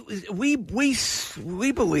 we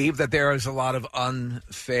believe that there is a lot of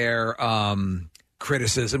unfair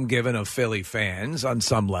criticism given of Philly fans on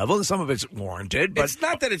some level, and some of it's warranted. But It's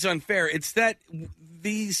not that it's unfair. It's that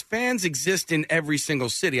these fans exist in every single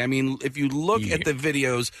city. I mean, if you look at the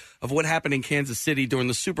videos of what happened in Kansas City during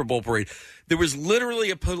the Super Bowl parade, there was literally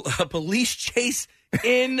a police chase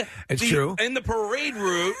in the parade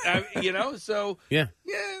route, so... Yeah.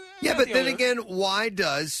 Yeah, but then again, why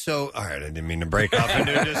does all right, I didn't mean to break off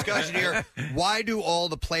into a discussion here. Why do all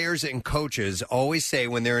the players and coaches always say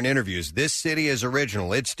when they're in interviews, this city is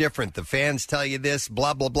original, it's different, the fans tell you this,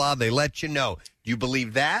 blah, blah, blah, they let you know. Do you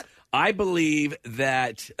believe that? I believe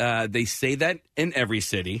that they say that in every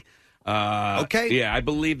city. Okay. Yeah, I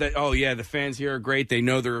believe that. Oh, yeah, the fans here are great. They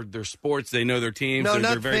know their sports. They know their teams. No, they're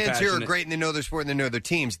not very fans passionate. here are great and they know their sport and they know their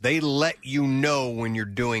teams. They let you know when you're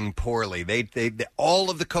doing poorly. They all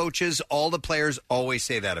of the coaches, all the players always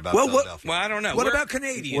say that about Philadelphia. I don't know. What about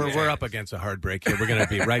Canadians? We're up against a hard break here. We're going to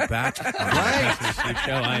be right back. On the Preston and Steve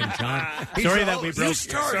Show. I am John. Sorry that we broke.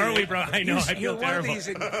 Sorry we broke. I know. I feel terrible. One of these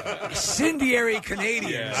incendiary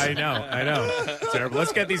Canadians. I know. Terrible.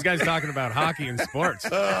 Let's get these guys talking about hockey and sports.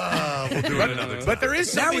 We'll do it another time. But there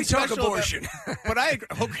is now something we talk special abortion. But I agree.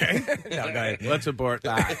 Okay. No, go ahead. Let's abort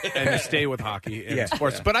that and stay with hockey and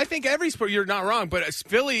sports. Yeah. But I think every sport, you're not wrong. But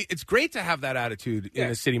Philly, it's great to have that attitude in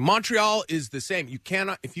a city. Montreal is the same. You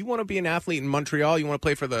cannot, if you want to be an athlete in Montreal, you want to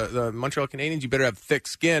play for the Montreal Canadiens, you better have thick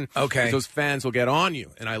skin. Okay. Those fans will get on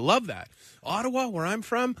you. And I love that. Ottawa, where I'm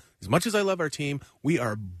from, as much as I love our team, we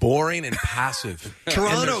are boring and passive.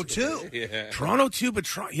 Toronto, too. Yeah. Toronto, too. But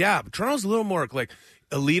Toronto's a little more like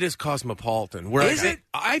elitist cosmopolitan. Where Is it?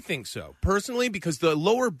 I think so, personally, because the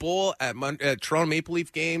lower bowl at Toronto Maple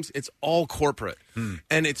Leaf games, it's all corporate.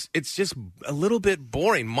 And it's just a little bit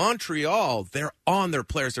boring. Montreal, they're on their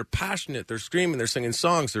players. They're passionate. They're screaming. They're singing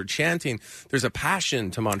songs. They're chanting. There's a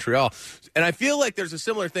passion to Montreal. And I feel like there's a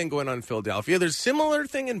similar thing going on in Philadelphia. There's a similar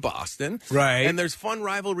thing in Boston. Right. And there's fun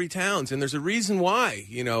rivalry towns. And there's a reason why,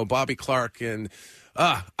 Bobby Clark and...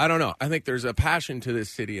 I don't know. I think there's a passion to this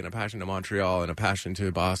city and a passion to Montreal and a passion to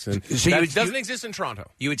Boston that doesn't exist in Toronto.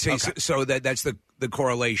 You would say so that's the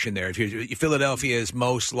correlation there. If Philadelphia is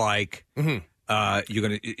most like you're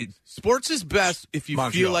going to... Sports is best if you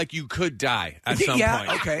Montreal. feel like you could die at some point.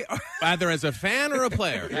 Okay. Either as a fan or a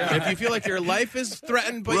player. If you feel like your life is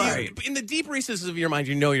threatened, but in the deep recesses of your mind,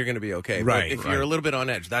 you know you're going to be okay. Right. But if you're a little bit on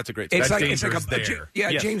edge, that's a great It's sport. like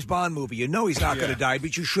a James Bond movie. You know he's not going to die,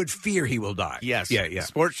 but you should fear he will die. Yes. Yeah.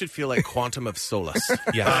 Sports should feel like Quantum of Solace.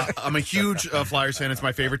 I'm a huge Flyers fan. It's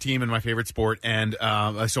my favorite team and my favorite sport, and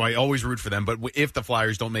so I always root for them. But if the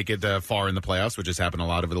Flyers don't make it far in the playoffs, which has happened a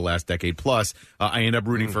lot over the last decade plus, I end up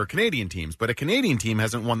rooting for Canadian teams. But a Canadian team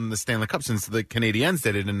hasn't won the Stanley Cup since the Canadiens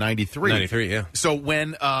did it in 93. 93, yeah. So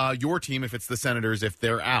when your team, if it's the Senators, if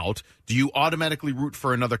they're out, do you automatically root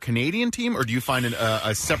for another Canadian team, or do you find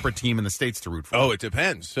a separate team in the States to root for? Oh, it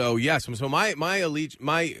depends. So, yes. So my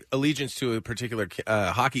allegiance to a particular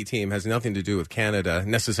hockey team has nothing to do with Canada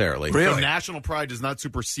necessarily. Really? So national pride does not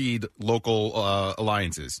supersede local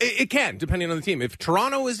alliances? It can, depending on the team. If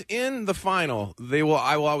Toronto is in the final,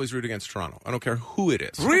 I will always root against Toronto. I don't care who it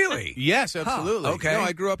is. Really? Yes, absolutely. Huh, okay. No,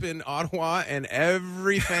 I grew up in Ottawa, and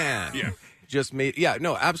every fan just made... Yeah,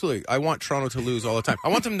 no, absolutely. I want Toronto to lose all the time. I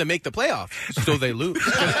want them to make the playoffs so they lose.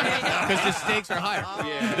 Because the stakes are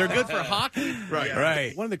higher. They're good for hockey.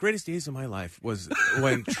 Right. One of the greatest days of my life was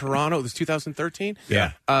when Toronto, it was 2013.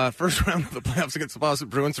 Yeah. First round of the playoffs against the Boston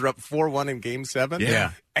Bruins are up 4-1 in Game 7.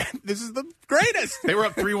 Yeah. And this is the greatest. They were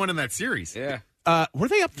up 3-1 in that series. Yeah. Were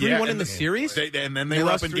they up 3-1 in the series? And then they were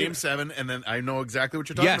up in Game 7, and then I know exactly what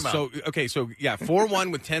you're talking about. So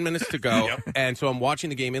 4-1 with 10 minutes to go, and so I'm watching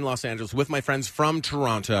the game in Los Angeles with my friends from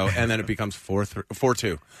Toronto, and then it becomes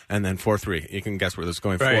 4-2, and then 4-3. You can guess where this is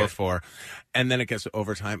going, 4-4. And then it gets to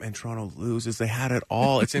overtime, and Toronto loses. They had it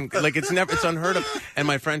all. It's unheard of. And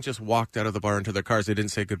my friend just walked out of the bar into their cars. They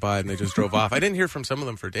didn't say goodbye, and they just drove off. I didn't hear from some of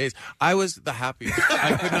them for days. I was the happiest.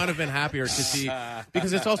 I could not have been happier to see,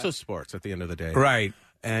 because it's also sports at the end of the day. Right.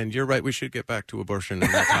 And you're right. We should get back to abortion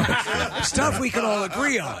and that topic. Stuff we can all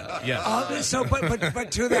agree on. Yeah.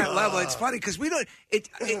 But to that level, it's funny because we don't.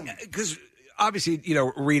 Because obviously,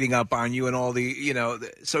 reading up on you and all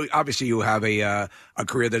the, so obviously you have a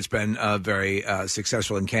career that's been very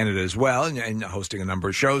successful in Canada as well, and hosting a number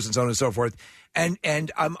of shows and so on and so forth.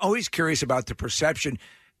 And I'm always curious about the perception.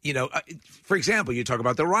 For example, you talk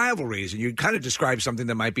about the rivalries, and you kind of describe something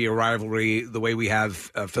that might be a rivalry the way we have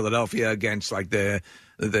Philadelphia against like the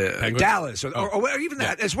Dallas or even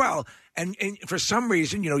that as well. And for some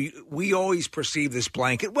reason, we always perceive this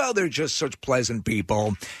blanket. Well, they're just such pleasant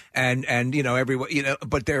people, and everyone,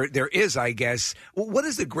 But there is, I guess. What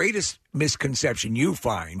is the greatest misconception you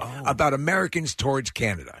find about Americans towards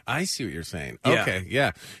Canada? I see what you're saying. Yeah. Okay,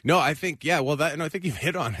 yeah. No, I think I think you've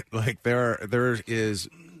hit on it. Like there is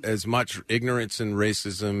as much ignorance and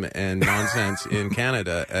racism and nonsense in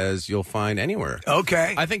Canada as you'll find anywhere.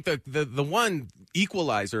 Okay. I think the one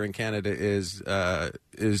equalizer in Canada is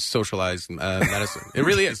socialized medicine. It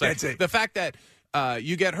really is. Like, That's it. The fact that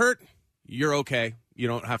you get hurt, you're okay. You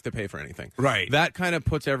don't have to pay for anything. Right. That kind of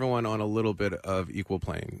puts everyone on a little bit of equal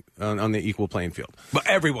playing on the equal playing field. But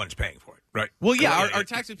everyone's paying for it. Right. Well, yeah, our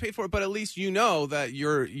taxes pay for it, but at least you know that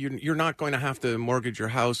you're not going to have to mortgage your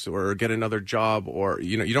house or get another job, or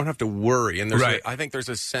you don't have to worry. And I think there's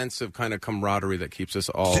a sense of kind of camaraderie that keeps us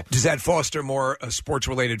all. Does that foster more sports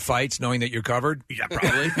related fights, knowing that you're covered? Yeah,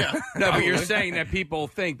 probably. No, but you're saying that people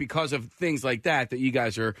think because of things like that you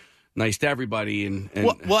guys are nice to everybody. And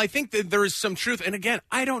well, I think that there is some truth. And again,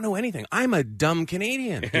 I don't know anything. I'm a dumb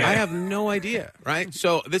Canadian. I have no idea, right?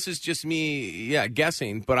 So this is just me,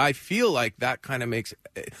 guessing. But I feel like that kind of makes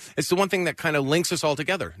it's the one thing that kind of links us all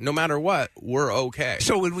together. No matter what, we're okay.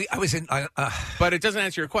 So when I was in, but it doesn't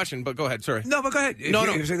answer your question. But go ahead. Sorry. No, but go ahead. No.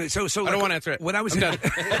 So I don't want to answer it. When I was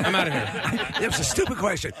I'm out of here. It was a stupid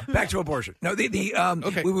question. Back to abortion. No,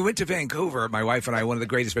 okay. We went to Vancouver. My wife and I, one of the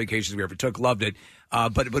greatest vacations we ever took. Loved it.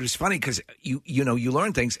 But it was funny because you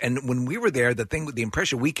learn things, and when we were there, the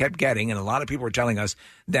impression we kept getting, and a lot of people were telling us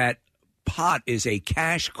that pot is a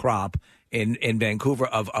cash crop in Vancouver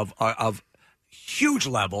of huge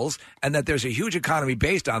levels, and that there's a huge economy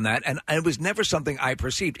based on that, and it was never something I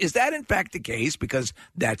perceived. Is that in fact the case? Because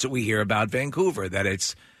that's what we hear about Vancouver, that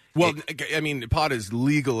it's. Well, I mean, pot is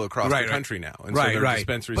legal across the country now, and so there are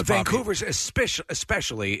dispensaries. But Vancouver's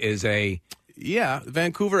especially is a. Yeah,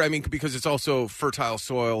 Vancouver, I mean, because it's also fertile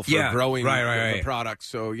soil for growing the products.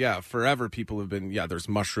 So, forever people have been, there's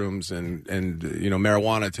mushrooms and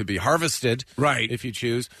marijuana to be harvested, if you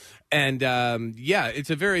choose. And it's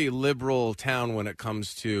a very liberal town when it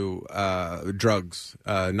comes to drugs,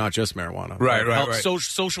 not just marijuana. Right.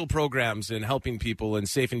 Social programs and helping people and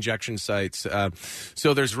safe injection sites.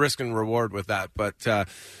 So there's risk and reward with that. But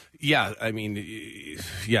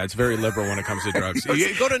it's very liberal when it comes to drugs.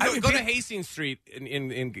 Go to Hastings Street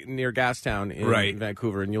in near Gastown in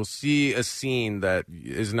Vancouver, and you'll see a scene that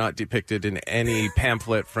is not depicted in any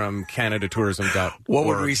pamphlet from CanadaTourism.org. What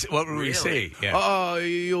would we see? Yeah. Oh,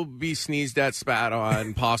 you'll be sneezed at, spat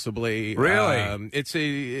on, possibly. Really? It's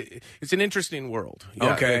an interesting world.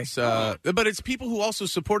 Yeah, okay. But it's people who also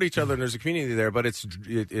support each other, and there's a community there. But it's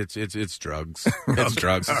drugs. It's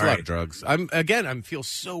drugs. It's a lot of drugs. I feel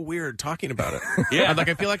so weird talking about it. Yeah.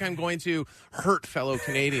 I feel like I'm going to hurt fellow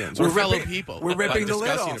Canadians or fellow people. We're ripping the lid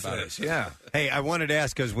discussing off about this. it. Yeah. Hey, I wanted to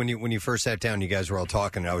ask, because when you first sat down, you guys were all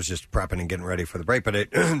talking, and I was just prepping and getting ready for the break.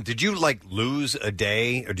 But did you lose a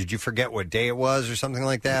day, or did you forget what day it was, or something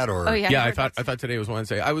like that? Or I thought today was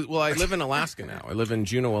Wednesday. I live in Alaska now. I live in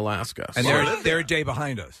Juneau, Alaska, and they're a day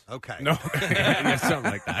behind us. Okay, no,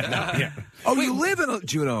 something like that. No, yeah. Oh, you live in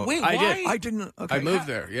Juneau? Wait, why? I didn't. Okay. I moved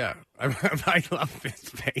there. Yeah, I love this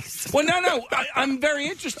place. Well, no, I'm very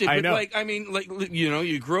interested. I know.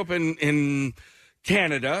 You grew up in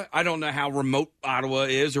Canada. I don't know how remote Ottawa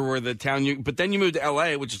is or where the town but then you moved to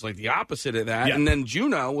LA, which is like the opposite of that. Yeah. And then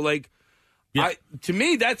Juneau, to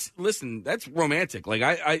me, that's romantic. Like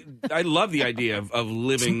I love the idea of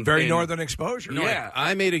living very northern exposure. Yeah,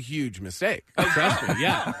 I made a huge mistake. Trust me.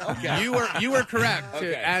 Yeah, okay. You were correct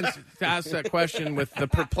to ask that question with the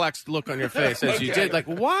perplexed look on your face as you did. Like,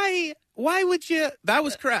 why would you? That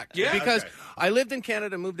was correct. Yeah, because I lived in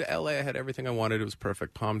Canada, moved to LA. I had everything I wanted. It was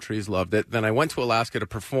perfect. Palm trees, loved it. Then I went to Alaska to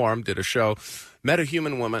perform, did a show, met a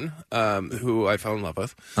human woman who I fell in love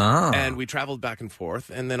with, and we traveled back and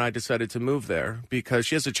forth. And then I decided to move there because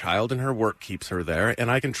she has a child and her work keeps her there,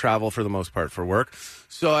 and I can travel for the most part for work.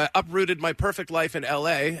 So I uprooted my perfect life in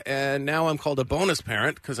LA, and now I'm called a bonus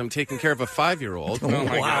parent because I'm taking care of a 5-year-old. Oh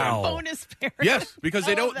my God. Bonus parent. Yes, because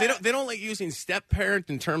they don't like using step parent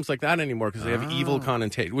in terms like that anymore because they have evil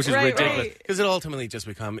connotation, which is Right, ridiculous. Because it'll ultimately just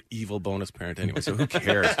become evil bonus parent anyway. So who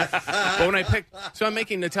cares? But when I'm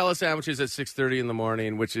making Nutella sandwiches at 6:30 in the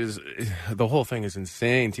morning, which is the whole thing is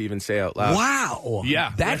insane to even say out loud. Wow.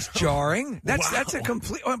 Yeah, that's jarring. That's a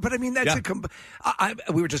complete. But I mean, that's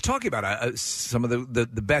we were just talking about some of the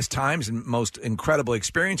best times and most incredible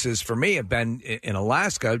experiences for me have been in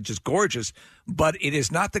Alaska, just gorgeous. But it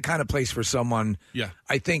is not the kind of place for someone,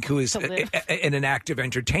 I think, who is in an active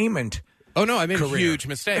entertainment. Oh no, I made career. a huge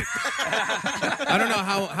mistake. I don't know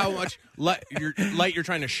how much light you're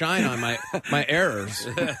trying to shine on my errors.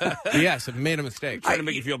 But yes, I've made a mistake. Trying to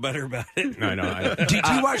make you feel better about it. No, I know. Did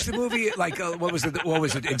you watch the movie? What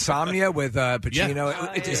was it? Insomnia with Pacino.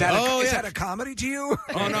 Yeah. Is that a comedy to you?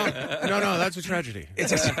 Oh no, that's a tragedy.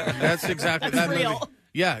 That's exactly that real. movie.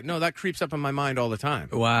 Yeah, no, that creeps up in my mind all the time.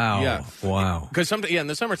 Wow. Yeah. Wow. Because sometimes, in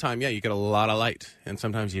the summertime, you get a lot of light, and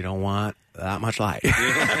sometimes you don't want that much light.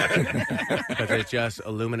 But it just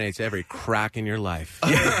illuminates every crack in your life.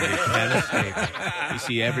 You can't escape it. You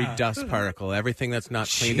see every dust particle, everything that's not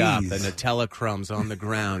cleaned up, the Nutella crumbs on the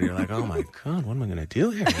ground. You're like, oh my God, what am I going to do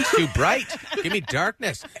here? It's too bright. Give me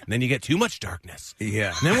darkness. And then you get too much darkness.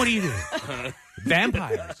 Yeah. And then what do you do?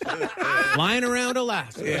 Vampires flying around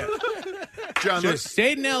Alaska. Yeah. John, just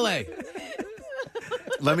stayed in L.A.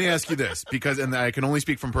 Let me ask you this, and I can only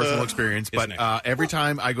speak from personal experience, but every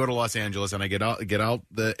time I go to Los Angeles and I get out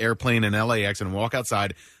the airplane in LAX and walk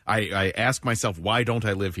outside, I ask myself, why don't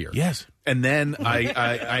I live here? Yes. And then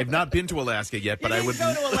I've not been to Alaska yet, but I would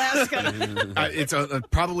go to Alaska. It's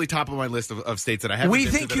probably top of my list of states that I haven't. We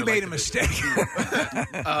been think to you made a mistake.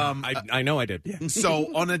 I know I did. Yeah.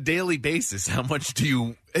 So on a daily basis, how much do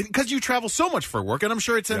you? Because you travel so much for work, and I'm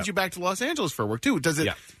sure it sends you back to Los Angeles for work too. Does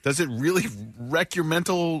it really wreck your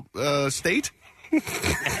mental state?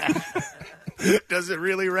 Does it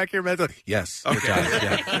really wreck your mental? Yes. Okay. It does.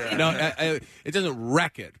 Yeah. No, it doesn't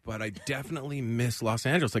wreck it, but I definitely miss Los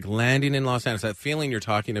Angeles. Like landing in Los Angeles, that feeling you're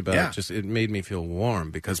talking about, it made me feel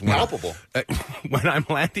warm because palpable. When I'm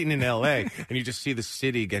landing in L.A. and you just see the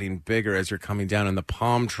city getting bigger as you're coming down, and the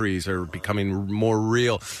palm trees are becoming more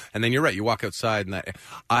real, and then you're right, you walk outside, and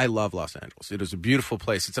I love Los Angeles. It is a beautiful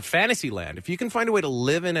place. It's a fantasy land. If you can find a way to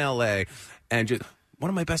live in L.A. and just one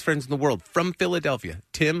of my best friends in the world from Philadelphia,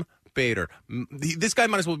 Tim Bader. This guy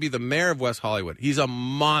might as well be the mayor of West Hollywood. He's a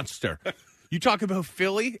monster. You talk about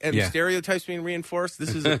Philly and stereotypes being reinforced.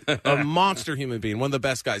 This is a monster human being, one of the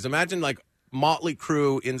best guys. Imagine like Motley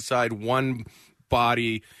Crue inside one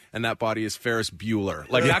body, and that body is Ferris Bueller.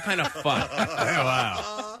 Like that kind of fun.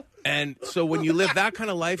 Wow. And so when you live that kind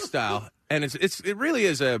of lifestyle, And it really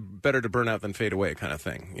is a better to burn out than fade away kind of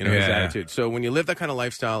thing, his attitude. So when you live that kind of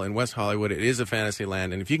lifestyle in West Hollywood, it is a fantasy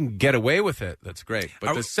land, and if you can get away with it, that's great.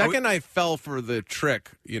 But the second I fell for the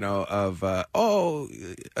trick, of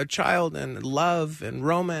a child and love and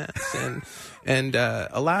romance and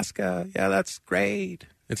Alaska, yeah, that's great.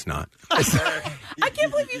 It's not. I can't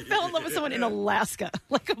believe you fell in love with someone in Alaska,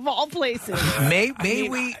 like of all places.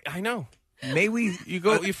 I know. May we?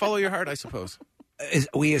 You follow your heart, I suppose.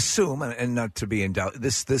 We assume, and not to be in doubt,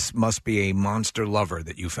 this must be a monster lover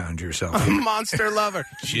that you found yourself. A monster lover.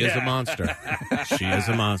 She is a monster. She is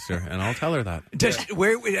a monster, and I'll tell her that.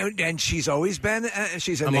 And she's always been.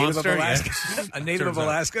 She's a native monster, of Alaska. Yeah. A native of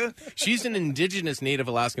Alaska. She's an indigenous Native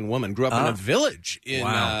Alaskan woman. Grew up in a village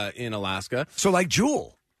in Alaska. So like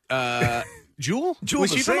Jewel. Jewel? Jewel,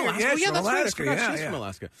 Was the she from singer? Alaska? Yeah, Oh, yeah, from that's Alaska. right. I forgot Yeah, she's yeah. from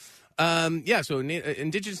Alaska. So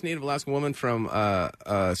indigenous Native Alaskan woman from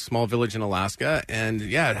a small village in Alaska, and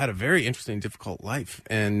had a very interesting, difficult life.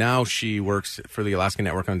 And now she works for the Alaska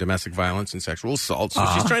Network on Domestic Violence and Sexual Assault. So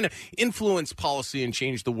she's trying to influence policy and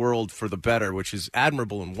change the world for the better, which is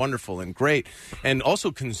admirable and wonderful and great, and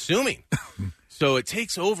also consuming. So it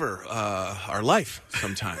takes over our life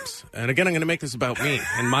sometimes. And again, I'm going to make this about me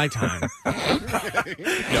and my time.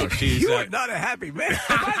 No, she's... You are not a happy man.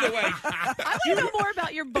 By the way, I want to know more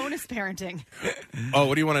about your bonus parenting. Oh,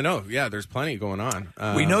 what do you want to know? Yeah, there's plenty going on.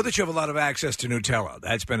 We know that you have a lot of access to Nutella.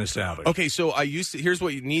 That's been established. Okay, so here's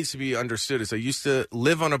what needs to be understood is I used to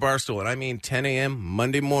live on a bar stool, and I mean 10 a.m.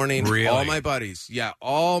 Monday morning. Really? All my buddies. Yeah,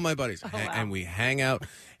 all my buddies. And we hang out.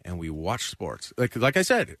 And we watch sports. Like I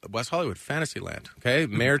said, West Hollywood, Fantasyland. Okay?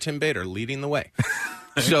 Mayor Tim Bader leading the way.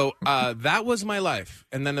 So that was my life.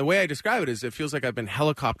 And then the way I describe it is it feels like I've been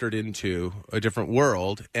helicoptered into a different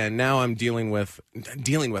world. And now I'm dealing with.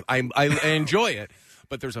 I enjoy it.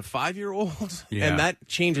 But there's a 5-year-old. Yeah. And that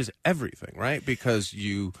changes everything, right? Because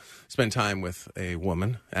you spend time with a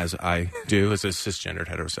woman, as I do, as a cisgendered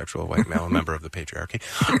heterosexual white male member of the patriarchy.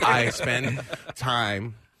 I spend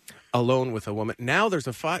time alone with a woman. Now there's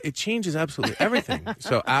it changes absolutely everything.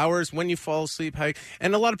 So hours, when you fall asleep,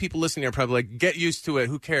 and a lot of people listening are probably like, get used to it.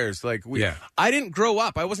 Who cares? I didn't grow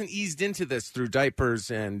up. I wasn't eased into this through diapers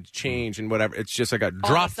and change and whatever. It's just I got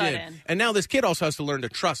dropped in. And now this kid also has to learn to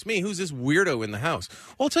trust me. Who's this weirdo in the house?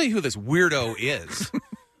 Well, I'll tell you who this weirdo is.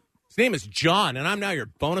 His name is John, and I'm now your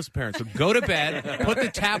bonus parent. So go to bed, put the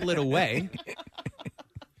tablet away.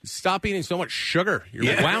 Stop eating so much sugar.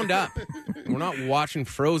 You're wound up. We're not watching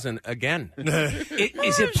Frozen again.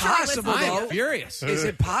 Is it possible, though? I'm furious. Is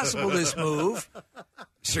it possible this move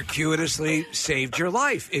circuitously saved your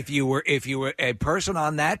life if you were a person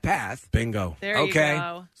on that path? Bingo. There you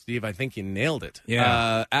go. Steve, I think you nailed it.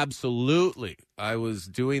 Yeah. Absolutely. I was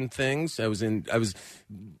doing things. I was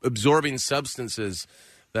absorbing substances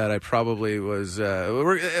that I probably was. I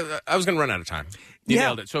was going to run out of time. You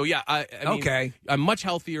nailed it. So, I mean, I'm much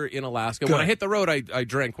healthier in Alaska. Good. When I hit the road, I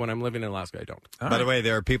drink. When I'm living in Alaska, I don't. By the way,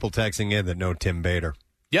 there are people texting in that know Tim Bader.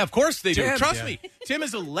 Yeah, of course they do. Tim. Trust me. Tim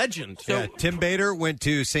is a legend. So Tim Bader went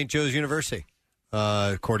to St. Joe's University,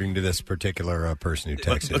 according to this particular person who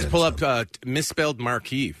texted Let's in, pull up Misspelled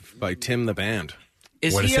Marquee by Tim the Band.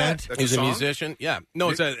 What is that? He's a musician. Yeah.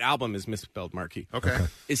 No, it's an album is Misspelled Marquee. Okay.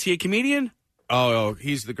 Is he a comedian? Oh,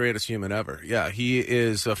 he's the greatest human ever. Yeah, he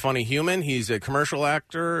is a funny human. He's a commercial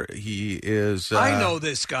actor. He is... I know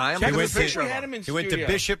this guy. He went to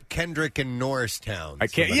Bishop, Kendrick, and Norristown. I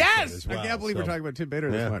can't believe we're talking about Tim Bader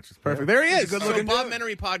this much. It's perfect. There he is. Good looking Bob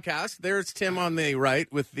Menery podcast. There's Tim on the right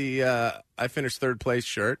with the I finished third place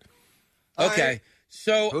shirt. Okay.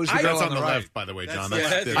 So who's the girl That's on the right? left, by the way, John.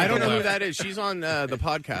 I don't know who that is. She's on the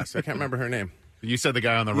podcast. I can't remember her name. You said the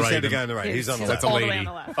guy on the You right. said the guy on the right. He's on the left. That's a lady. On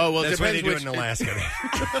the left. Oh, well, That's it why they depends do it which... in Alaska.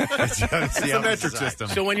 It's a metric system.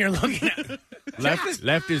 So when you're looking at...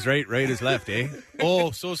 left is right is left, eh? Oh,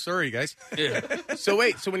 so sorry, guys. Yeah. So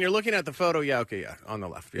when you're looking at the photo, on the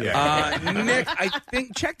left. Yeah. Nick, I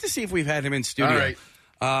think check to see if we've had him in studio.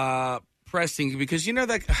 All right. Preston, because you know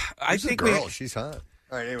that I Who's the think girl. She's hot.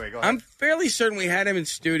 All right, anyway, go ahead. I'm fairly certain we had him in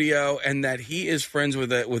studio, and that he is friends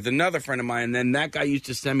with another friend of mine. And then that guy used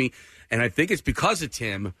to send me, and I think it's because of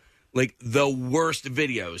Tim, like the worst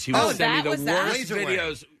videos. He would send me the worst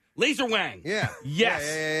videos. Laser Wang. Yeah. Yes.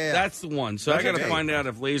 Yeah. That's the one. So I got to find out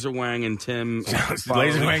if Laser Wang and Tim.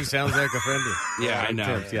 Laser Wang sounds like a friend. Yeah, I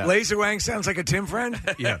know. Yeah. Laser Wang sounds like a Tim friend.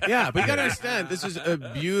 Yeah, but you got to understand, this is a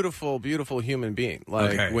beautiful, beautiful human being.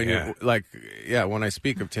 Like when I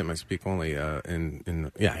speak of Tim, I speak only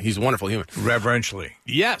in he's a wonderful human. Reverentially.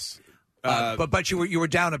 Yes. But you were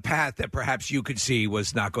down a path that perhaps you could see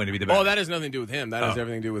was not going to be the best. Oh, that has nothing to do with him. That has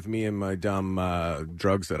everything to do with me and my dumb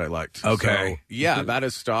drugs that I liked. Okay. So, yeah, that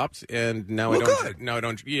has stopped, and now I don't. Good. Now I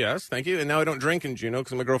don't. Yes, thank you. And now I don't drink in Juneau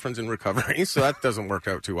because my girlfriend's in recovery, so that doesn't work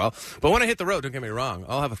out too well. But when I hit the road, don't get me wrong,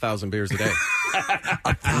 I'll have 1,000 beers a day.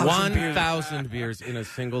 1,000 beers in a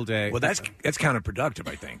single day. Well, that's counterproductive,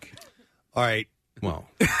 I think. All right. Well,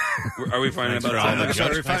 are we finding Thanks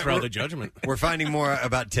for all the judgment. We're finding more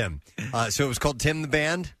about Tim. So it was called Tim the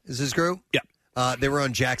Band, is his group? Yeah. They were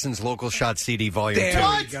on Jackson's Local Shot CD Volume 2.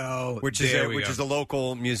 There we go. Which is a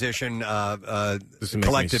local musician This makes me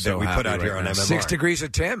collective so that we put happy out here right on now. MMR. 6 Degrees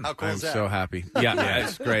of Tim. How cool I'm is that? so happy. Yeah,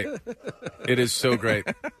 it's great. It is so great.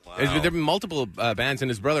 There have been multiple bands, and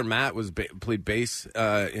his brother Matt played bass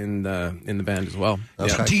in the band as well.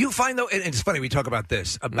 Yeah. Do you find though? And it's funny we talk about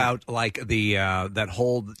this about like the that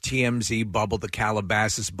whole TMZ bubble, the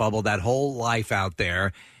Calabasas bubble, that whole life out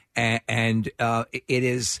there, and it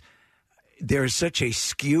is. There's such a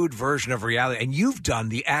skewed version of reality, and you've done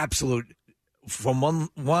the absolute from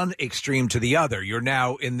one extreme to the other. You're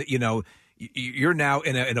now in the, you're now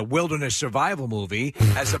in a wilderness survival movie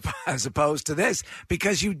as opposed to this,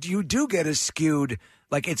 because you do get a skewed,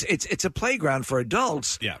 like it's a playground for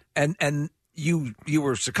adults. Yeah, and you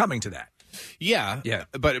were succumbing to that. Yeah,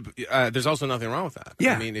 but there's also nothing wrong with that.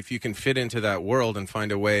 Yeah. I mean, if you can fit into that world and find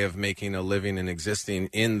a way of making a living and existing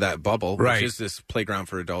in that bubble, Right. which is this playground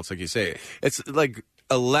for adults, like you say, it's like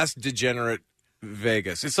a less degenerate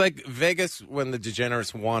Vegas. It's like Vegas when the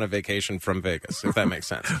degenerates want a vacation from Vegas, if that makes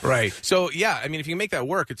sense. Right. So, yeah, I mean, if you can make that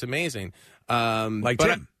work, it's amazing. Like but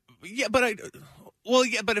Tim.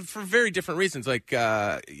 But for very different reasons. Like,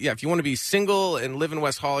 if you want to be single and live in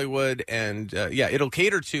West Hollywood, and it'll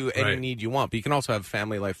cater to any need you want. But you can also have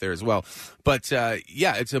family life there as well. But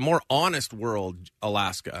it's a more honest world,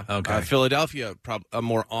 Alaska. Okay. Philadelphia, a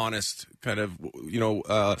more honest kind of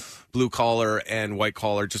blue collar and white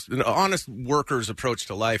collar, just an honest worker's approach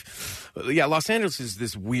to life. Los Angeles is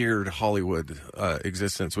this weird Hollywood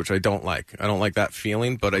existence, which I don't like. I don't like that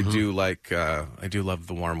feeling, but I do like. I do love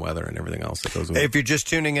the warm weather and everything else that goes with it. If you're just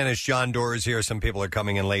tuning in, it's John Doors here. Some people are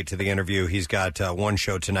coming in late to the interview. He's got one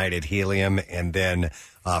show tonight at Helium, and then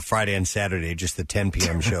Friday and Saturday, just the 10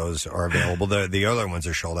 p.m. shows are available. The other ones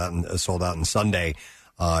are sold out, and Sunday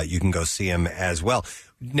you can go see him as well.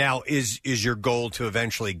 Now, is your goal to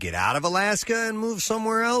eventually get out of Alaska and move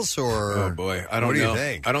somewhere else, or oh boy, I don't what know. do you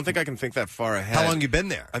think? I don't think I can think that far ahead. How long you been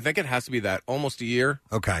there? I think it has to be that almost a year.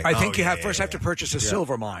 Okay, I think you have to purchase a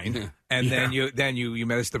silver mine, and then you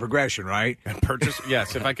miss the progression, right? And purchase,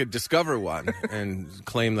 yes. If I could discover one and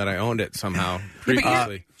claim that I owned it somehow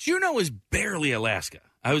previously. Juneau is barely Alaska.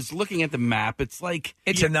 I was looking at the map. It's like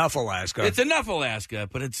it's enough Alaska. It's enough Alaska,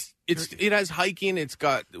 but it has hiking. It's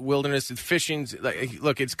got wilderness. It's fishing.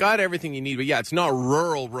 Look, it's got everything you need. But it's not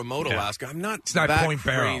rural, remote Alaska. It's not that Point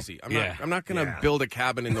Barrow. crazy. I'm not going to build a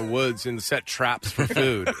cabin in the woods and set traps for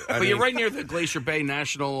food. But you're right near the Glacier Bay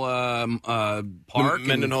National Park,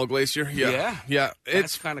 Mendenhall Glacier. Yeah.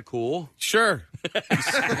 It's kind of cool. Sure. You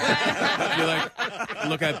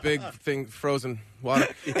look at big thing, frozen water.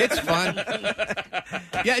 It's fun.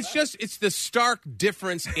 Yeah, it's the stark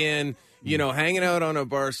difference in, hanging out on a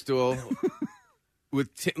bar stool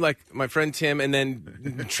with Tim, like my friend Tim, and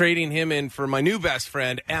then trading him in for my new best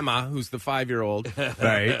friend, Emma, who's the 5-year-old.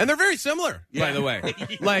 Right. And they're very similar, by the way.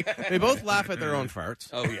 Like, they both laugh at their own farts.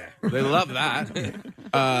 Oh, yeah. They love that.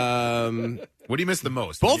 What do you miss the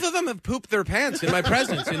most? Both of them have pooped their pants in my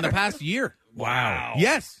presence in the past year. Wow.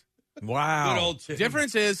 Yes. Wow. Good old Tim.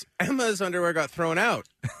 Difference is Emma's underwear got thrown out.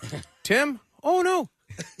 Tim? Oh, no.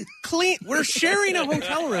 Clean. We're sharing a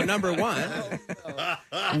hotel room, number one.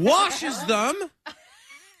 Washes them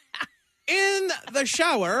in the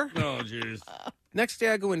shower. Oh, jeez. Next day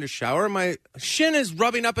I go into shower. My shin is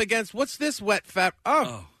rubbing up against, what's this wet fat?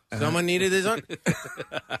 Oh. Someone needed his own.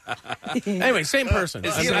 Anyway, same person.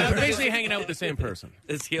 I'm basically hanging out with the same person.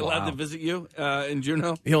 Is he allowed to visit you in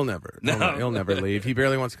Juneau? He'll never. No. He'll never leave. He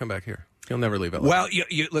barely wants to come back here. He'll never leave LA. Well,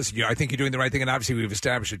 listen, I think you're doing the right thing, and obviously we've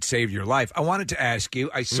established it saved your life. I wanted to ask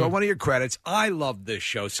you, I saw one of your credits. I love this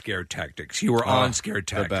show, Scare Tactics. You were on Scare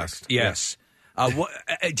Tactics. The best. Yes.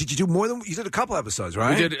 Did you do more than you did? A couple episodes,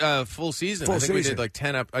 right? We did full season. I think we did like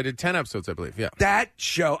 10. I did 10 episodes, I believe. Yeah. That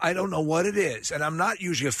show, I don't know what it is, and I'm not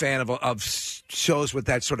usually a fan of shows with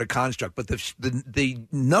that sort of construct. But the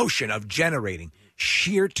notion of generating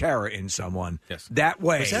sheer terror in someone that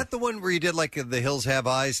way. Was that the one where you did like the Hills Have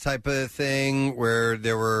Eyes type of thing, where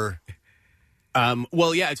there were?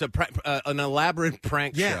 Well, yeah, it's an elaborate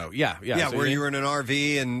prank show. Yeah. So where you were in an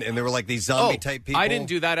RV and there were like these zombie type people. I didn't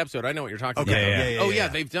do that episode. I know what you're talking about. Yeah,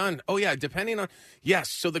 they've done. Oh, yeah, depending on. Yes,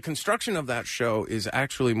 so the construction of that show is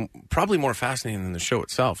actually probably more fascinating than the show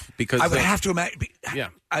itself because I would have to imagine. Yeah.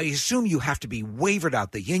 I assume you have to be wavered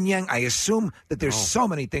out the yin yang. I assume that there's so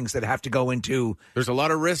many things that have to go into. There's a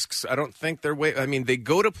lot of risks. I don't think they're. I mean, they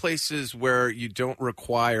go to places where you don't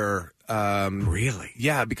require. Really?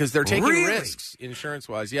 Yeah, because they're taking risks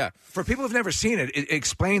insurance-wise. Yeah. For people who've never seen it,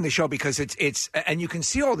 explain the show because it's and you can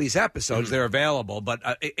see all these episodes. They're available, but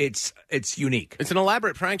it's unique. It's an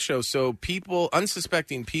elaborate prank show, so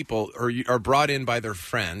unsuspecting people are brought in by their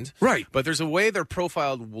friend. Right. But there's a way they're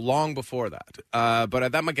profiled long before that.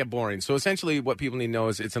 But that might get boring. So essentially what people need to know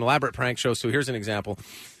is it's an elaborate prank show. So here's an example.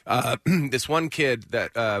 This one kid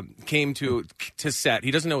that came to set,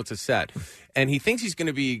 he doesn't know it's a set. And he thinks he's going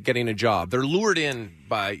to be getting a job. They're lured in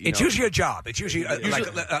by. It's usually a job. It's usually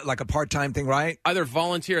like a part-time thing, right? Either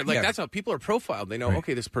volunteer. That's how people are profiled. They know,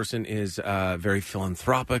 okay, this person is very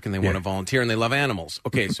philanthropic and they want to volunteer and they love animals.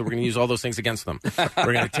 Okay, so we're going to use all those things against them.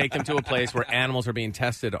 We're going to take them to a place where animals are being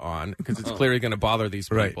tested on because it's clearly going to bother these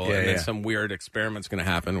people. And then some weird experiment's going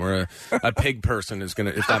to happen where a pig person is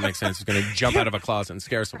going to, if that makes sense, is going to jump out of a closet and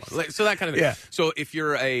scare someone. So that kind of thing. Yeah. So if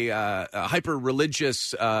you're a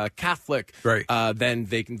hyper-religious Catholic, then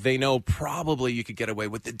they know probably you could get away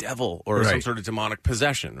with the devil or some sort of demonic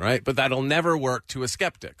possession, right? But that'll never work to a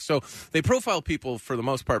skeptic. So they profile people for the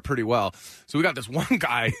most part pretty well. So we got this one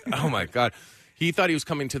guy, oh my God. He thought he was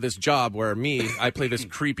coming to this job where I play this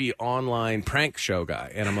creepy online prank show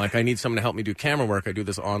guy. And I'm like, I need someone to help me do camera work. I do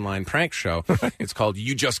this online prank show. It's called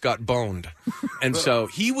You Just Got Boned. And so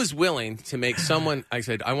he was willing to make someone, I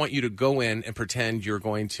said, I want you to go in and pretend you're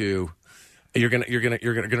going to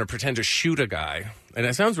pretend to shoot a guy, and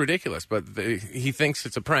it sounds ridiculous, but he thinks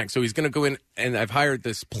it's a prank. So he's going to go in, and I've hired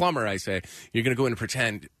this plumber. I say, you're going to go in and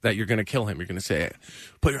pretend that you're going to kill him. You're going to say,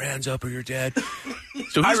 "Put your hands up, or you're dead."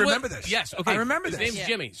 So I remember this. Yes, okay. I remember His this. name's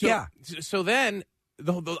Jimmy. So, So then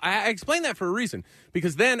I explained that for a reason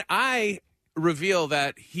because then I reveal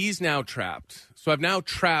that he's now trapped. So I've now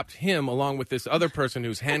trapped him along with this other person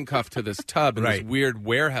who's handcuffed to this tub in this weird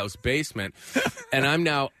warehouse basement, and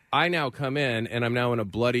I now come in, and I'm now in a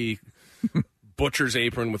bloody butcher's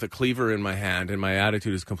apron with a cleaver in my hand, and my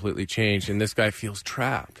attitude has completely changed, and this guy feels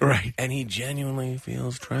trapped. Right. And he genuinely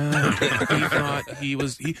feels trapped. He thought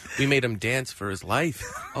we made him dance for his life.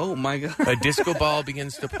 Oh, my God. A disco ball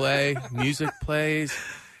begins to play. Music plays.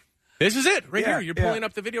 This is it right here. You're pulling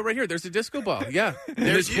up the video right here. There's a disco ball. Yeah.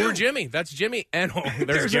 There's poor Jimmy. That's Jimmy. And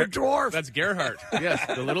there's a dwarf. That's Gerhardt. Yes,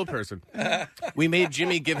 the little person. We made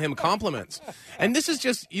Jimmy give him compliments. And this is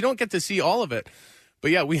just, you don't get to see all of it. But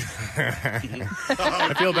yeah,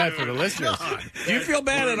 I feel bad for the listeners. Do you feel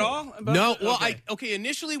bad at all? No. Well,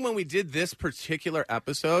 initially when we did this particular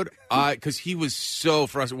episode, because he was so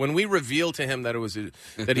frustrated. When we revealed to him that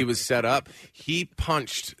that he was set up, he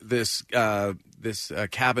punched this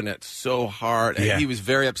cabinet so hard, and he was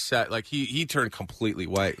very upset. Like he turned completely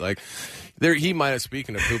white. Like he might have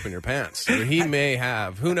speaking of poop in your pants. Or he may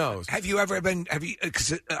have. Who knows? Have you ever been? Have you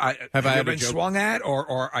ever been swung at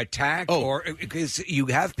or attacked? Or because you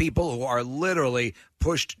have people who are literally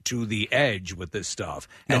pushed to the edge with this stuff,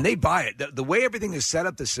 and they buy it. The way everything is set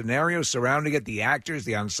up, the scenario surrounding it, the actors,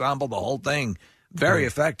 the ensemble, the whole thing. Very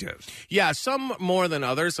effective. Yeah, some more than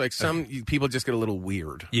others. Like some people just get a little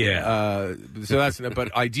weird. Yeah.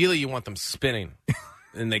 But ideally you want them spinning.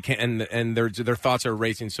 And they can't, and their thoughts are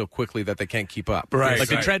racing so quickly that they can't keep up. Right, like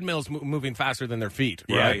the treadmill's moving faster than their feet.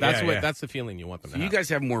 Right, that's the feeling you want them to have. You guys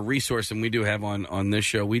have more resource than we do have on this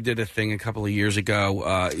show. We did a thing a couple of years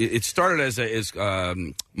ago. It started as a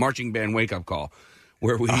marching band wake up call,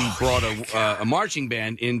 where we brought a marching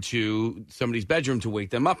band into somebody's bedroom to wake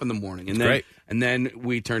them up in the morning, and then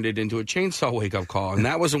we turned it into a chainsaw wake up call, and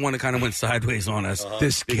that was the one that kind of went sideways on us.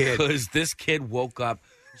 This kid, because this kid woke up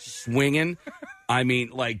swinging. I mean,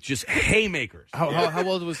 like, just haymakers. How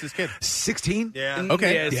old was this kid? 16? Yeah.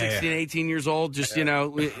 Okay. Yeah, 16, 18 years old. Just,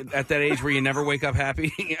 at that age where you never wake up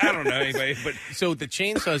happy. I don't know anybody. But so the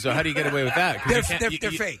chainsaws, how do you get away with that? They're fake.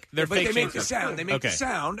 They're fake. They make the sound. They make the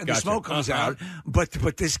sound, and the smoke comes out. But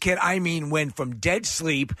this kid, went from dead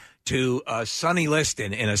sleep to Sonny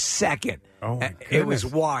Liston in a second. Oh, my it was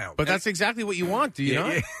wild. But that's exactly what you want, do you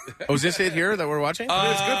not? Yeah. Oh, is this it here that we're watching?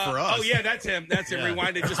 It's good for us. Oh, yeah, that's him. That's him.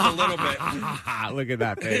 Rewind it just a little bit. Look at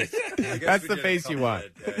that face. That's the face you want.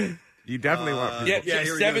 You definitely want people. Yeah,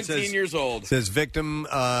 here we go. It 17 says- years old. Says victim,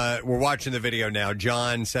 we're watching the video now.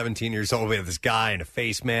 John, 17 years old, we have this guy in a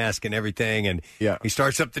face mask and everything, and he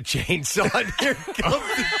starts up the chainsaw. And here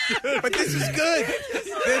comes But this is good.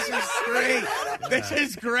 This is great. This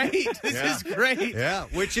is great. This is great. Yeah,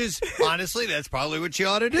 which is, honestly, that's probably what you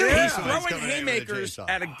ought to do. He's Somebody's throwing coming in with a haymakers chainsaw.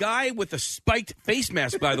 at a guy with a spiked face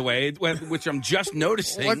mask, by the way, which I'm just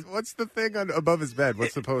noticing. What's the thing above his bed?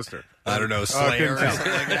 What's the poster? I don't know, I Slayer couldn't or tell.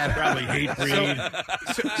 something like that. Probably hate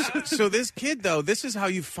breed. So this kid, though, this is how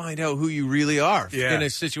you find out who you really are in a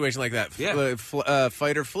situation like that.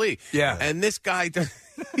 Fight or flee. Yeah. And this guy, this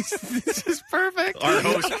is perfect. Our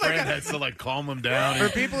host friend has to like calm him down. For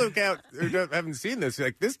people who haven't seen this,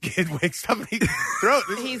 like this kid wakes up and he throws.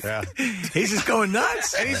 He's just going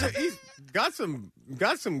nuts, and he's got some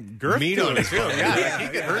girth Meat to on him his too. bone. Yeah, Yeah. like he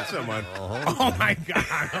could hurt someone. Oh my god!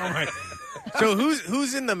 Oh my. So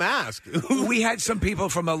who's in the mask? We had some people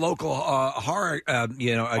from a local horror,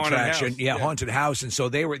 attraction, house. haunted house, and so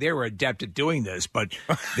they were adept at doing this. But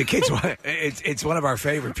the kids, it's one of our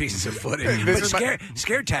favorite pieces of footage. This But is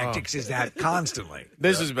scare tactics is that constantly.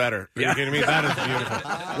 This is better. Are you kidding me? That is beautiful.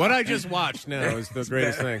 What I just watched now is the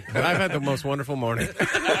greatest thing. I've had the most wonderful morning.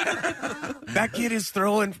 That kid is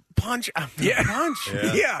throwing punch after punch.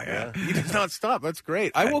 Yeah. He does not stop. That's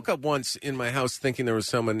great. I woke up once in my house thinking there was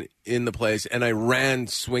someone in the place, and I ran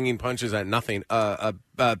swinging punches at nothing. A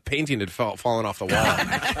painting had fallen off the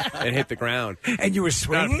wall and hit the ground. And you were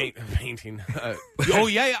swinging? Painting.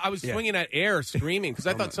 Yeah. I was swinging at air, screaming, because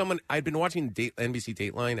I thought I'd been watching NBC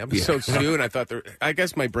Dateline episode 2, and I thought I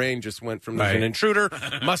guess my brain just went from there's an intruder.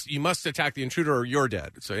 You must attack the intruder or you're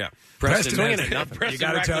dead. So, yeah. Preston, swinging at nothing. Preston you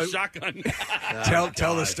got to racked tell the shotgun.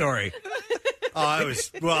 tell the story. I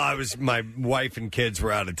was my wife and kids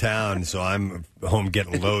were out of town, so I'm home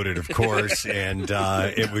getting loaded, of course, and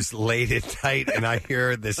it was late at night, and I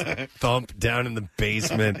hear this thump down in the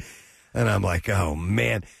basement, and I'm like, oh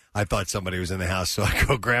man, I thought somebody was in the house, so I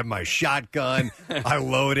go grab my shotgun, I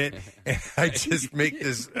load it, and I just make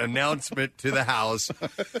this announcement to the house.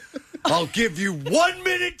 I'll give you 1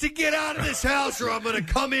 minute to get out of this house or I'm going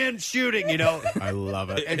to come in shooting, I love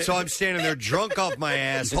it. And so I'm standing there drunk off my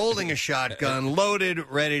ass, holding a shotgun, loaded,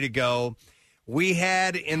 ready to go. We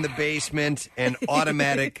had in the basement an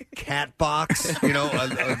automatic cat box,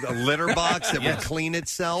 a litter box that would clean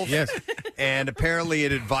itself. Yes. And apparently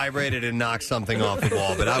it had vibrated and knocked something off the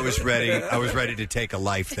wall. But I was ready. I was ready to take a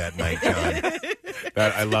life that night, John.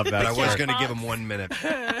 I love that. But I was going to give him 1 minute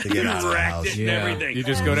to get out of the house. It and everything. You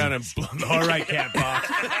just go down and all right, cat box.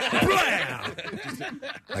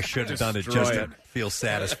 I should have done it just to feel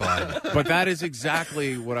satisfied. But that is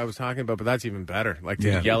exactly what I was talking about, but that's even better. Like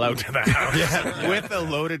to yell out to the house with a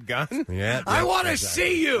loaded gun. Yeah. I want to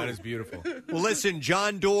see you. That is beautiful. Well, listen,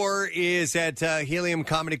 John Doerr is at Helium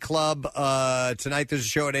Comedy Club tonight. There's a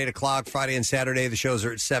show at 8 o'clock. Friday and Saturday, the shows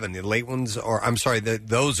are at 7. The late ones,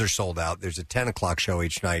 those are sold out. There's a 10 o'clock show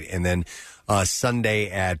each night, and then Sunday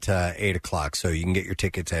at 8 o'clock. So you can get your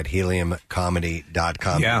tickets at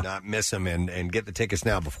heliumcomedy.com. Yeah. Do not miss them, and get the tickets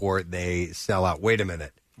now before they sell out. Wait a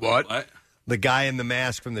minute. What? The guy in the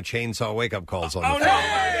mask from the Chainsaw Wake-Up Calls on the phone.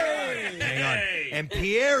 Hang on. And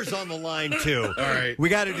Pierre's on the line, too. All right. We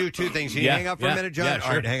got to do two things. Can you hang up for a minute, John? Yeah, sure.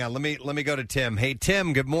 All right, hang on. Let me go to Tim. Hey,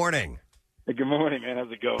 Tim, good morning. Hey, good morning, man.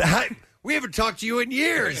 How's it going? Hi. We haven't talked to you in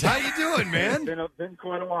years. How you doing, man? Been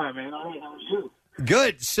quite a while, man. How are you?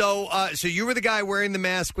 Good. So you were the guy wearing the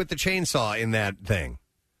mask with the chainsaw in that thing.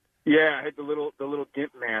 Yeah, I had the little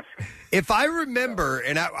gimp mask. If I remember,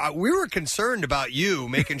 and we were concerned about you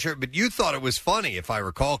making sure, but you thought it was funny, if I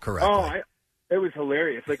recall correctly. Oh, it was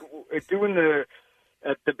hilarious. Like doing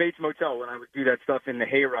at the Bates Motel when I would do that stuff in the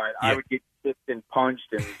hayride, I would get kicked and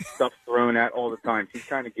punched and stuff thrown at all the time. So you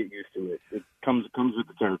kind of get used to it. It comes with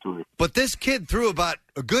the territory. But this kid threw about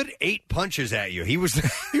a good 8 punches at you. He was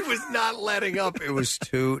not letting up. It was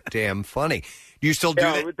too damn funny. Do you still do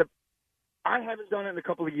that? I haven't done it in a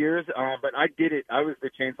couple of years, but I did it. I was the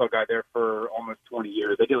chainsaw guy there for almost 20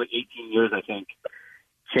 years. I did like 18 years, I think,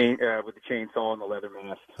 with the chainsaw and the leather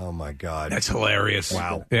mask. Oh, my God. That's hilarious.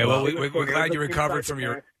 Wow. Yeah, well, we're glad you recovered from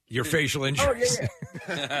your facial injuries.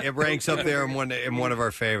 It ranks up there in one of our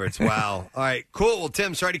favorites. Wow. All right, cool. Well,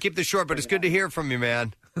 Tim, sorry to keep this short, but it's good to hear from you,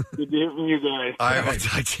 man. Good to hear from you guys. All right, we'll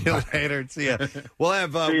talk to you later. See ya. We'll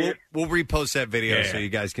have we'll repost that video so you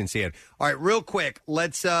guys can see it. All right, real quick,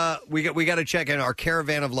 let's we got to check in our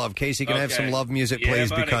Caravan of Love. Casey, can I have some love music,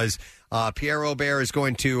 please? Buddy. Because Pierre Robert is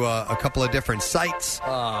going to a couple of different sites in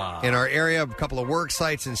our area, a couple of work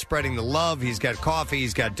sites, and spreading the love. He's got coffee,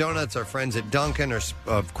 he's got donuts. Our friends at Dunkin' are,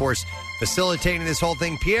 of course, facilitating this whole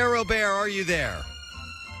thing. Pierre Robert, are you there?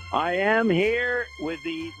 I am here with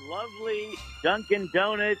the lovely Dunkin'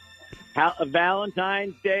 Donuts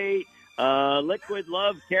Valentine's Day Liquid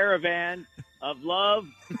Love Caravan of Love,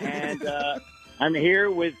 and I'm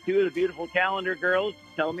here with two of the beautiful calendar girls.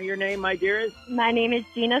 Tell me your name, my dearest. My name is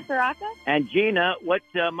Gina Saraka. And Gina, what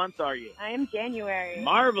month are you? I am January.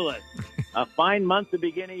 Marvelous. A fine month to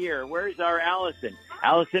begin a year. Where's our Allison?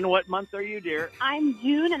 Allison, what month are you, dear? I'm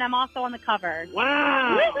June, and I'm also on the cover.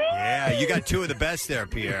 Wow. Yeah, you got two of the best there, You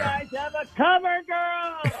Pierre. guys have a cover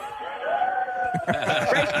girl.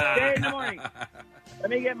 Great day in the morning. Let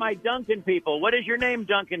me get my Duncan people. What is your name,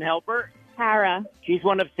 Duncan Helper? Tara. She's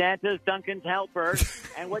one of Santa's Duncan's helpers.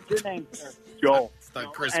 And what's your name, sir? Joel.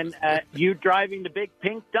 And you driving the big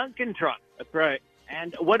pink Duncan truck. That's right.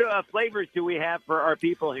 And what flavors do we have for our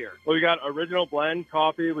people here? Well, we got original blend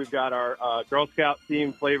coffee. We've got our Girl Scout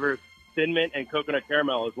themed flavors, Thin Mint and coconut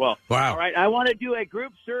caramel as well. Wow. All right, I want to do a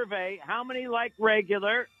group survey. How many like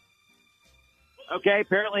regular? Okay,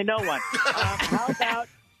 apparently no one. How about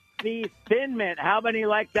the Thin Mint? How many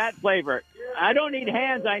like that flavor? I don't need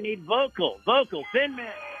hands. I need vocal. Vocal, Thin Mint.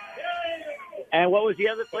 And what was the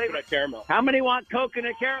other flavor? Coconut caramel. How many want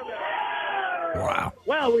coconut caramel? Wow.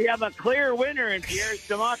 Well, we have a clear winner in Pierre's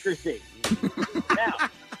democracy. Now,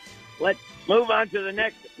 let's move on to the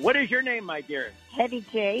next. What is your name, my dearest? Hetty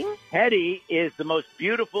Jane. Hetty is the most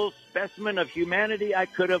beautiful specimen of humanity I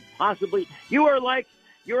could have possibly. You are like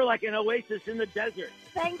an oasis in the desert.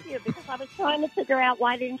 Thank you, because I was trying to figure out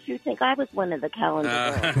why didn't you think I was one of the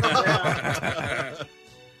calendar girls.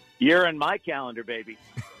 You're in my calendar, baby.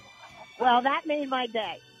 Well, that made my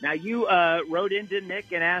day. Now, you wrote into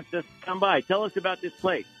Nick and asked us to come by. Tell us about this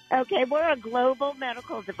place. Okay, we're a global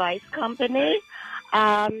medical device company.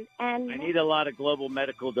 And I need a lot of global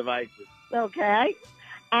medical devices. Okay.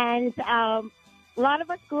 And a lot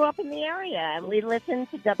of us grew up in the area, and we listen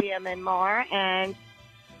to WMMR, and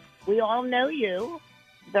we all know you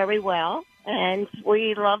very well, and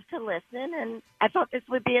we love to listen, and I thought this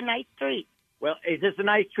would be a nice treat. Well, is this a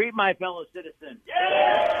nice treat, my fellow citizen?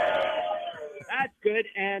 Yeah! That's good.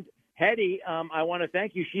 And Hetty, I want to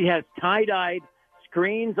thank you. She has tie-dyed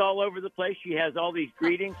screens all over the place. She has all these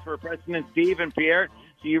greetings for Preston and Steve and Pierre.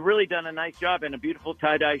 So you've really done a nice job, and a beautiful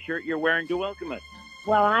tie-dye shirt you're wearing to welcome us.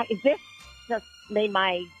 Well, this just made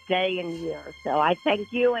my day and year, so I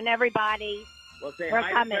thank you and everybody Well, say for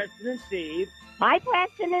hi coming. to Preston and Steve. Hi,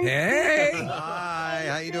 Preston and Hey. Steve. Hi,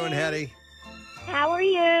 how you doing, Hetty? How are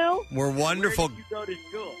you? We're wonderful. Where did you go to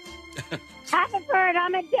school? Haverford,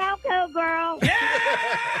 I'm a Delco girl.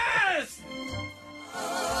 Yes!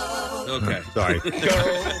 Okay. Sorry.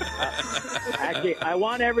 Actually, I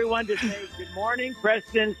want everyone to say good morning,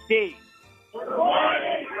 Preston and Steve. Good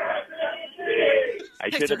morning, Preston and Steve. I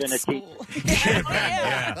should have been a teacher.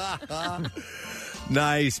 Yeah.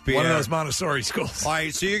 Nice, Pierre. One of those Montessori schools. All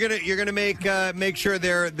right, so you're gonna make sure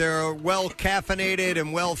they're well caffeinated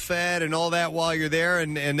and well fed and all that while you're there,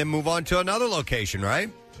 and then move on to another location, right?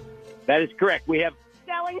 That is correct. We have.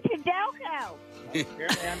 Going to Delco.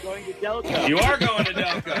 Apparently, I'm going to Delco. You are going to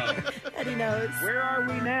Delco. And he knows. Where are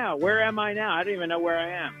we now? Where am I now? I don't even know where I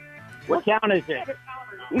am. What town is it?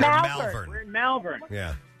 Malvern. We're in Malvern.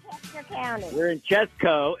 Yeah. Chester County. We're in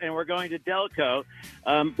Chesco, and we're going to Delco.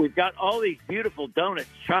 We've got all these beautiful donuts,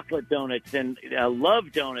 chocolate donuts, and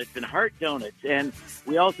love donuts, and heart donuts. And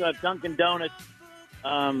we also have Dunkin' Donuts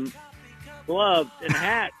gloves and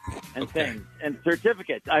hats and things and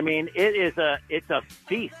certificates. I mean, it's a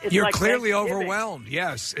feast. It's You're like clearly Thanksgiving. overwhelmed.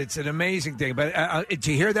 Yes, it's an amazing thing. But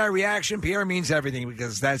to hear that reaction, Pierre, means everything,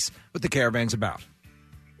 because that's what the caravan's about.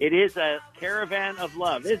 It is a caravan of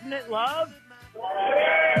love. Isn't it love?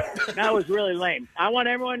 That was really lame. I want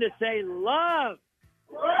everyone to say love.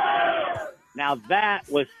 Now that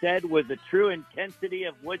was said with the true intensity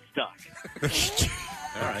of Woodstock.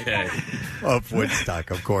 Okay. Of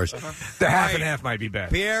Woodstock, of course. The half and half might be bad.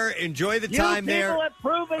 Pierre, enjoy the You time people there. have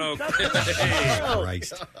proven something.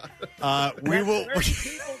 Christ. We will. 30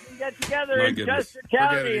 people can get together My in goodness. Chester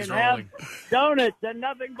County Forget it, and he's have rolling. donuts and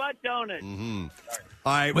nothing but donuts.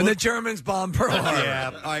 All right. When the Germans bombed Pearl Harbor.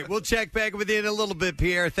 Yeah. All right. We'll check back with you in a little bit,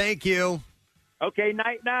 Pierre. Thank you. Okay,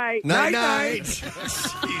 night. Night.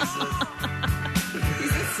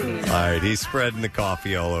 All right, he's spreading the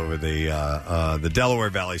coffee all over the Delaware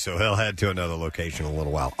Valley, so he'll head to another location in a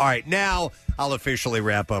little while. All right, now I'll officially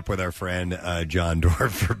wrap up with our friend John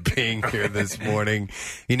Dorf for being here this morning.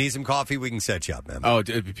 You need some coffee? We can set you up, man. Oh,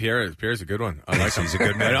 Pierre's a good one. I like him. He's a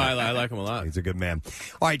good man. I like him a lot. He's a good man.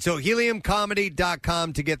 All right, so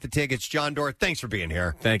heliumcomedy.com to get the tickets. John Dorf, thanks for being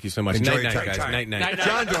here. Thank you so much. Enjoy Night, your guys. time. Night.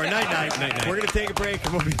 John Dorf, night. Night. We're going to take a break,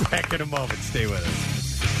 and we'll be back in a moment. Stay with us.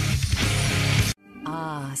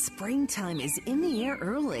 Ah, springtime is in the air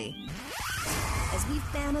early as we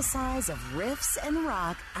fantasize of riffs and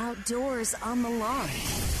rock outdoors on the lawn.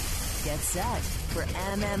 Get set for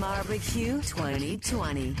MMRBQ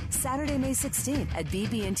 2020, Saturday, May 16th at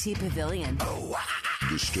BB&T Pavilion.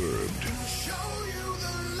 Disturbed.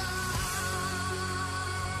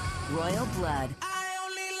 Royal Blood.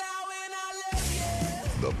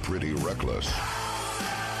 The Pretty Reckless.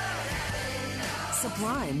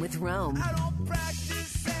 Sublime with Rome.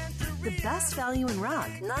 The best value in rock.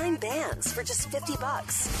 9 bands for just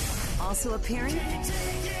 $50. Also appearing,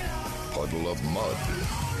 Puddle of Mud.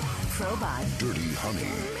 Probot. Dirty Honey.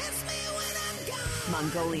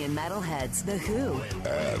 Mongolian Metalheads, The Who.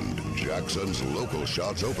 And Jackson's local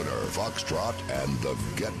shots opener, Foxtrot and the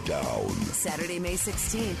Get Down. Saturday, May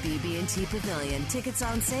 16th, BB&T Pavilion. Tickets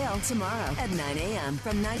on sale tomorrow at 9 a.m.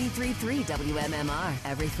 from 93.3 WMMR.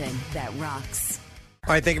 Everything that rocks.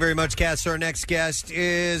 All right, thank you very much, Cass. Our next guest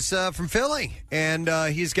is from Philly, and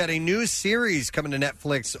he's got a new series coming to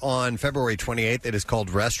Netflix on February 28th. It is called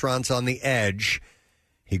Restaurants on the Edge.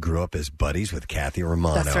 He grew up as buddies with Kathy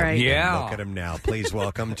Romano. That's right. Yeah. And look at him now. Please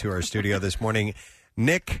welcome to our studio this morning,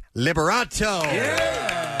 Nick Liberato.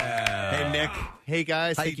 Hey, Nick. Hey,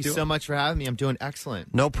 guys. Thank you so much for having me. I'm doing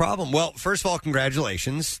excellent. No problem. Well, first of all,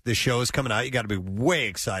 congratulations. The show is coming out. You got to be way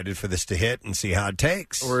excited for this to hit and see how it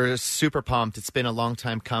takes. We're super pumped. It's been a long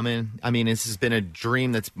time coming. I mean, this has been a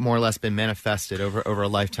dream that's more or less been manifested over a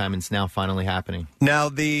lifetime, and it's now finally happening. Now,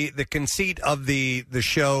 the conceit of the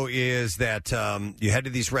show is that you head to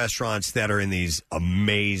these restaurants that are in these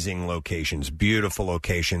amazing locations, beautiful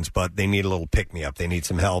locations, but they need a little pick-me-up. They need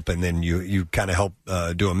some help, and then you kind of help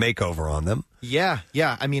do a makeover on them. Yeah.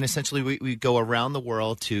 I mean, essentially, we go around the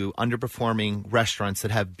world to underperforming restaurants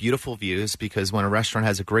that have beautiful views, because when a restaurant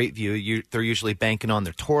has a great view, they're usually banking on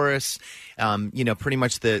their tourists, pretty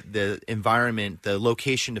much the environment, the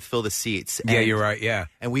location to fill the seats. Yeah, you're right, yeah.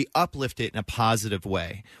 And we uplift it in a positive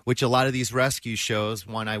way, which a lot of these rescue shows,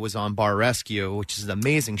 one I was on Bar Rescue, which is an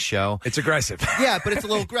amazing show. It's aggressive. Yeah, but it's a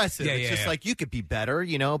little aggressive. Yeah, it's just like, you could be better,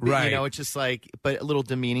 but, right. It's just like, but a little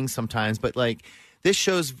demeaning sometimes, but like, this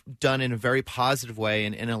show's done in a very positive way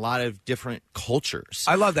and in a lot of different cultures.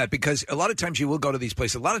 I love that, because a lot of times you will go to these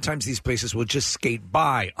places. A lot of times these places will just skate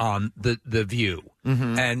by on the view.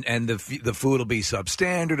 Mm-hmm. And the food will be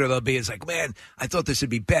substandard, or they'll be, it's like, man, I thought this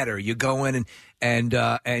would be better. You go in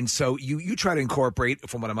and so you try to incorporate,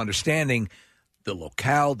 from what I'm understanding, the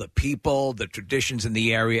locale, the people, the traditions in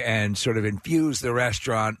the area, and sort of infuse the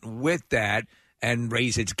restaurant with that and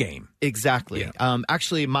raise its game. Exactly. Yeah.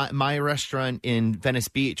 Actually, my restaurant in Venice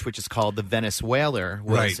Beach, which is called the Venice Whaler,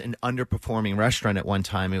 was an underperforming restaurant at one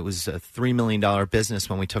time. It was a $3 million business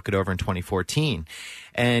when we took it over in 2014.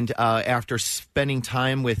 And after spending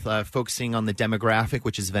time with focusing on the demographic,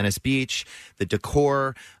 which is Venice Beach, the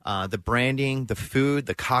decor, the branding, the food,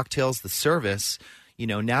 the cocktails, the service,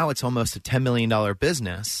 now it's almost a $10 million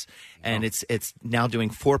business. And it's now doing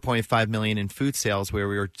 $4.5 million in food sales, where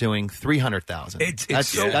we were doing $300,000.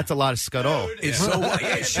 That's a lot of scuttle. It's so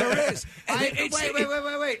it sure is.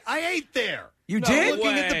 Wait! I ate there. You did?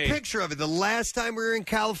 Looking at the picture of it, the last time we were in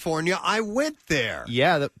California, I went there.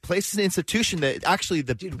 Yeah, the place is an institution that actually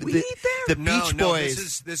the Beach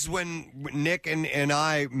Boys. This is when Nick and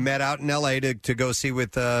I met out in L.A. to go see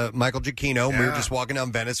with Michael Giacchino. Yeah. We were just walking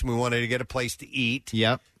down Venice, and we wanted to get a place to eat.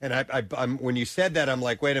 Yep. And I'm when you said that, I'm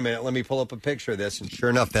like, wait a minute, let me pull up a picture of this. And sure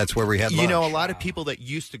enough, that's where we had lunch. A lot of people that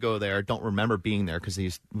used to go there don't remember being there because they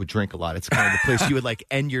would drink a lot. It's kind of the place you would like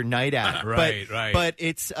end your night at. Right. But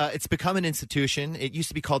it's become an institution. It used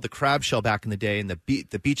to be called the Crab Shell back in the day, and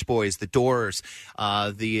the Beach Boys, the Doors,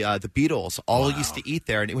 the Beatles all used to eat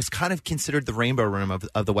there, and it was kind of considered the Rainbow Room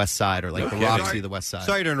of the West Side, or like the Roxy of the West Side.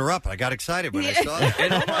 Sorry to interrupt. I got excited when I saw that.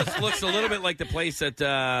 It almost looks a little bit like the place that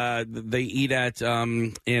they eat at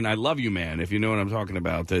in I Love You Man, if you know what I'm talking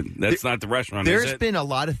about. That's not the restaurant, is it? There's been a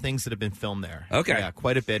lot of things that have been filmed there. Okay. Yeah,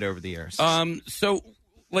 quite a bit over the years. So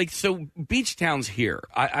beach towns here,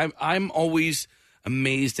 I'm always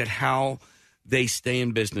amazed at how they stay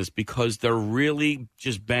in business, because they're really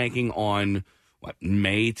just banking on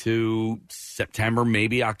May to September,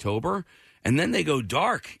 maybe October. And then they go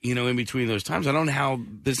dark, in between those times. I don't know how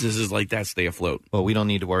businesses like that stay afloat. Well, we don't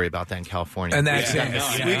need to worry about that in California. And that's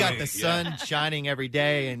we got the sun shining every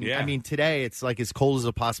day. And, I mean, today it's like as cold as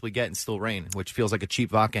it'll possibly get and still rain, which feels like a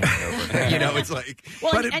cheap vodka hangover. It's like...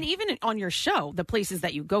 Well, and even on your show, the places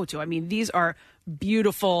that you go to, I mean, these are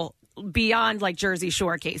beautiful, beyond like Jersey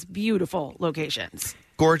Shore case, beautiful locations.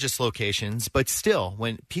 gorgeous locations, but still,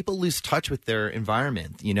 when people lose touch with their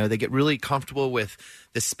environment, they get really comfortable with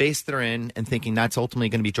the space they're in and thinking that's ultimately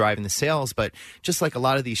going to be driving the sales. But just like a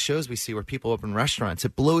lot of these shows we see where people open restaurants,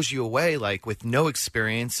 it blows you away, like with no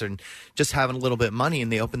experience and just having a little bit of money,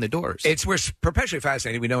 and they open the doors. We're perpetually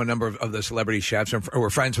fascinated. We know a number of the celebrity chefs, and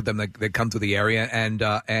we're friends with them that come to the area. And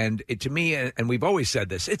to me, and we've always said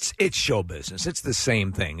this, it's show business. It's the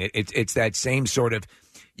same thing. It's that same sort of.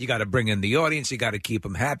 You got to bring in the audience. You got to keep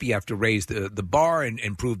them happy. You have to raise the bar and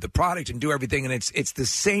improve the product and do everything. And it's the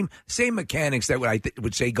same mechanics that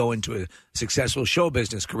would say go into a successful show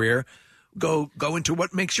business career. Go into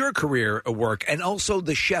what makes your career work. And also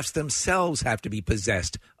the chefs themselves have to be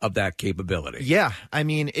possessed of that capability. Yeah. I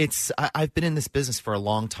mean, I've been in this business for a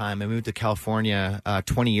long time. I moved to California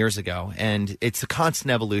 20 years ago, and it's a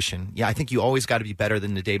constant evolution. Yeah, I think you always got to be better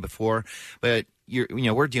than the day before, but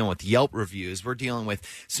we're dealing with Yelp reviews. We're dealing with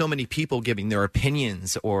so many people giving their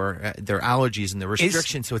opinions or their allergies and their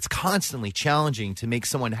restrictions. So it's constantly challenging to make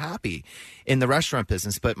someone happy in the restaurant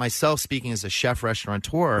business. But myself, speaking as a chef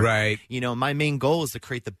restaurateur, right? My main goal is to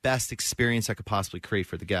create the best experience I could possibly create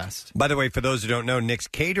for the guest. By the way, for those who don't know, Nick's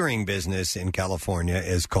catering business in California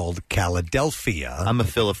is called Caladelphia. I'm a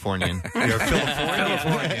Californian. You're a Californian?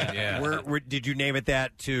 Californian, yeah. Where did you name it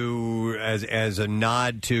that as a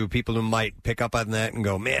nod to people who might pick up on that and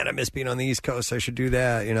go, man, I miss being on the East Coast. I should do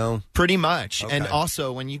that, Pretty much. Okay. And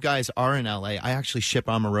also, when you guys are in LA, I actually ship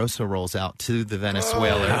Amoroso rolls out to the Venice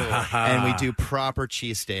Whaler, and we do proper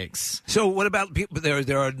cheesesteaks. So what about people?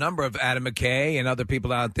 There are a number of Adam McKay and other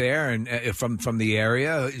people out there and from the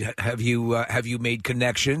area. Have you made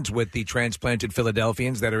connections with the transplanted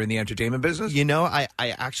Philadelphians that are in the entertainment business? I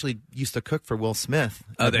actually used to cook for Will Smith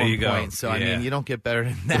at there one you go. point. So, Yeah. I mean, you don't get better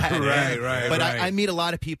than that. Right. But I meet a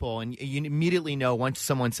lot of people, and you immediately know once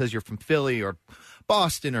someone says you're from Philly or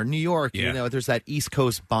Boston or New York, there's that East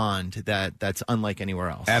Coast bond that's unlike anywhere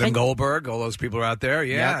else. Adam Goldberg, all those people are out there,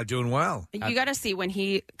 doing well. You got to see when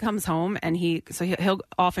he comes home and he'll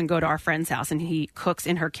often go to our friend's house and he cooks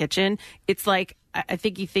in her kitchen. It's like, I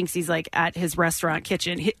think he thinks he's like at his restaurant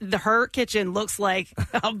kitchen. Her kitchen looks like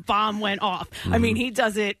a bomb went off. I mean, he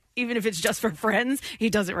does it, even if it's just for friends, he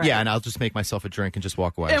does it right. Yeah, and I'll just make myself a drink and just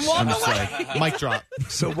walk away. And walk I'm just away. like, mic drop.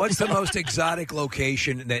 So what's the most exotic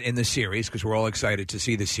location that in the series, because we're all excited to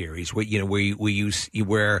see the series, where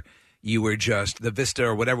you were just, the vista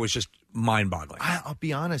or whatever was just mind-boggling? I'll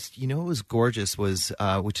be honest. What was gorgeous was,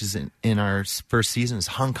 which is in our first season, is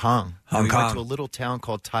Hong Kong. We went to a little town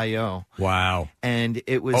called Tayo. Wow. And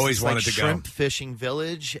it was always wanted like to shrimp go. Fishing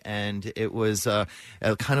village, and it was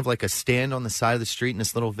kind of like a stand on the side of the street in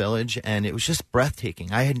this little village, and it was just breathtaking.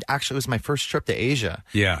 It was my first trip to Asia.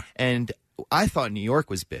 Yeah. And I thought New York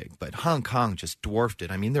was big, but Hong Kong just dwarfed it.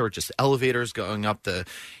 I mean, there were just elevators going up the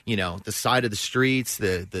side of the streets,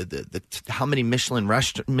 the how many Michelin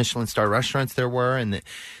star restaurants there were, and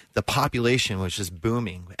the population was just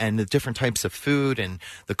booming, and the different types of food and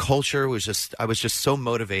the culture was just, I was just so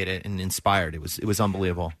motivated and inspired. It was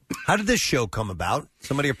unbelievable. How did this show come about?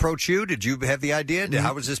 Somebody approach you? Did you have the idea?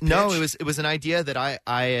 How was this pitched? No, it was an idea that I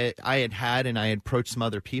had, and I had approached some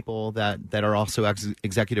other people that are also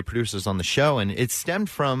executive producers on the show, and it stemmed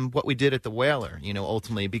from what we did at the Whaler,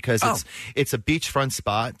 ultimately, because it's a beachfront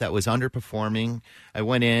spot that was underperforming. I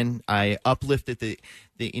went in, I uplifted the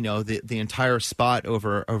entire spot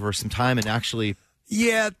over some time, and actually.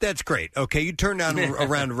 Yeah, that's great. Okay, you turned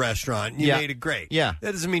around a restaurant. You made it great. Yeah.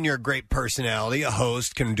 That doesn't mean you're a great personality. A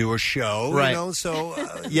host can do a show, right? So,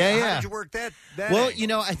 How did you work that well,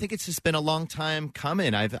 angle? I think it's just been a long time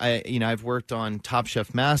coming. I've worked on Top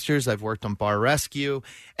Chef Masters. I've worked on Bar Rescue,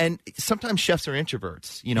 and sometimes chefs are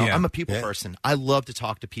introverts. I'm a people person. I love to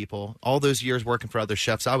talk to people. All those years working for other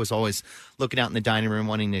chefs, I was always looking out in the dining room,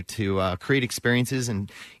 wanting to create experiences and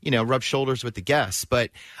rub shoulders with the guests. But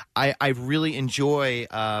I really enjoy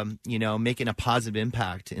making a positive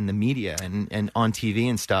impact in the media and on TV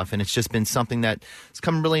and stuff. And it's just been something that's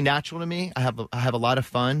come really natural to me. I have a lot of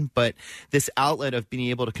fun, but this outlet of being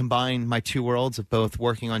able to combine my two worlds of both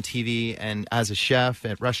working on TV and as a chef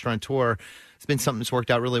at restaurateur, it's been something that's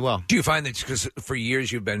worked out really well. Do you find that, because for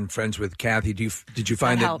years you've been friends with Kathy, did you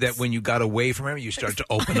find that when you got away from her, you started to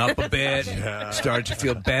open up a bit, started to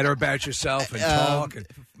feel better about yourself and talk?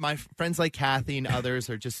 My friends like Kathy and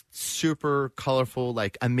others are just super colorful,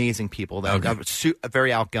 like amazing people that are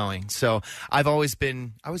very outgoing. So I was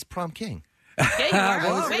prom king.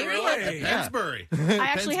 Pensbury. I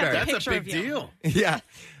actually have the picture That's a big of you. deal. Yeah.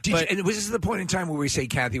 And was this the point in time where we say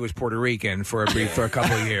Kathy was Puerto Rican for a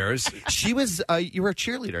couple of years? She was. You were a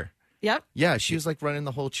cheerleader. Yep. Yeah, she was like running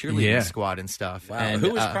the whole cheerleading squad and stuff. Wow. And,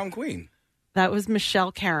 Who was prom queen? That was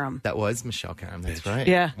Michelle Karam. That was Michelle Karam. That's right.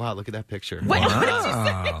 Yeah. Wow, look at that picture. What did you say?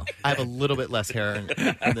 I have a little bit less hair.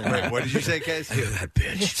 Wait, what did you say, Casey? Look at that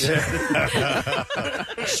bitch.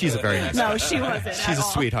 She's a very nice No, girl. she wasn't. She's a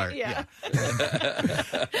sweetheart. Yeah.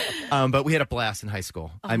 But we had a blast in high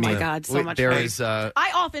school. Oh my God, so much There fun. is.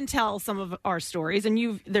 I often tell some of our stories,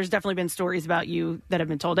 and there's definitely been stories about you that have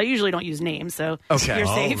been told. I usually don't use names, so Okay. you're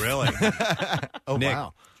safe. Oh, really? Nick,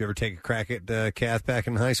 wow. Did you ever take a crack at Kath back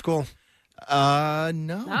in high school?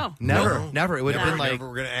 No. Never. It would have been like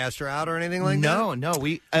we're going to ask her out or anything like that. No.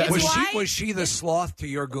 We was she the sloth to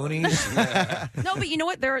your Goonies? No, but you know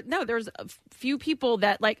what? There's a few people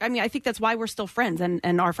that I think that's why we're still friends.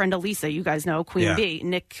 And our friend Elisa, you guys know, Queen Yeah. Bee,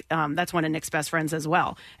 Nick, that's one of Nick's best friends as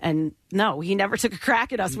well. And no, he never took a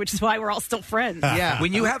crack at us, which is why we're all still friends. Yeah.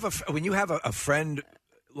 When you have a friend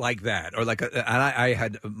like that, or I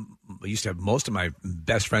used to have most of my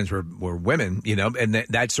best friends were women, and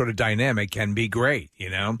that sort of dynamic can be great,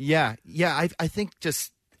 Yeah. I think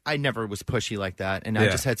just I never was pushy like that, and I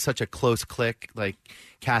just had such a close click, like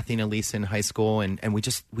Kathy and Elisa in high school, and we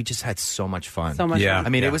just had so much fun. So much fun. I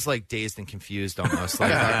mean, it was like Dazed and Confused almost.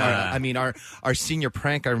 Like our senior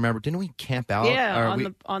prank, I remember. Didn't we camp out? Yeah, Or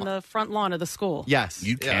on the front lawn of the school. Yes,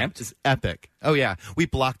 You camped? It's epic. Oh yeah, we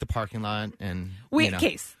blocked the parking lot, and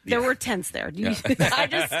There were tents there. I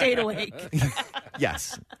just stayed awake.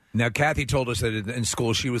 Yes. Now, Kathy told us that in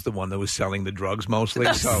school she was the one that was selling the drugs mostly.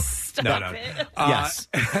 So Stop it. Yes.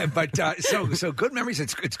 But so good memories.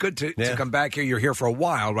 It's good to come back here. You're here for a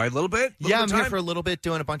while, right? A little bit. Yeah, I'm here for a little bit,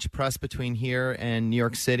 doing a bunch of press between here and New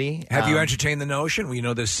York City. Have you entertained the notion?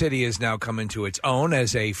 Well, the city is now come into its own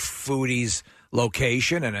as a foodies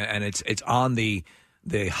location, and it's on the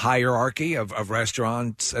hierarchy of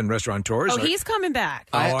restaurants and restaurateurs. Oh, he's coming back.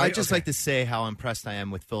 I just like to say how impressed I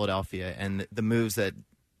am with Philadelphia and the moves that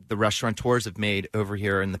the restaurateurs have made over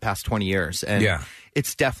here in the past 20 years. And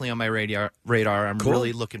it's definitely on my radar. I'm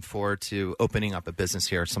really looking forward to opening up a business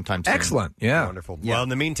here sometime soon. Excellent. Yeah. Wonderful. Yeah. Well, in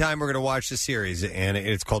the meantime, we're going to watch the series, and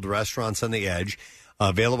it's called Restaurants on the Edge.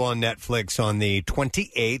 Available on Netflix on the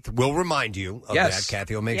 28th. We'll remind you of that.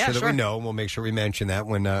 Kathy will make sure that we know, and we'll make sure we mention that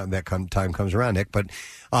when time comes around, Nick. But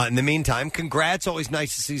in the meantime, congrats. Always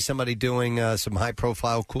nice to see somebody doing some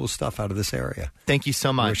high-profile, cool stuff out of this area. Thank you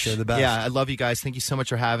so much. Wish you the best. Yeah, I love you guys. Thank you so much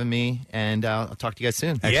for having me, and I'll talk to you guys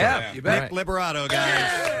soon. Yeah, you bet. All Nick Liberato,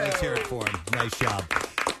 guys. Let's hear it for him. Nice job.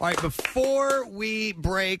 All right, before we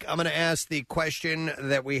break, I'm going to ask the question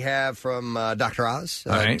that we have from Dr. Oz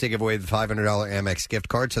to give away the $500 Amex gift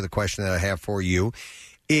card. So the question that I have for you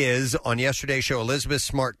is, on yesterday's show, Elizabeth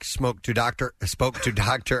Smart spoke to Dr.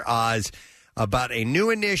 Oz about a new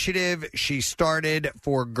initiative she started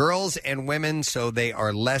for girls and women so they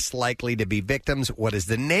are less likely to be victims. What is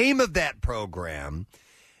the name of that program?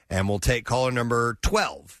 And we'll take caller number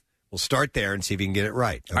 12. We'll start there and see if you can get it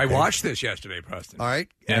right. I watched this yesterday, Preston. All right.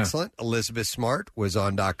 Yeah. Excellent. Elizabeth Smart was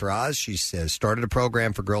on Dr. Oz. She says started a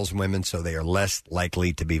program for girls and women so they are less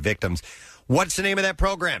likely to be victims. What's the name of that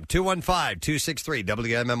program?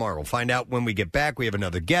 215-263-WMMR. We'll find out when we get back. We have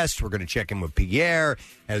another guest. We're going to check in with Pierre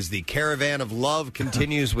as the Caravan of Love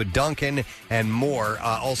continues with Duncan and more.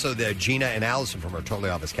 Also, the Gina and Allison from our Totally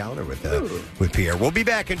Office calendar with Pierre. We'll be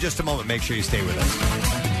back in just a moment. Make sure you stay with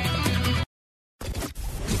us.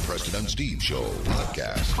 Preston and Steve Show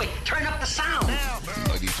podcast. Wait, turn up the sound.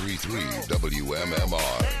 93.3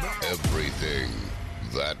 WMMR. Everything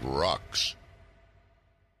that rocks.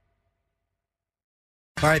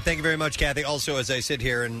 All right, thank you very much, Kathy. Also, as I sit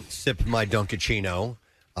here and sip my Dunkaccino,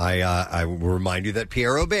 I will remind you that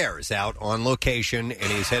Pierre Aubert is out on location,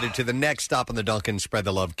 and he's headed to the next stop on the Duncan Spread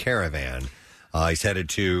the Love Caravan. He's headed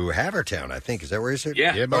to Havertown, I think. Is that where he's headed?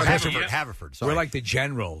 Yeah. Haverford. Sorry. We're like the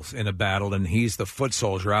generals in a battle, and he's the foot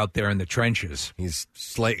soldier out there in the trenches. He's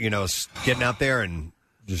getting out there and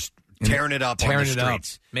just tearing it up on the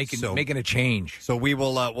streets. Making a change. So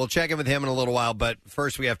we'll check in with him in a little while, but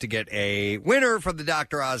first we have to get a winner for the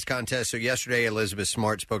Dr. Oz contest. So yesterday, Elizabeth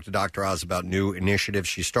Smart spoke to Dr. Oz about new initiatives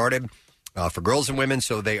she started for girls and women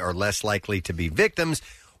so they are less likely to be victims.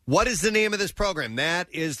 What is the name of this program? That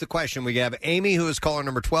is the question. We have Amy, who is caller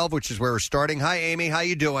number 12, which is where we're starting. Hi, Amy. How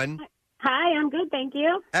you doing? Hi, I'm good, thank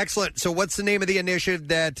you. Excellent. So what's the name of the initiative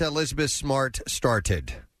that Elizabeth Smart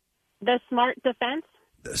started? The Smart Defense.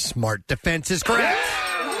 The Smart Defense is correct.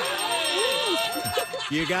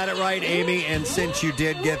 You got it right, Amy. And since you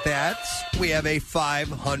did get that, we have a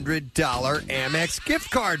 $500 Amex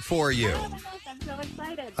gift card for you. I'm so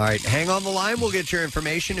excited. All right, hang on the line. We'll get your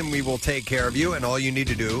information, and we will take care of you. And all you need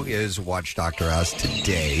to do is watch Dr. Oz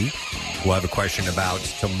today. We'll have a question about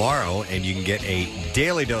tomorrow, and you can get a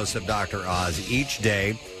daily dose of Dr. Oz each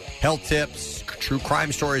day. health tips, true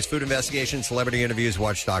crime stories, food investigations, celebrity interviews.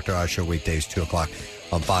 Watch Dr. Oz Show weekdays, 2 o'clock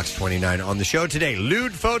on Fox 29. On the show today,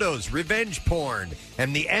 lewd photos, revenge porn,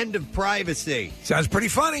 and the end of privacy. Sounds pretty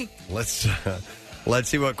funny. Let's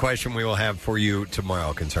see what question we will have for you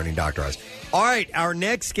tomorrow concerning Dr. Oz. All right, our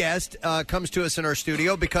next guest comes to us in our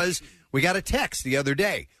studio because we got a text the other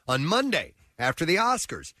day on Monday after the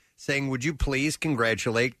Oscars saying, would you please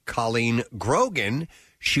congratulate Colleen Grogan?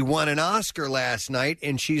 She won an Oscar last night,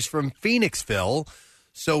 and she's from Phoenixville.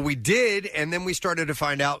 So we did, and then we started to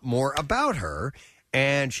find out more about her.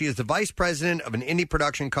 And she is the vice president of an indie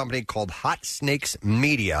production company called Hot Snakes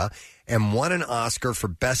Media and won an Oscar for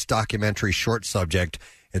Best Documentary Short Subject.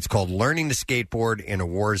 It's called Learning to Skateboard in a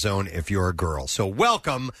War Zone If You're a Girl. So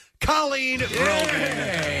welcome, Colleen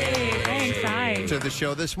Grogan. Thanks, to the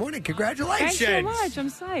show this morning. Congratulations. Thanks so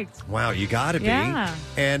much. I'm psyched. Wow, you got to be. Yeah.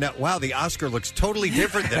 And wow, the Oscar looks totally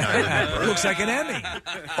different than I remember. It looks like an Emmy.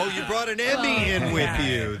 Oh, you brought an Emmy in with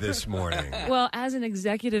you this morning. Well, as an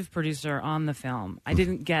executive producer on the film, I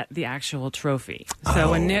didn't get the actual trophy.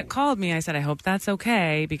 So when Nick called me, I said, I hope that's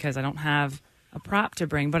okay because I don't have a prop to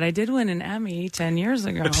bring, but I did win an Emmy 10 years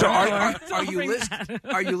ago. So are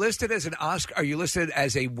you listed as an Oscar? Are you listed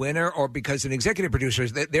as a winner, or because an executive producer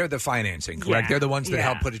they're the financing, correct? Yeah. They're the ones that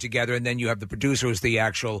help put it together, and then you have the producer who's the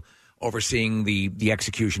actual overseeing the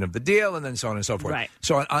execution of the deal, and then so on and so forth. Right.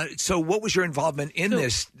 So what was your involvement in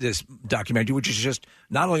this documentary, which is just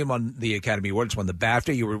not only won the Academy Award, it's won the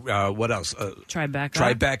BAFTA. You were what else?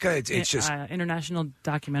 Tribeca. It's just International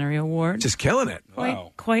Documentary Award. Just killing it.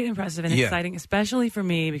 Quite impressive and exciting, especially for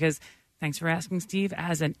me because thanks for asking, Steve.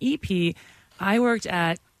 As an EP, I worked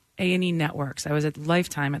at A&E Networks. I was at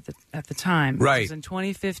Lifetime at the time. Right. It was in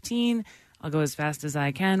 2015. I'll go as fast as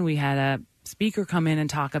I can. We had a speaker come in and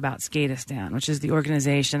talk about Skatistan, which is the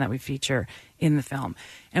organization that we feature in the film.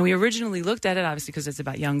 And we originally looked at it, obviously, because it's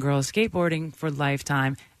about young girls skateboarding for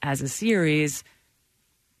Lifetime as a series.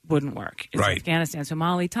 Wouldn't work. It's Afghanistan. So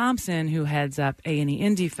Molly Thompson, who heads up A&E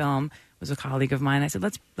Indie Film, was a colleague of mine. I said,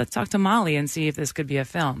 let's talk to Molly and see if this could be a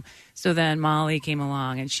film. So then Molly came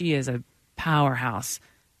along, and she is a powerhouse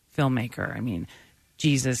filmmaker. I mean,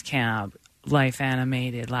 Jesus Camp, Life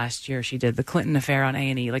Animated. Last year she did The Clinton Affair on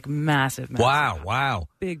A&E, like massive. Wow.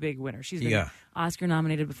 Big winner. She's been Oscar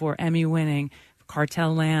nominated before, Emmy winning.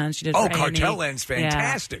 Cartel Land. She did. For Cartel A&E. Land's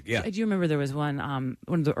fantastic. Yeah. Do you remember there was one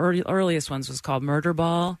of the earliest ones was called Murder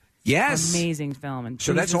Ball? Yes. Amazing film. And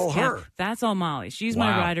so that's all her. That's all Molly. She's my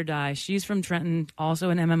ride or die. She's from Trenton, also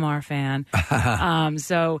an MMR fan.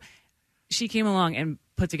 So she came along and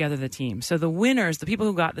put together the team. So the winners, the people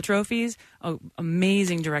who got the trophies,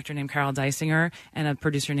 amazing director named Carol Deisinger and a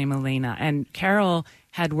producer named Elena. And Carol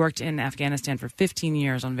had worked in Afghanistan for 15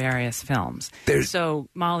 years on various films. So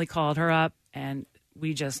Molly called her up, and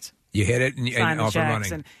we just you hit it and off and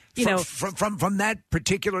running. And, you know, from that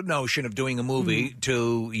particular notion of doing a movie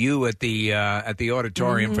to you at the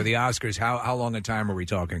auditorium for the Oscars, how long a time are we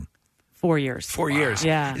talking? 4 years. 4 years.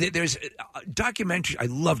 Yeah. There's documentaries. I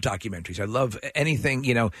love documentaries. I love anything,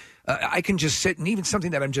 I can just sit and even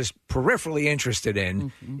something that I'm just peripherally interested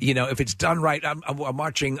in, if it's done right. I'm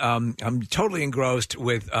watching, I'm totally engrossed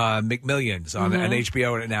with McMillions on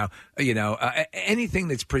HBO right now. Anything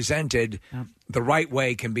that's presented the right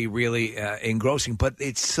way can be really engrossing, but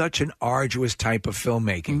it's such an arduous type of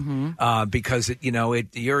filmmaking because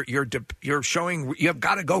you're showing, you've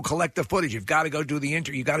got to go collect the footage, you've got to go do the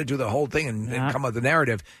interview, you got to do the whole thing and come up with the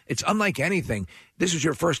narrative. It's unlike anything. This was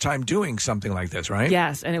your first time doing something like this, right?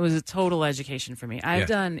 Yes, and it was a total education for me. I've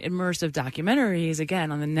done immersive documentaries,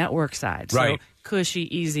 again, on the network side. So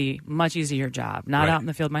cushy, easy, much easier job. Not out in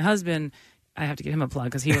the field. My husband, I have to give him a plug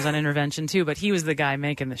because he was on intervention too, but he was the guy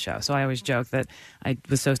making the show. So I always joke that I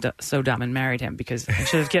was so dumb and married him because I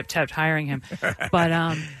should have kept hiring him.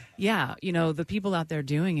 But the people out there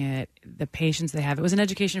doing it, the patience they have, it was an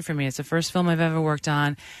education for me. It's the first film I've ever worked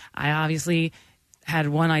on. I obviously had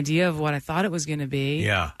one idea of what I thought it was going to be.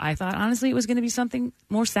 Yeah. I thought, honestly, it was going to be something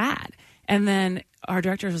more sad. And then our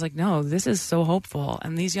director was like, no, this is so hopeful.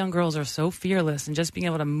 And these young girls are so fearless and just being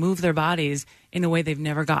able to move their bodies in a way they've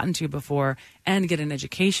never gotten to before and get an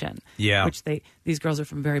education. Yeah. Which these girls are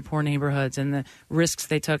from very poor neighborhoods and the risks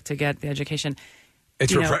they took to get the education.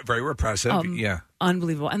 It's very repressive.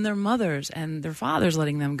 Unbelievable. And their mothers and their fathers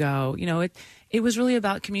letting them go. It was really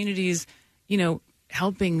about communities,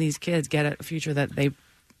 helping these kids get a future that they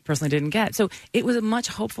personally didn't get. So it was a much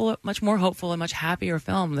more hopeful and much happier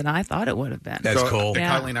film than I thought it would have been. That's cool.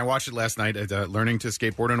 Colleen, I watched it last night at Learning to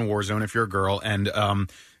Skateboard in a War Zone If You're a Girl, and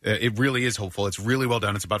it really is hopeful. It's really well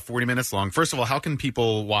done. It's about 40 minutes long. First of all, how can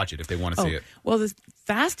people watch it if they want to see it? Well, the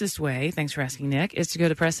fastest way, thanks for asking, Nick, is to go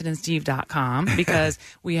to PrestonandSteve.com because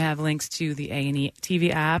we have links to the A&E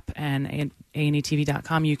TV app and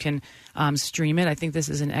A&ETV.com. You can stream it. I think this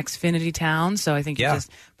is an Xfinity town, so I think you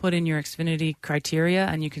just put in your Xfinity criteria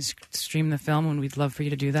and you can stream the film, and we'd love for you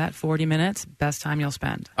to do that. 40 minutes, best time you'll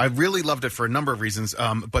spend. I really loved it for a number of reasons,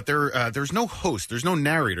 but there's no host, there's no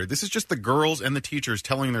narrator. This is just the girls and the teachers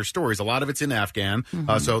telling their stories. A lot of it's in Afghan,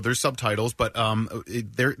 so there's subtitles, but at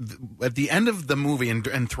the end of the movie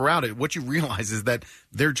and throughout it, what you realize is that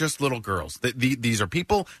they're just little girls. These are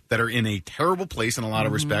people that are in a terrible place in a lot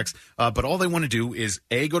of respects, but all they want to do is,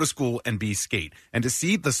 A, go to school, and B, skate. And to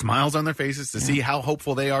see the smiles on their faces, to see how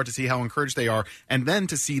hopeful they are, to see how encouraged they are, and then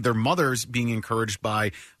to see their mothers being encouraged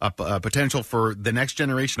by potential for the next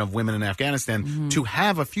generation of women in Afghanistan to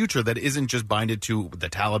have a future that isn't just binded to the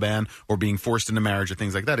Taliban or being forced into marriage or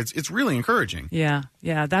things like that. It's really encouraging. Yeah,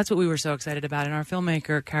 that's what we were so excited about. And our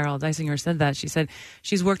filmmaker, Carol Deisinger, said that. She said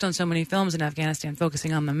she's worked on so many films in Afghanistan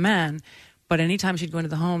focusing on the men, but anytime she'd go into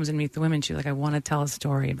the homes and meet the women, she'd be like, I want to tell a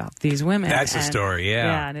story about these women. That's the story, yeah.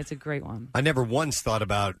 Yeah, and it's a great one. I never once thought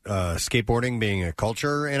about skateboarding being a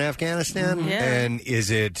culture in Afghanistan. And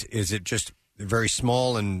is it just very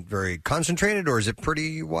small and very concentrated, or is it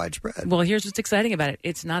pretty widespread? Well, here's what's exciting about it.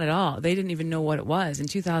 It's not at all. They didn't even know what it was. In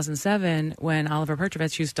 2007, when Oliver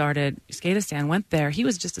Petrovich, who started Skateistan, went there, he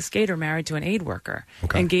was just a skater married to an aid worker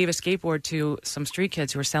and gave a skateboard to some street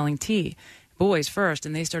kids who were selling tea. Boys first,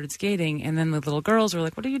 and they started skating, and then the little girls were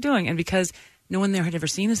like, what are you doing? And because no one there had ever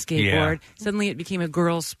seen a skateboard, suddenly it became a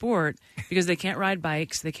girls' sport because they can't ride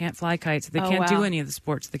bikes, they can't fly kites, they can't do any of the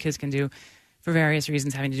sports the kids can do for various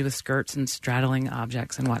reasons having to do with skirts and straddling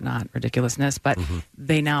objects and whatnot, ridiculousness. But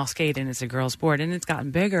they now skate, and it's a girls' sport, and it's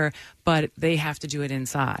gotten bigger, but they have to do it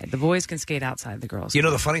inside. The boys can skate outside the girls. You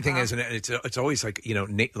know, the funny thing is, and it's always like, you know,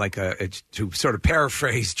 it's, to sort of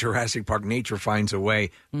paraphrase Jurassic Park, nature finds a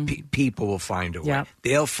way. People will find a way. Yep.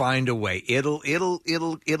 They'll find a way. It'll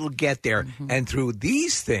get there. And through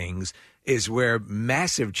these things is where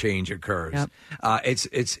massive change occurs. Yep.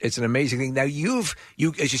 It's an amazing thing. Now you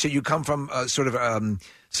as you said, you come from sort of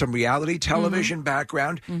some reality television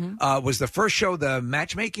background. Was the first show the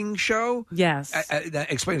matchmaking show? Yes.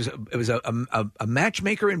 Explain. It was a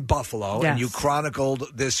matchmaker in Buffalo, and you chronicled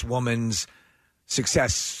this woman's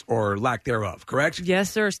success or lack thereof, correct?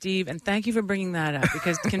 Yes, sir, Steve. And thank you for bringing that up,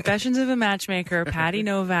 because Confessions of a Matchmaker, Patty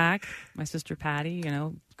Novak, my sister Patty, you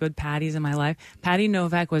know, good Patties in my life. Patty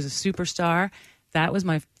Novak was a superstar. That was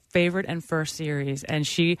my favorite and first series. And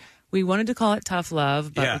we wanted to call it Tough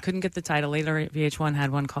Love, but we couldn't get the title. Later, VH1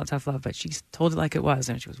 had one called Tough Love, but she told it like it was,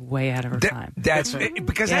 and she was way ahead of her time. That's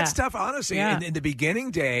because that stuff, honestly, in the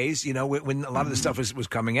beginning days, you know, when a lot of the stuff was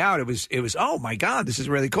coming out, it was oh my God, this is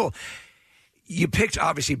really cool. You picked,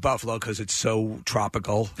 obviously, Buffalo because it's so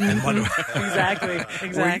tropical and wonderful. Exactly.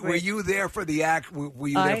 Were you there for the act? Were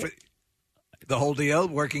you there for the whole deal,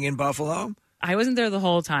 working in Buffalo? I wasn't there the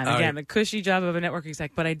whole time. Again, the cushy job of a network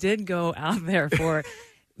exec, but I did go out there for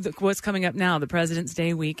what's coming up now, the President's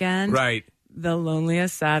Day weekend. Right. The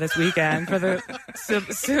loneliest, saddest weekend for the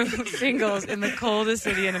singles in the coldest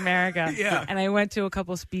city in America. Yeah. And I went to a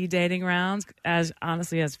couple speed dating rounds as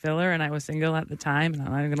filler, and I was single at the time, and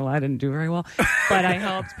I'm not even going to lie, I didn't do very well. But I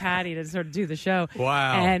helped Patty to sort of do the show.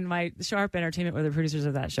 Wow. And my Sharp Entertainment were the producers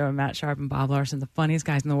of that show, Matt Sharp and Bob Larson, the funniest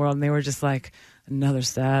guys in the world, and they were just like, another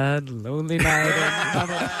sad, lonely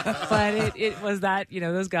night. But it was that, you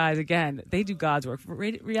know, those guys, again, they do God's work.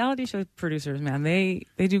 Reality show producers, man, they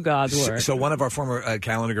do God's work. So one of our former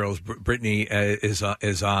calendar girls, Brittany, is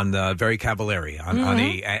on Very Cavallari on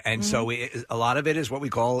E! And so a lot of it is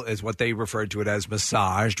what they referred to it as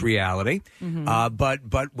massaged reality. But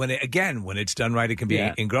when it's done right, it can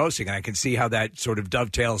be engrossing. And I can see how that sort of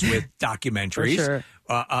dovetails with documentaries. For sure.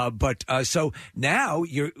 So now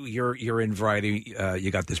you're in Variety.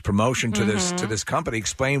 You got this promotion to this company.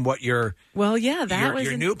 Explain what your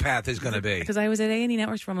new path is going to be. Because I was at A&E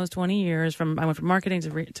Networks for almost 20 years. I went from marketing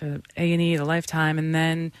to A&E to Lifetime, and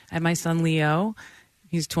then I had my son Leo.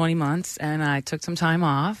 He's 20 months, and I took some time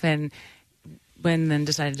off, and then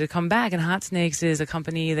decided to come back. And Hot Snakes is a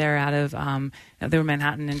company. They're out of they were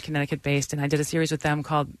Manhattan and Connecticut based, and I did a series with them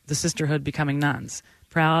called The Sisterhood Becoming Nuns.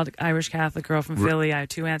 Proud Irish Catholic girl from Philly. I have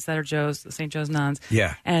two aunts that are St. Joe's nuns.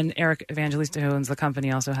 Yeah. And Eric Evangelista, who owns the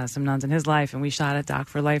company, also has some nuns in his life. And we shot a doc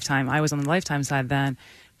for Lifetime. I was on the Lifetime side then.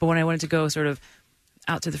 But when I wanted to go sort of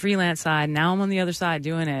out to the freelance side, now I'm on the other side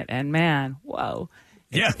doing it. And man, whoa.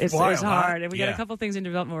 It's hard. And we got a couple things in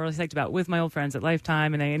development we're really psyched about with my old friends at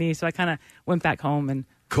Lifetime and A&E. So I kind of went back home and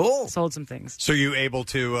Cool. Sold some things. So you able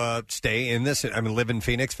to stay in this? I mean, live in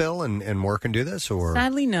Phoenixville and work and do this, or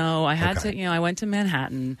Sadly, no. I had to. I went to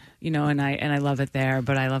Manhattan. And I love it there,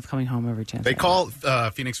 but I love coming home every chance. They call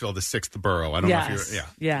Phoenixville the sixth borough. I don't know if you're.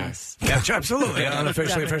 Yes. Yeah, absolutely.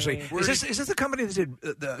 Unofficially, Definitely. officially. Is this the company that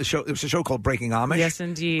did the show? It was a show called Breaking Amish. Yes,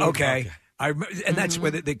 indeed. Okay. And that's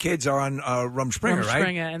where the kids are on Rumspringa, right?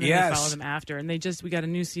 Rumspringa, and then they follow them after. And we got a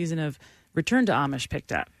new season of Return to Amish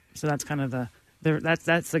picked up. So that's kind of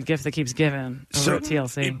that's the gift that keeps giving over at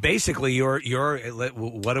TLC. Basically, you're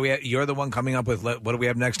what do we? You're the one coming up with what do we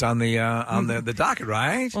have next on the docket,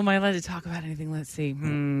 right? Well, am I allowed to talk about anything? Let's see.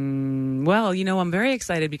 Well, I'm very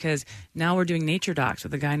excited because now we're doing nature docs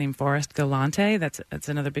with a guy named Forrest Galante. That's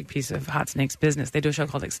another big piece of Hot Snake's business. They do a show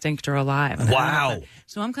called Extinct or Alive. Wow!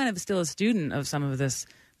 So I'm kind of still a student of some of this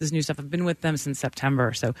new stuff. I've been with them since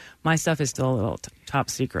September, so my stuff is still a little top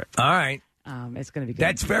secret. All right. It's going to be good.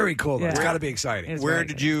 That's very cool. Yeah. It's got to be exciting. Where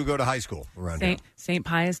did you go to high school around here? St.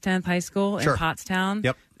 Pius X High School in Pottstown.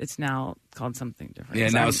 Yep. It's now called something different. Yeah,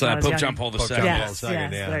 now it's Pope John Paul II. Yes,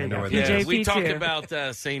 there you go. PJP we talked too. about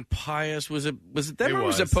St. Pius. Was it them or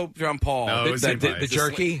was was. it Pope John Paul? No, it was St. Pius. The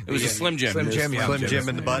jerky? It was a Slim Jim. Slim Jim, yeah. Slim Jim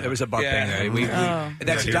in the butt. There was a butt thing.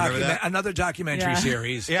 That's another documentary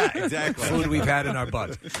series. Yeah, exactly. Food we've had in our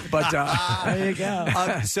butt. But there you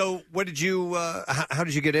go. So, what did you? How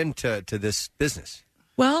did you get into this business?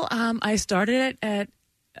 Well, I started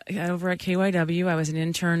over at KYW. I was an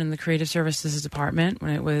intern in the creative services department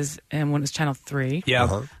when it was Channel 3.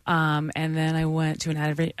 Yeah. And then I went to an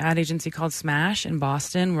ad agency called Smash in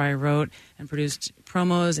Boston, where I wrote and produced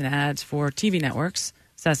promos and ads for TV networks,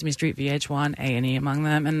 Sesame Street, VH1, A&E among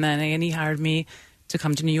them. And then A&E hired me to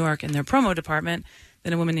come to New York in their promo department.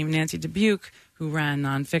 Then a woman named Nancy Dubuque, who ran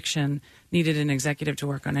nonfiction, needed an executive to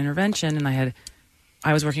work on intervention, and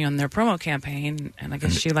I was working on their promo campaign, and I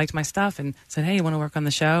guess she liked my stuff and said, "Hey, you want to work on the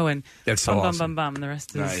show?" And that's so awesome. And the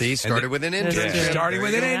rest is See, started with an internship. Starting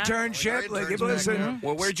with an internship. Listen.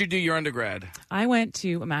 Well, where'd you do your undergrad? I went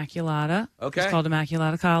to Immaculata. Okay. It was called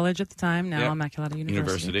Immaculata College at the time. Now Immaculata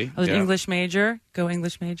University. I was an English major. Go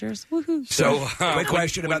English majors. Woohoo. So, quick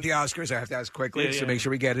question about the Oscars. I have to ask quickly to make sure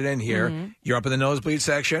we get it in here. Mm-hmm. You're up in the nosebleed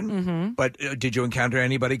section, but did you encounter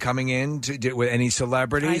anybody coming in with any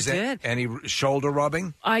celebrities? I did. Any shoulder rubbing?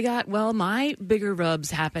 My bigger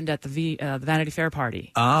rubs happened at the Vanity Fair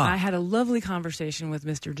party. I had a lovely conversation with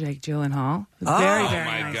Mr. Jake Gyllenhaal. Very, very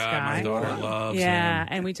nice guy. My daughter loves him. Yeah,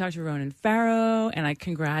 and we talked to Ronan Farrow, and I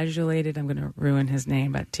congratulated, I'm going to ruin his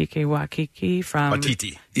name, but TK Waikiki from...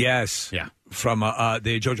 Watiti. Yes. Yeah. From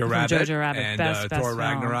the Jojo Rabbit, Jojo Rabbit, and best Thor film.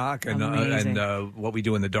 Ragnarok, and What We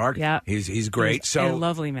Do in the Dark. Yeah, he's great. He's a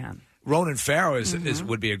lovely man. Ronan Farrow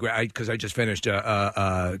would be a great, because I just finished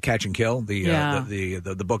Catch and Kill,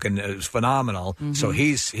 the book, and it was phenomenal. So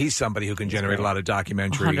he's somebody who can generate a lot of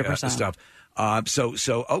documentary stuff. That's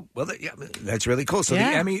really cool. So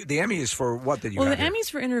the Emmy is for what did you? Well, the Emmy's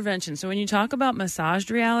for intervention. So when you talk about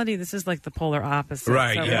massaged reality, this is like the polar opposite.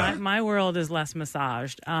 Right. So my world is less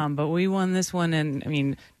massaged. But we won this one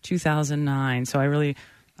in 2009. So I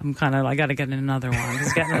got to get another one.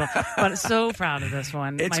 But so proud of this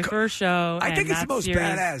one. My first show. I think it's the most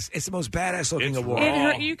badass. It's the most badass looking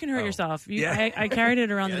award. You can hurt yourself. I carried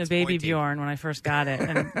it around in a baby Bjorn when I first got it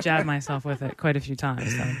and jabbed myself with it quite a few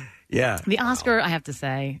times. So. Yeah. The Oscar, I have to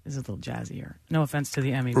say, is a little jazzier. No offense to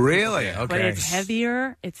the Emmy. Really? Okay. But it's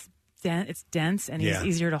heavier. It's dense and it's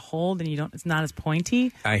easier to hold, and it's not as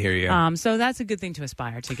pointy. I hear you. So that's a good thing to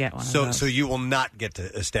aspire to get one. of those. So you will not get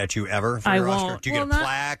a statue ever for I your won't. Oscar? Do you get a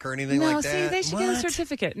plaque or anything like that? No, see, they should get a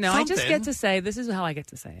certificate. No, I just get to say, this is how I get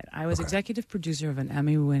to say it. I was executive producer of an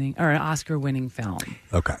Emmy-winning or an Oscar-winning film.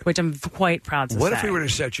 Okay. Which I'm quite proud to say. What if we were to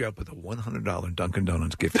set you up with a $100 Dunkin'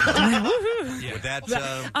 Donuts gift card? Would that?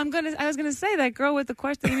 I was gonna say that girl with the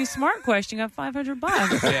question, the smart question, got $500.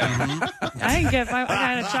 Yeah. I didn't get. I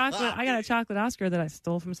got a chocolate Oscar that I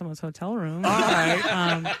stole from someone's hotel room. All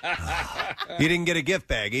right. You didn't get a gift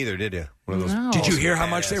bag either, did you? One of those. No. Did you hear how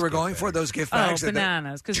much they were going for, those gift bags?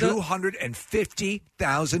 Bananas.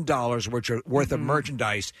 $250,000 worth of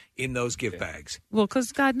merchandise in those gift bags. Well,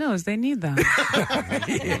 because God knows they need them.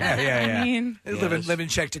 Yeah. I mean, living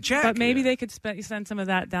check to check. But maybe they could send some of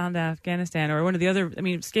that down to Afghanistan or one of the other. I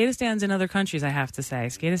mean, Skatistan's in other countries, I have to say.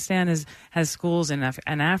 Skatistan has schools in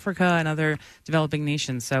Africa and other developing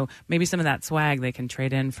nations. So maybe some of that swag they can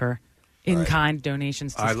trade in for in-kind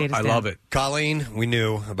donations to Skatistan. I love it. Colleen, we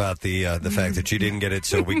knew about the fact that you didn't get it,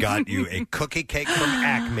 so we got you a cookie cake from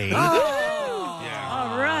Acme.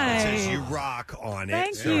 All right. It says you rock on it.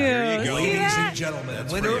 Thank So you. here you go. Ladies and gentlemen,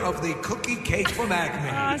 winner of the cookie cake from Acme.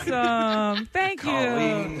 Awesome. Thank you.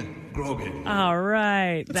 Colleen Grogan. All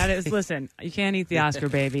right. That is, listen, you can't eat the Oscar,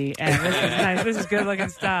 baby. And this is nice. This is good looking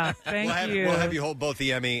stuff. Thank you. We'll have you hold both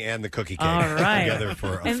the Emmy and the cookie cake All right. together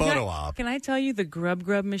for a And photo op. Can I tell you, the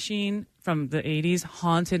Grub machine from the 80s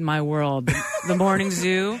haunted my world. The morning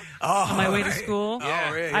zoo on my way to school.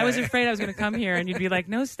 I was afraid I was going to come here and you'd be like,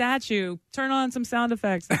 no statue. Turn on some sound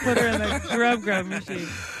effects and put her in the Grub machine.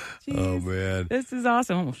 Jeez. Oh, man. This is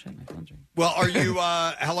awesome. Oh, shit, my phone's ringing. Well, are you,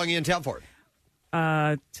 how long are you in town for?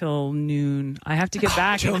 Till noon. I have to get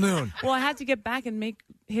back. Till noon. Well, I have to get back and make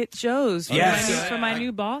hit shows for my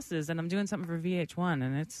new bosses, and I'm doing something for VH1,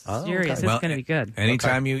 and it's serious. Okay. It's going to be good.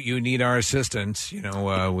 Anytime you need our assistance,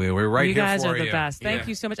 we're right you here guys for are you. the best. Thank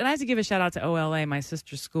you so much. And I have to give a shout out to OLA, my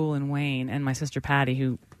sister's school in Wayne, and my sister Patty,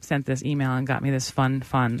 who sent this email and got me this fun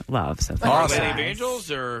love. So thank Awesome. you Lady of guys.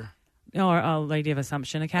 Angels or Lady of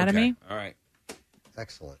Assumption Academy. All right.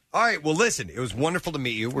 Excellent. All right. Well, listen, it was wonderful to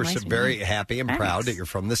meet you. We're Nice so very happy and proud that you're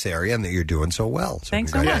from this area and that you're doing so well. So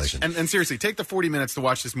Thanks so much. congratulations. And seriously, take the 40 minutes to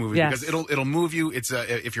watch this movie Yes. because it'll move you. It's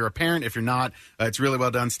if you're a parent, if you're not, it's really well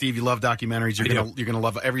done. Steve, you love documentaries. You're gonna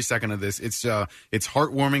love every second of this. It's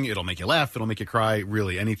heartwarming. It'll make you laugh. It'll make you cry.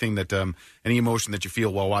 Really, anything that any emotion that you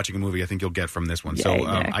feel while watching a movie, I think you'll get from this one. So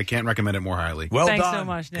I can't recommend it more highly. Well Thanks done. so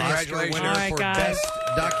much, Nick. Congratulations. All right, for guys. best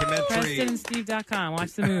documentary. PrestonandSteve.com.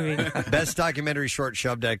 Watch the movie. Best documentary short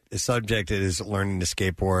subject is learning to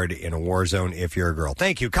skateboard in a war zone if you're a girl.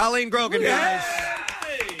 Thank you. Colleen Grogan, guys.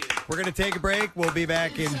 We're going to take a break. We'll be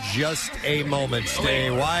back in just a moment.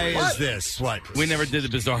 Why is this? What? We never did the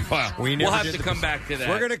bizarre file. We'll have to come back to that.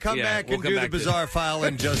 We're going to come back and do the bizarre file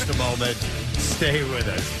in just a moment. Stay with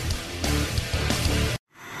us.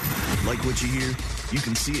 Like what you hear? You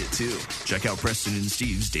can see it too. Check out Preston and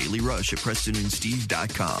Steve's Daily Rush at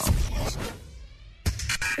PrestonandSteve.com.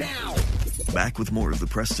 Back with more of the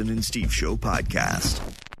Preston and Steve Show podcast.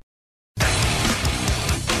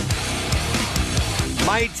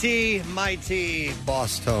 Mighty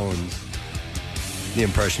Boss Tones. The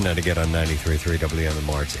impression that I get on 93.3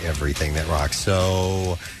 WMMR. It's everything that rocks.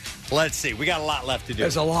 So let's see. We got a lot left to do.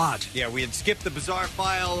 There's a lot. Yeah, we had skipped the bizarre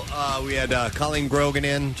file. We had Colleen Grogan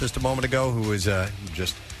in just a moment ago, who was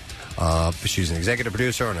she's an executive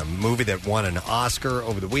producer on a movie that won an Oscar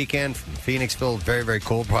over the weekend from Phoenixville. Very, very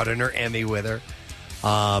cool. Brought in her Emmy with her.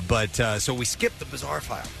 So we skipped the bizarre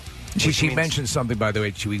file. She mentioned something, by the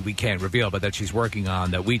way, we can't reveal, but that she's working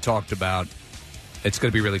on that we talked about. It's going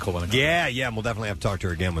to be really cool. When it comes. Yeah, and we'll definitely have to talk to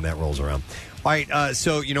her again when that rolls around. All right,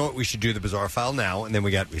 so you know what? We should do the bizarre file now, and then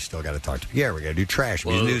we still got to talk to Pierre. We got to do trash,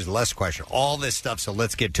 news, less question, all this stuff. So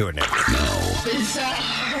let's get to it now.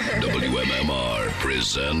 WMMR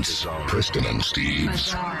presents Preston and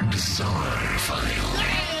Steve's Bizarre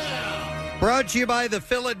File. Brought to you by the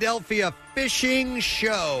Philadelphia Fishing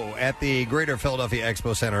Show at the Greater Philadelphia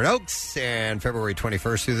Expo Center in Oaks, and February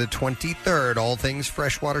 21st through the 23rd. All things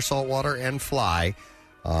freshwater, saltwater, and fly.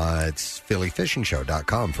 It's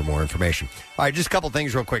phillyfishingshow.com for more information. All right, just a couple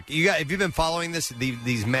things real quick. Have you been following this?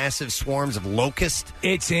 These massive swarms of locusts?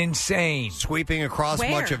 It's insane. Sweeping across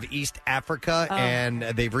much of East Africa, and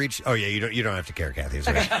they've reached... Oh, yeah, you don't have to care, Kathy. It's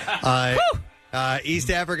okay. East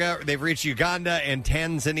Africa, they've reached Uganda and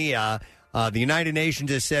Tanzania. The United Nations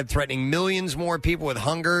has said threatening millions more people with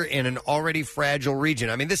hunger in an already fragile region.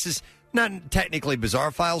 I mean, this is not technically a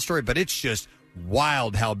bizarre file story, but it's just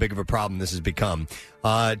wild how big of a problem this has become.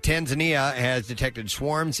 Tanzania has detected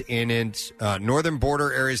swarms in its northern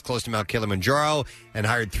border areas close to Mount Kilimanjaro and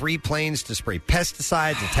hired 3 planes to spray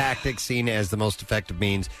pesticides, a tactic seen as the most effective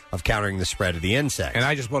means of countering the spread of the insect. And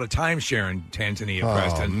I just bought a timeshare in Tanzania,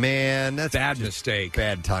 Preston. Oh, man. That's bad mistake.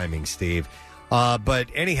 Bad timing, Steve. But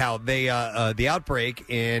anyhow, the outbreak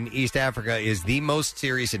in East Africa is the most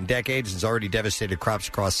serious in decades. It's already devastated crops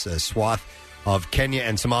across a swath of Kenya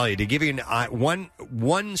and Somalia. To give you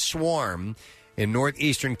one swarm in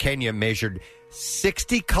northeastern Kenya measured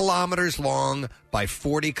 60 kilometers long by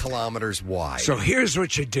 40 kilometers wide. So here's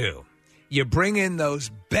what you do. You bring in those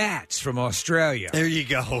bats from Australia. There you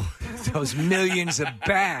go. Those millions of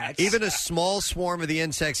bats. Even a small swarm of the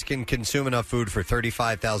insects can consume enough food for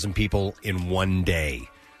 35,000 people in one day.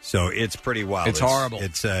 So it's pretty wild. It's horrible.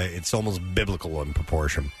 It's almost biblical in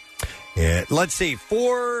proportion. Let's see.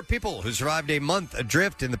 4 people who survived a month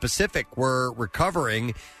adrift in the Pacific were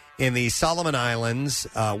recovering in the Solomon Islands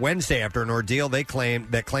Wednesday after an ordeal they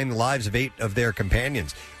claimed the lives of 8 of their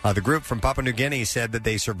companions. The group from Papua New Guinea said that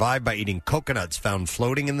they survived by eating coconuts found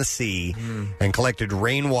floating in the sea and collected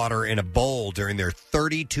rainwater in a bowl during their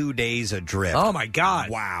 32 days adrift. Oh, my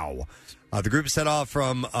God. Wow. The group set off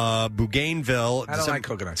from Bougainville. I don't like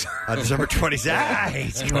coconuts. December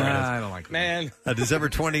 22nd. I don't like December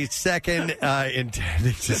 22nd,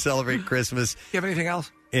 intending to celebrate Christmas. You have anything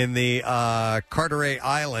else? in the Carteret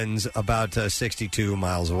Islands, about 62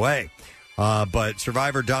 miles away. But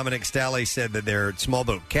survivor Dominic Stalley said that their small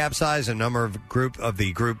boat capsized. A number of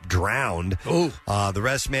the group drowned. The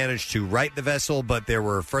rest managed to right the vessel, but there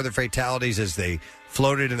were further fatalities as they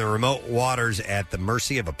floated in the remote waters at the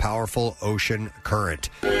mercy of a powerful ocean current.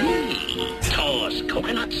 Toast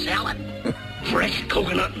coconut salad, fresh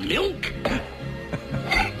coconut milk,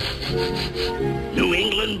 New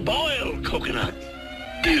England boiled coconut.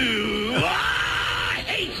 I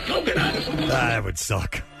hate coconuts. That would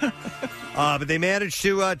suck. But they managed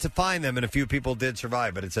to find them, and a few people did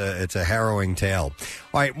survive. But it's a harrowing tale.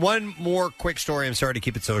 All right, one more quick story. I'm sorry to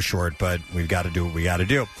keep it so short, but we've got to do what we got to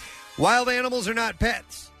do. Wild animals are not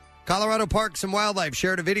pets. Colorado Parks and Wildlife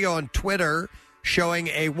shared a video on Twitter showing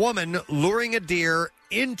a woman luring a deer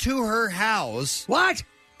into her house. What?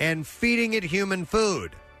 And feeding it human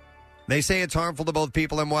food. They say it's harmful to both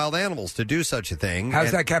people and wild animals to do such a thing.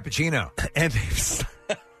 How's that cappuccino? And he's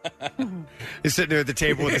sitting there at the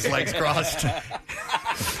table with his legs crossed,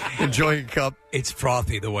 enjoying a cup. It's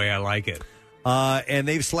frothy the way I like it. And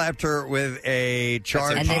they've slapped her with a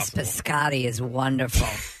charge. And this biscotti is wonderful.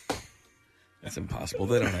 That's impossible.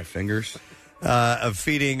 They don't have fingers. Of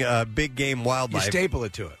feeding big game wildlife. You staple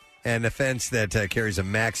it to it. An offense that carries a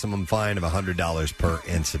maximum fine of $100 per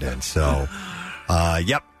incident. So,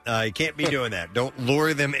 you can't be doing that. Don't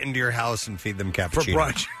lure them into your house and feed them cappuccino. For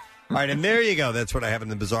brunch. All right, and there you go. That's what I have in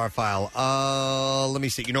the bizarre file. Let me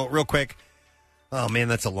see. Real quick. Oh, man,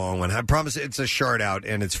 that's a long one. I promise it's a shout out,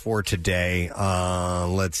 and it's for today.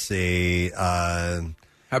 Let's see.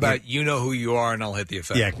 How about you know who you are, and I'll hit the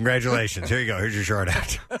effect. Yeah, congratulations. Here you go. Here's your shout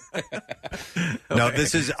out. No,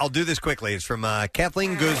 I'll do this quickly. It's from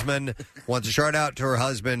Kathleen Guzman. Wants a shout out to her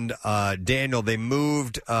husband, Daniel. They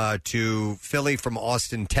moved to Philly from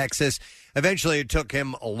Austin, Texas. Eventually, it took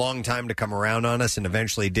him a long time to come around on us, and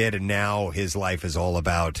eventually did. And now his life is all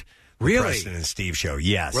about the Preston and Steve show.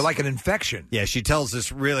 Yes. We're like an infection. Yeah, she tells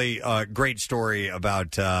this really great story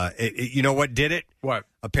about, you know what did it? What?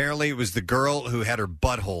 Apparently, it was the girl who had her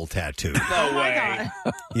butthole tattooed. No way.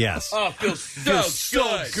 Yes. Oh, it feels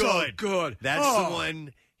so good. Good. That's the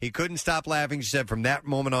one. He couldn't stop laughing. She said from that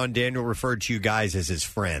moment on, Daniel referred to you guys as his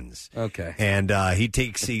friends. Okay. And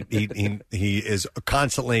he is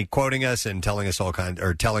constantly quoting us and telling us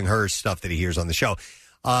telling her stuff that he hears on the show.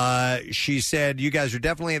 She said, you guys are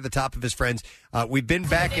definitely at the top of his friends. We've been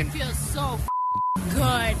back in. It feels so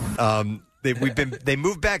good. They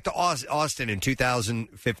moved back to Austin in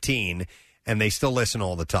 2015, and they still listen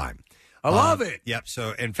all the time. I love it. Yep.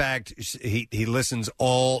 So, in fact, he listens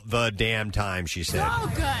all the damn time, she said. So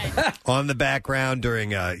good. On the background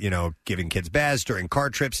during, giving kids baths, during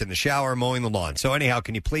car trips, in the shower, mowing the lawn. So, anyhow,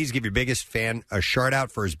 can you please give your biggest fan a shout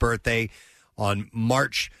out for his birthday on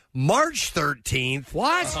March 13th?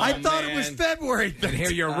 What? I thought it was February 13th. And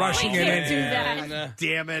here you're rushing it in. Do that.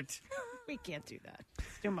 Damn it. We can't do that.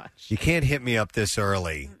 It's too much. You can't hit me up this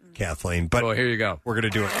early, Kathleen. But here you go. We're going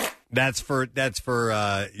to do it. That's for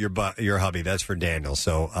your hubby. That's for Daniel.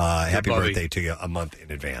 So happy birthday to you a month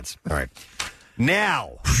in advance. All right.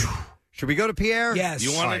 Now, should we go to Pierre? Yes.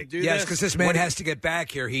 You want to do this? Yes, because this man has to get back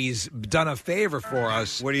here. He's done a favor for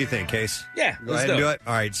us. What do you think, Case? Yeah, Go let's ahead and do do it. it.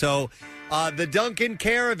 All right. So the Duncan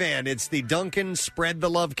Caravan. It's the Duncan Spread the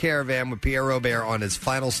Love Caravan with Pierre Robert on his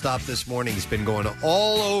final stop this morning. He's been going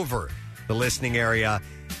all over the listening area,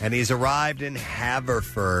 and he's arrived in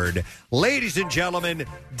Haverford. Ladies and gentlemen,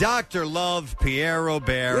 Dr. Love, Pierre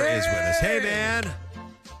Robert is with us. Hey, man.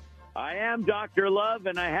 I am Dr. Love,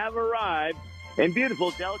 and I have arrived in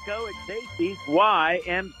beautiful Delco at Tasty's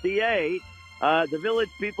YMCA. The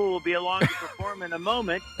village people will be along to perform in a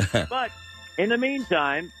moment, but in the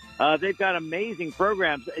meantime, they've got amazing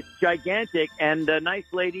programs. It's gigantic, and a nice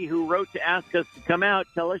lady who wrote to ask us to come out.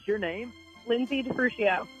 Tell us your name. Lindsay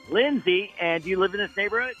DeFrucio. Lindsay, and do you live in this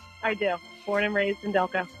neighborhood? I do. Born and raised in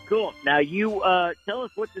Delco. Cool. Now, you tell us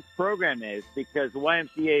what this program is, because the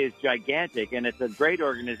YMCA is gigantic, and it's a great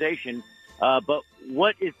organization, but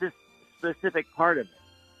what is this specific part of it?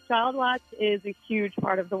 Child Watch is a huge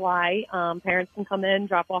part of the Y. Parents can come in,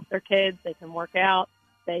 drop off their kids. They can work out.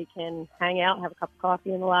 They can hang out, have a cup of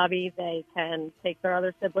coffee in the lobby. They can take their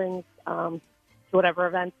other siblings to whatever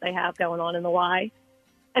events they have going on in the Y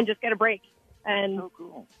and just get a break. And so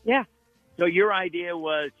cool. Yeah. So your idea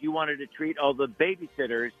was you wanted to treat all the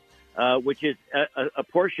babysitters, which is a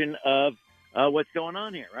portion of what's going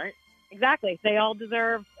on here, right? Exactly. They all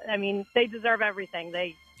deserve, they deserve everything.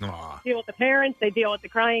 They deal with the parents, they deal with the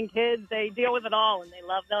crying kids, they deal with it all, and they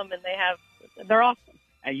love them, and they're awesome.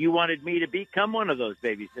 And you wanted me to become one of those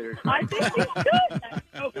babysitters. I think you should.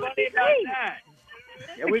 So funny about that.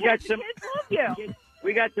 Yeah, we got some. Kids love you.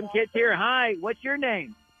 We got some kids here. Hi, what's your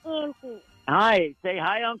name? Auntie. Hi. Say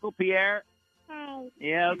hi, Uncle Pierre. Hi.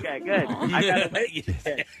 Yeah, okay, good. I got to wait.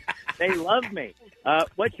 They love me.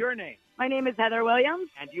 What's your name? My name is Heather Williams.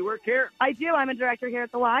 And do you work here? I do. I'm a director here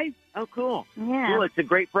at the Y. Oh, cool. Yeah. Cool. It's a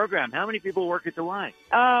great program. How many people work at the Y?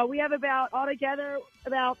 We have altogether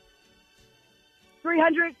about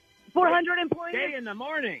 300, 400 employees. Day in the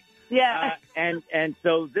morning. Yeah. And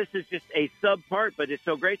so this is just a sub part, but it's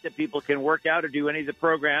so great that people can work out or do any of the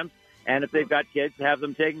programs. And if they've got kids, have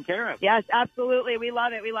them taken care of. Yes, absolutely. We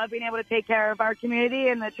love it. We love being able to take care of our community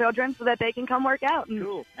and the children so that they can come work out.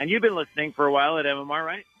 Cool. And you've been listening for a while at MMR,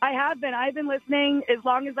 right? I have been. I've been listening as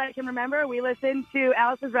long as I can remember. We listen to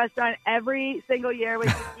Alice's Restaurant every single year with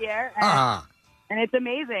this year. And it's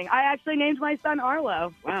amazing. I actually named my son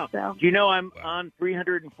Arlo. Wow. So. Do you know I'm on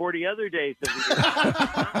 340 other days of the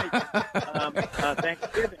year?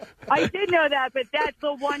 Thanksgiving. I did know that, but that's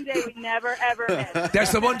the one day we never, ever miss.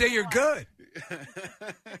 That's the one day you're good.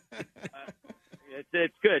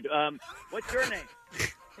 It's good. What's your name?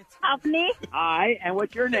 Daphne. Hi. And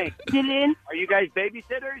what's your name? Dylan. Are you guys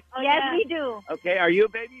babysitters? Yes, we do. Okay. Are you a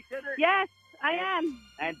babysitter? Yes, I am.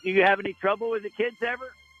 And do you have any trouble with the kids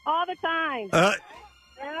ever? All the time.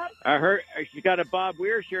 I heard she's got a Bob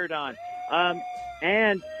Weir shirt on.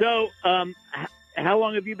 And so, how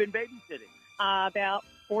long have you been babysitting? About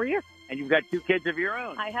 4 years. And you've got 2 kids of your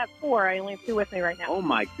own. I have 4. I only have 2 with me right now. Oh,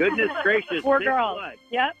 my goodness gracious. 4 Thick girls. blood.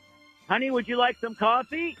 Yep. Honey, would you like some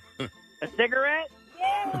coffee? A cigarette?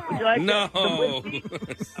 Yeah. Would you like No. some whiskey?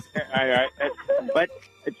 All right. But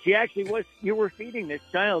she actually was, you were feeding this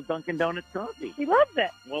child Dunkin' Donuts coffee. She loves it.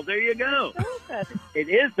 Well, there you go. Delicious. It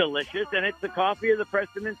is delicious, and it's the coffee of the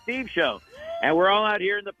Preston and Steve Show. And we're all out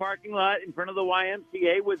here in the parking lot in front of the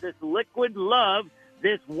YMCA with this Liquid Love,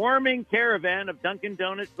 this warming caravan of Dunkin'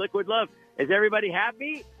 Donuts Liquid Love. Is everybody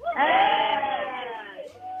happy?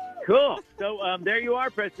 Cool. So there you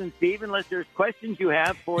are, Preston Steve. Unless there's questions you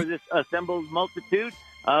have for this assembled multitude,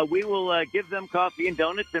 we will give them coffee and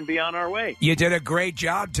donuts and be on our way. You did a great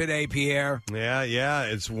job today, Pierre. Yeah.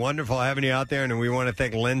 It's wonderful having you out there, and we want to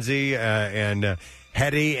thank Lindsay and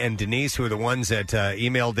Hetty and Denise, who are the ones that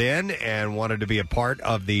emailed in and wanted to be a part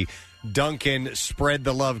of the Dunkin' Spread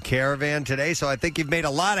the Love Caravan today. So I think you've made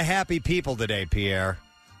a lot of happy people today, Pierre.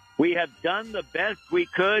 We have done the best we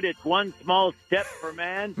could. It's one small step for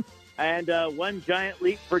man and one giant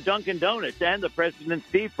leap for Dunkin' Donuts and the Preston and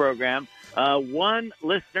Steve program. One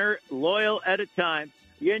listener, loyal at a time.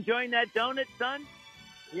 You enjoying that donut, son?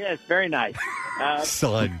 Yes, very nice.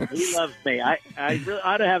 Son. He loves me. I really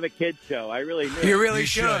ought to have a kids show. I really do. You really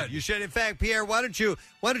should. You should. In fact, Pierre, why don't you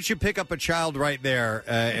pick up a child right there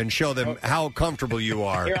and show them how comfortable you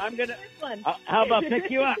are? Here, I'm gonna. How about pick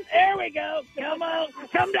you up? There we go. Come on,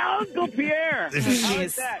 come down, Uncle Pierre.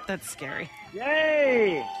 Jeez, that's scary.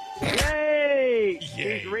 Yay! Yay!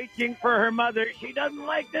 She's reaching for her mother. She doesn't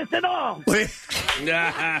like this at all. She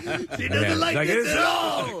doesn't like this at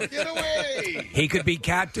all. Get away! He could be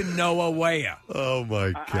Captain Noah Weah. Oh,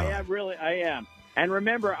 my God. I am. And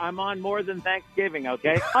remember, I'm on more than Thanksgiving,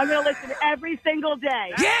 okay? I'm going to listen every single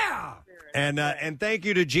day. Yeah! And thank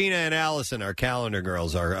you to Gina and Allison, our calendar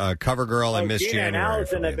girls, our cover girl and Miss Gina January. and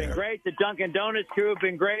Allison for have being been there. great. The Dunkin' Donuts crew have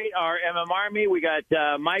been great. Our MM Army, we got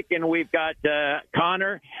Mike and we've got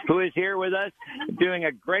Connor, who is here with us, doing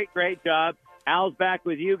a great job. Al's back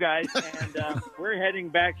with you guys, and we're heading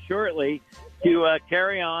back shortly to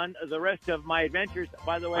carry on the rest of my adventures.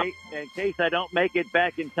 By the way, in case I don't make it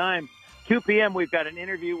back in time, 2 p.m. we've got an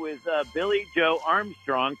interview with Billy Joe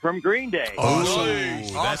Armstrong from Green Day.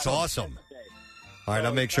 Awesome. That's awesome. All right,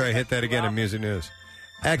 I'll make sure I hit that again in Music News.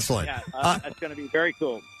 Excellent. Yeah, that's going to be very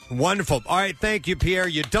cool. Wonderful. All right, thank you, Pierre.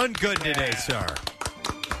 You done good today, sir.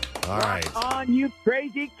 All right. On, you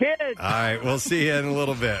crazy kids. All right, we'll see you in a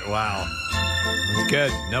little bit. Wow. It's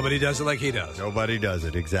good. Nobody does it like he does. Nobody does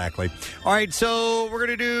it, exactly. All right, so we're going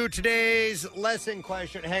to do today's lesson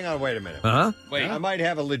question. Hang on, wait a minute. Uh-huh. Wait. I might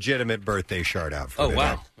have a legitimate birthday shout out for Oh, today.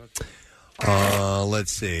 wow.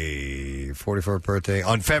 Let's see. 44th birthday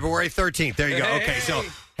on February 13th. There you go. Okay, so,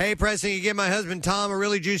 hey, Preston, you give my husband Tom a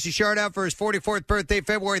really juicy shout out for his 44th birthday,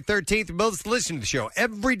 February 13th. We both listen to the show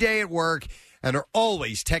every day at work and are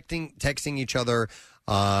always texting each other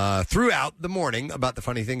throughout the morning about the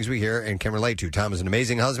funny things we hear and can relate to. Tom is an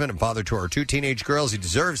amazing husband and father to our 2 teenage girls. He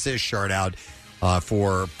deserves this shout out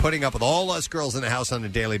for putting up with all us girls in the house on a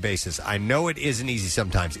daily basis. I know it isn't easy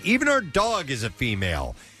sometimes. Even our dog is a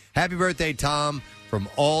female. Happy birthday, Tom. From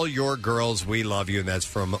all your girls, we love you. And that's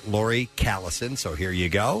from Lori Callison. So here you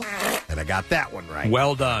go. And I got that one right.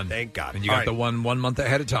 Well done. Thank God. And you All got the one month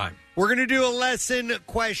ahead of time. We're going to do a lesson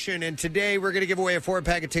question, and today we're going to give away a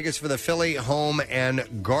 4-pack of tickets for the Philly Home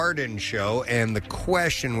and Garden Show. And the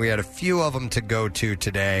question, we had a few of them to go to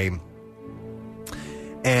today.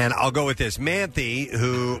 And I'll go with this. Manthe,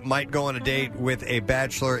 who might go on a date with a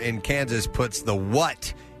bachelor in Kansas, puts the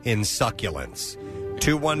what in succulents.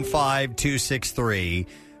 215-263-WMMR.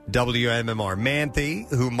 Manthe,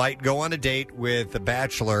 who might go on a date with a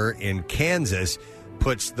bachelor in Kansas,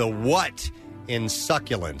 puts the what in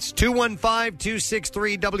succulents.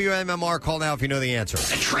 215-263-WMMR. Call now if you know the answer.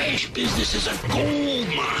 The trash business is a gold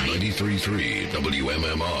mine. 93.3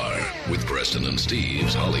 WMMR with Preston and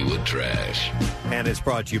Steve's Hollywood Trash. And it's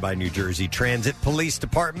brought to you by New Jersey Transit Police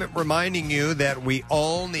Department, reminding you that we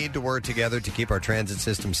all need to work together to keep our transit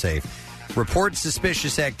system safe. Report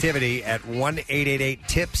suspicious activity at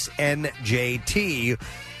 1-888-TIPS-NJT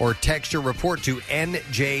or text your report to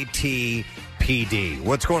NJT PD.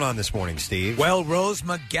 What's going on this morning, Steve? Well, Rose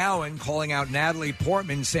McGowan calling out Natalie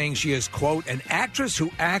Portman, saying she is, quote, an actress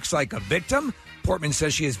who acts like a victim. Portman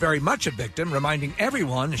says she is very much a victim, reminding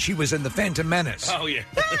everyone she was in The Phantom Menace. Oh, yeah.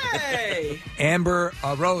 Hey! Amber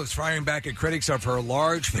Rose firing back at critics of her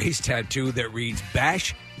large face tattoo that reads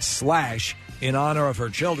Bash Slash in honor of her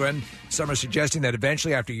children. Some are suggesting that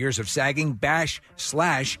eventually, after years of sagging, Bash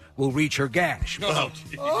Slash will reach her gash.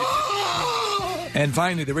 And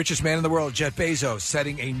finally, the richest man in the world, Jeff Bezos,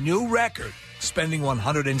 setting a new record, spending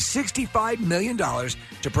 $165 million to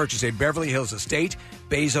purchase a Beverly Hills estate.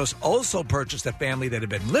 Bezos also purchased a family that had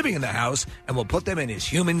been living in the house and will put them in his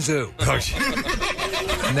human zoo.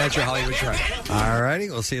 And that's your Hollywood Trash. All righty,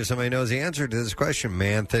 we'll see if somebody knows the answer to this question.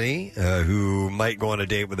 Anthony, who might go on a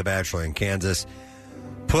date with a bachelor in Kansas,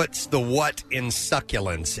 puts the what in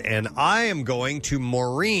succulents. And I am going to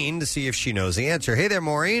Maureen to see if she knows the answer. Hey there,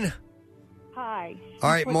 Maureen. Hi. All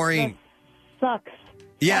right, Maureen. Sucks.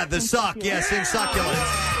 Yeah, the suck. Yes, in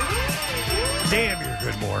succulents. Damn, you're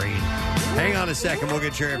good, Maureen. Hang on a second. We'll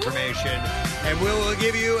get your information. And we'll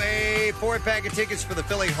give you a 4-pack of tickets for the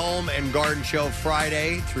Philly Home and Garden Show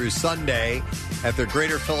Friday through Sunday at the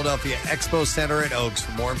Greater Philadelphia Expo Center at Oaks.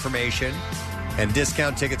 For more information and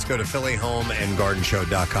discount tickets, go to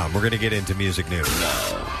phillyhomeandgardenshow.com. We're going to get into music news.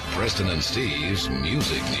 Now, Preston and Steve's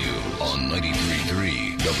Music News on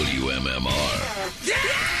 93.3 WMMR. Yeah.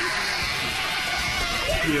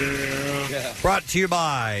 Brought to you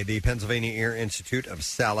by the Pennsylvania Ear Institute of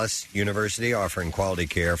Salus University, offering quality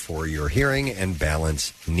care for your hearing and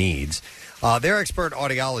balance needs. Their expert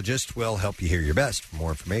audiologist will help you hear your best. For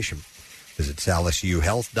more information, visit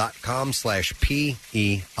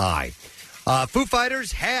salusuhealth.com/PEI. Foo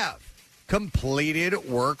Fighters have completed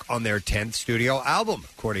work on their 10th studio album,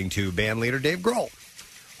 according to band leader Dave Grohl.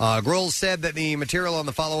 Grohl said that the material on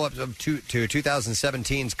the follow-up to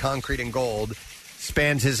 2017's Concrete and Gold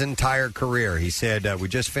spans his entire career. He said, we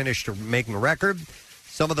just finished making a record.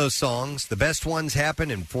 Some of those songs, the best ones,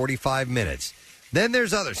 happen in 45 minutes. Then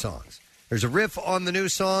there's other songs. There's a riff on the new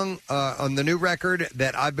song, on the new record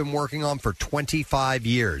that I've been working on for 25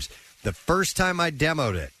 years. The first time I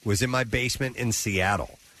demoed it was in my basement in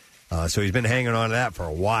Seattle. So he's been hanging on to that for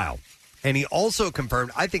a while. And he also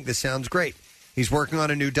confirmed, I think this sounds great. He's working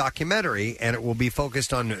on a new documentary, and it will be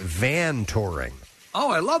focused on van touring. Oh,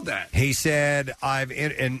 I love that. He said,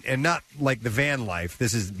 and not like the van life,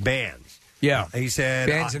 this is bands. Yeah. He said,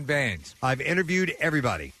 bands and bands. I've interviewed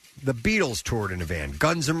everybody. The Beatles toured in a van.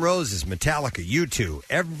 Guns N' Roses, Metallica, U2.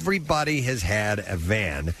 Everybody has had a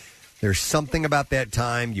van. There's something about that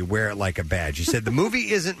time, you wear it like a badge. He said the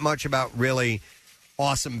movie isn't much about really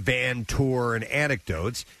awesome van tour and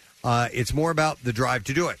anecdotes. It's more about the drive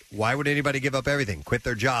to do it. Why would anybody give up everything, quit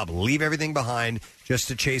their job, leave everything behind just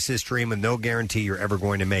to chase this dream with no guarantee you're ever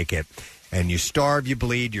going to make it? And you starve, you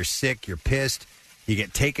bleed, you're sick, you're pissed, you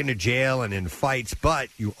get taken to jail and in fights, but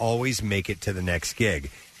you always make it to the next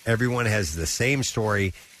gig. Everyone has the same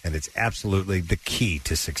story, and it's absolutely the key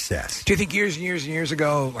to success. Do you think years and years and years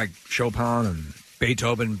ago, like Chopin and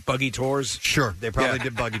Beethoven, buggy tours? Sure, they probably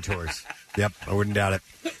did buggy tours. Yep, I wouldn't doubt it.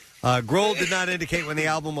 Grohl did not indicate when the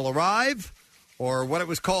album will arrive or what it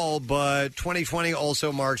was called, but 2020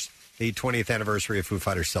 also marks the 20th anniversary of Foo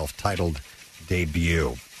Fighters' self-titled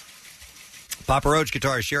debut. Papa Roach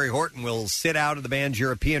guitarist Sherry Horton will sit out of the band's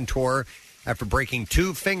European tour after breaking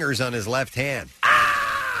 2 fingers on his left hand.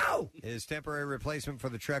 Ow! His temporary replacement for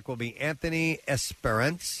the Trek will be Anthony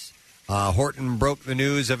Esperance. Horton broke the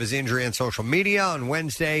news of his injury on social media on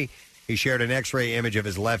Wednesday. He shared an X-ray image of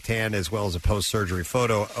his left hand as well as a post-surgery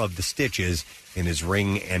photo of the stitches in his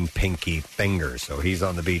ring and pinky fingers. So he's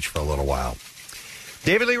on the beach for a little while.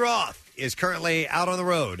 David Lee Roth is currently out on the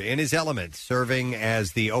road in his element, serving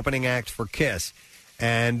as the opening act for Kiss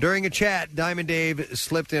And during a chat, Diamond Dave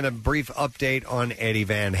slipped in a brief update on Eddie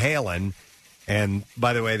Van Halen. And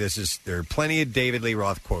by the way, there are plenty of David Lee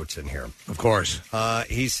Roth quotes in here. Of course.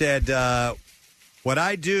 He said, what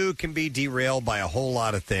I do can be derailed by a whole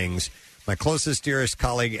lot of things. My closest, dearest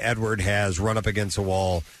colleague, Edward, has run up against a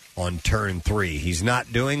wall on turn 3. He's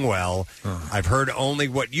not doing well. I've heard only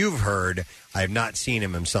what you've heard. I have not seen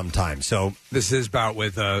him in some time. So this is bout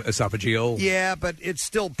with esophageal? Yeah, but it's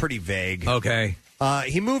still pretty vague. Okay.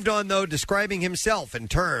 He moved on, though, describing himself in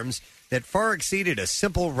terms that far exceeded a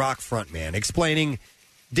simple rock frontman, explaining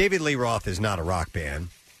David Lee Roth is not a rock band.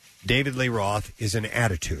 David Lee Roth is an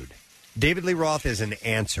attitude. David Lee Roth is an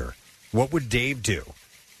answer. What would Dave do?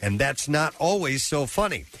 And that's not always so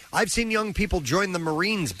funny. I've seen young people join the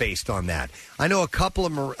Marines based on that. I know a couple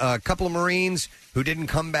of Marines who didn't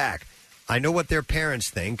come back. I know what their parents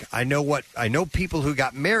think. I know people who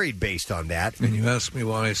got married based on that. And you ask me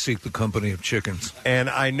why I seek the company of chickens. And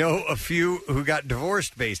I know a few who got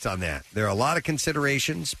divorced based on that. There are a lot of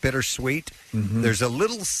considerations, bittersweet. Mm-hmm. There's a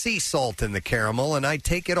little sea salt in the caramel, and I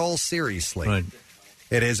take it all seriously. Right.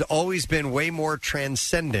 It has always been way more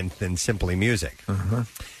transcendent than simply music. Uh-huh.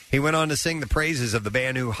 He went on to sing the praises of the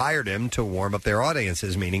band who hired him to warm up their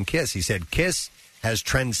audiences, meaning Kiss. He said, Kiss has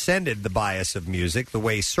transcended the bias of music the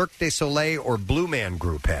way Cirque du Soleil or Blue Man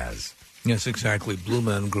Group has. Yes, exactly. Blue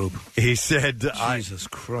Man Group. He said... Jesus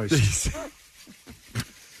Christ.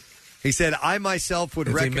 He said, I myself would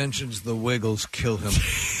If he mentions the Wiggles, kill him.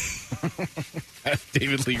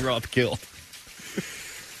 David Lee Roth killed.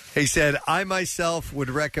 He said, I myself would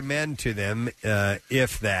recommend to them,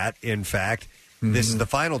 if that, in fact, this is the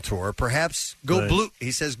final tour, perhaps go Right. Blue.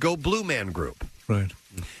 He says, go Blue Man Group. Right.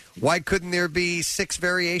 Why couldn't there be 6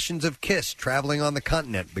 variations of Kiss traveling on the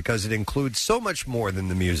continent? Because it includes so much more than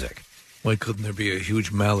the music. Why couldn't there be a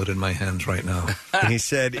huge mallet in my hands right now? He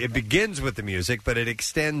said, it begins with the music, but it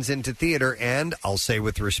extends into theater and, I'll say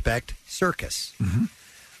with respect, circus.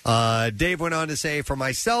 Dave went on to say, for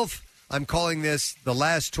myself, I'm calling this the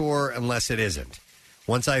last tour unless it isn't.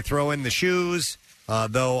 Once I throw in the shoes,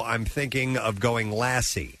 though I'm thinking of going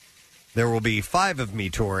Lassie. There will be 5 of me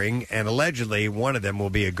touring, and allegedly one of them will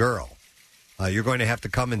be a girl. You're going to have to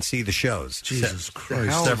come and see the shows. Jesus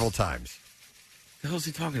Christ. Several times. The hell's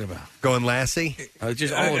he talking about? Going Lassie?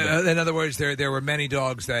 Just all of it. In other words, there were many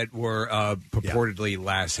dogs that were purportedly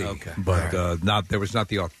Lassie, but not there was not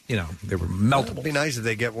the they were multiple. It'd be nice if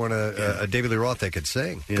they get one a David Lee Roth that could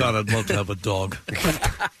sing. God, I'd love to have a dog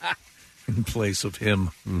in place of him.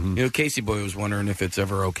 You know, Casey Boy was wondering if it's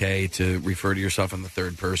ever okay to refer to yourself in the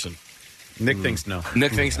third person. Nick thinks no.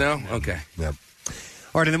 Nick thinks no? Okay. Yep.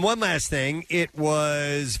 All right, and then one last thing. It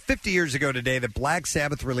was 50 years ago today that Black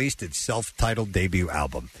Sabbath released its self-titled debut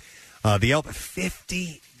album. The album,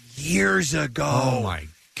 50 years ago. Oh, my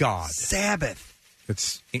God. Sabbath.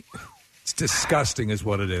 It's disgusting is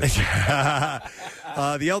what it is.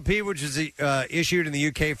 The LP, which was issued in the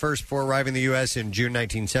UK first before arriving in the US in June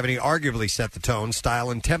 1970, arguably set the tone, style,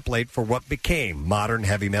 and template for what became modern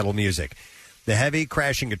heavy metal music. The heavy,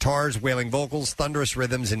 crashing guitars, wailing vocals, thunderous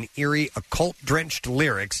rhythms, and eerie, occult-drenched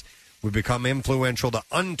lyrics would become influential to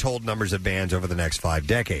untold numbers of bands over the next 5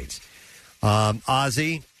 decades.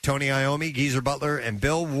 Ozzy, Tony Iommi, Geezer Butler, and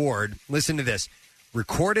Bill Ward, listen to this,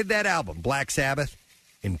 recorded that album, Black Sabbath,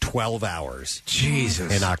 in 12 hours.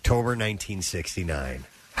 Jesus. In October 1969.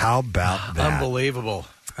 How about that? Unbelievable.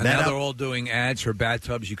 And now they're all doing ads for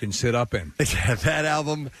bathtubs you can sit up in. That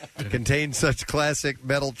album contains such classic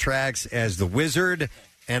metal tracks as The Wizard,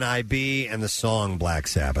 N.I.B., and the song Black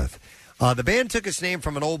Sabbath. The band took its name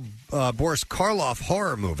from an old Boris Karloff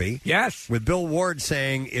horror movie. Yes. With Bill Ward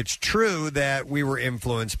saying, it's true that we were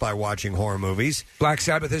influenced by watching horror movies. Black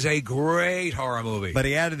Sabbath is a great horror movie. But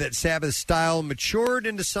he added that Sabbath's style matured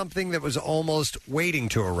into something that was almost waiting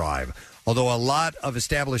to arrive. Although a lot of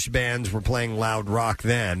established bands were playing loud rock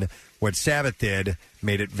then, what Sabbath did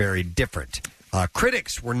made it very different.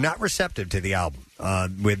 Critics were not receptive to the album,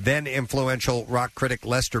 with then-influential rock critic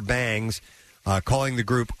Lester Bangs calling the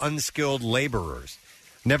group unskilled laborers.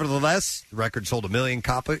 Nevertheless, the record sold 1 million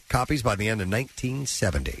copies by the end of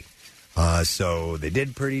 1970. So they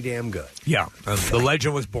did pretty damn good. Yeah. The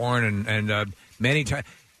legend was born, and many times...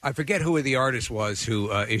 I forget who the artist was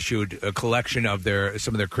who issued a collection of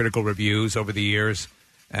some of their critical reviews over the years,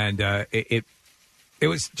 and it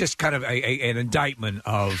was just kind of an indictment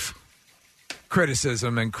of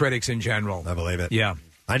criticism and critics in general. I believe it. Yeah.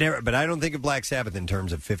 I don't think of Black Sabbath in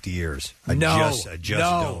terms of 50 years. I just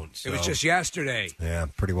don't. So. It was just yesterday. Yeah,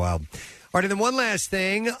 pretty wild. All right, and then one last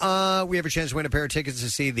thing. We have a chance to win a pair of tickets to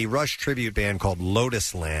see the Rush tribute band called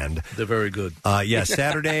Lotus Land. They're very good.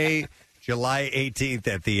 Saturday, July 18th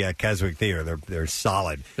at the Keswick Theater. They're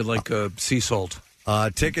solid. They're like sea salt.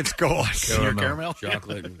 Tickets go on caramel,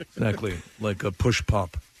 chocolate, exactly like a push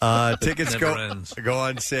pop. Tickets Never go ends.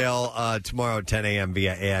 on sale tomorrow at 10 a.m.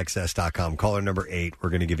 via AXS.com. Caller number 8. We're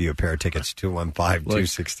going to give you a pair of tickets,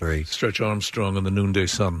 215-263. Stretch Armstrong in the noonday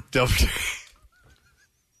sun.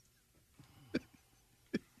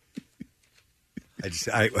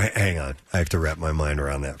 Hang on. I have to wrap my mind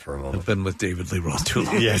around that for a moment. I've been with David Lee Roth too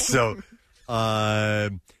long. Yeah, so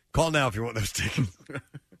call now if you want those tickets.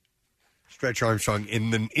 Stretch Armstrong in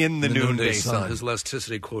the noonday sun. His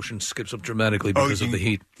elasticity quotient skips up dramatically because of the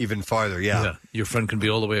heat. Even farther, yeah. Your friend can be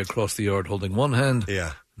all the way across the yard holding one hand.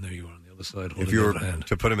 Yeah. And there you are on the other side holding If you the were other hand.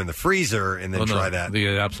 to put him in the freezer and then try that.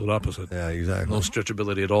 The absolute opposite. Yeah, exactly. No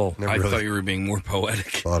stretchability at all. I thought you were being more poetic.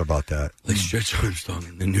 Thought about that. Like Stretch Armstrong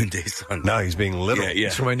in the noonday sun. No, he's being literal. Yeah.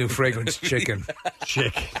 It's for my new fragrance, chicken.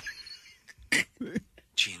 Chicken.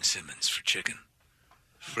 Gene Simmons for chicken.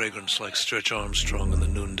 Fragrance like Stretch Armstrong in the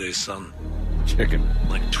noonday sun. Chicken.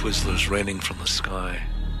 Like Twizzlers raining from the sky.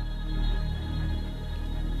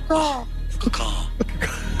 Oh. A call.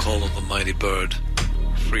 Call of the mighty bird.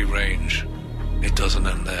 Free range. It doesn't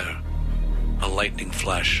end there. A lightning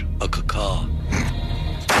flash. A caca.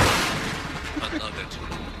 A nugget.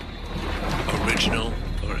 Original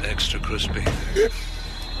or extra crispy.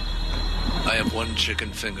 I have one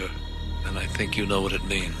chicken finger, and I think you know what it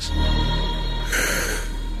means.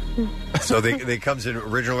 So they comes in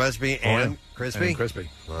original recipe and crispy? And crispy.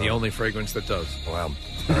 Wow. The only fragrance that does. Wow.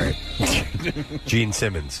 All right. Gene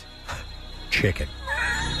Simmons. Chicken.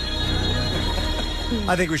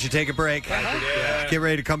 I think we should take a break. Get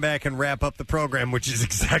ready to come back and wrap up the program, which is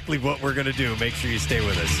exactly what we're going to do. Make sure you stay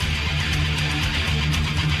with us.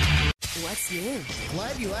 What's new?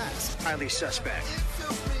 Glad you asked. Highly suspect.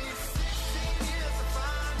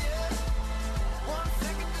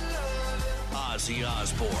 Ozzy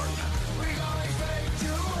Osbourne.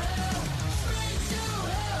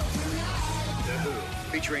 The Who,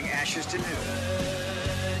 featuring Ashes to New.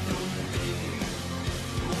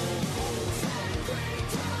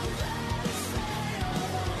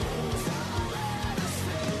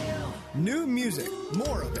 New music,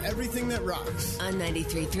 more of everything that rocks. On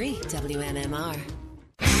 93.3 WNMR.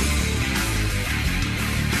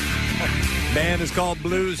 Band is called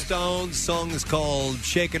Bluestones. Song is called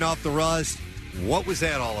Shaking Off the Rust. What was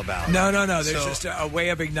that all about? No. There's just a way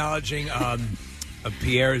of acknowledging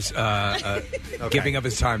Pierre's giving up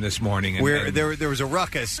his time this morning. And there was a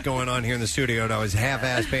ruckus going on here in the studio, and I was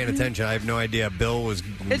half-assed paying attention. I have no idea. Bill was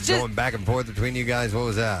going back and forth between you guys. What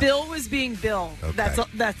was that? Bill was being Bill. Okay. That's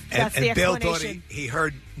the and Bill explanation. thought he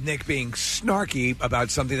heard Nick being snarky about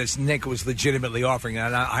something that Nick was legitimately offering.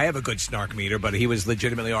 And I have a good snark meter, but he was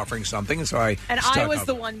legitimately offering something, and so I was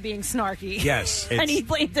the one being snarky. Yes. And he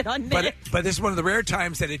blamed it on Nick. But this is one of the rare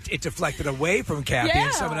times that it deflected away from Kathy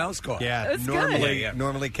and someone else called. Yeah,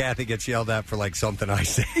 normally Kathy gets yelled at for like something I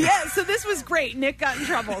say. Yeah, so this was great. Nick got in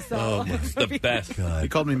trouble. So the best. He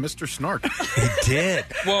called me Mr. Snark. He did.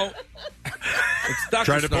 Well, it's Dr.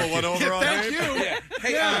 Trying to Snark. pull one over on Thank me? you.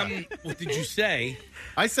 Yeah. Hey, what did you say?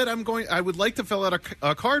 I said I would like to fill out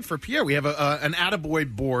a card for Pierre. We have an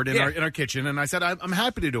attaboy board in our kitchen, and I said I'm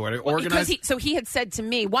happy to do it. I organized. So he had said to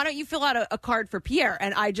me, "Why don't you fill out a card for Pierre?"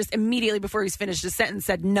 And I just immediately, before he's finished his sentence,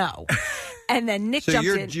 said no. And then Nick jumped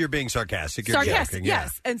in. You're being sarcastic. You're Sarcastic, joking,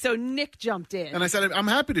 yes. And so Nick jumped in. And I said, I'm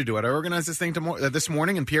happy to do it. I organized this thing this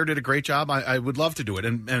morning, and Pierre did a great job. I would love to do it.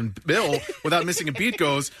 And Bill, without missing a beat,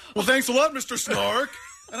 goes, well, thanks a lot, Mr. Snark.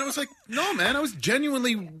 And I was like, no, man, I was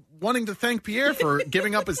genuinely wanting to thank Pierre for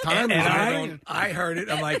giving up his time. And I heard it.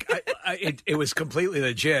 I'm like, it was completely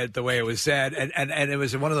legit the way it was said. And it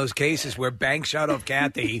was one of those cases where Banks shot off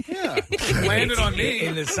Kathy. Landed on me.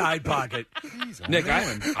 In the side pocket. Nick,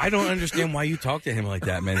 I don't understand why you talk to him like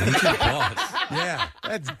that, man. He's your boss. Yeah.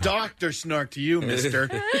 That's Dr. Snark to you, mister.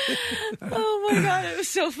 Oh, my God. It was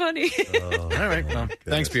so funny. All right. Well,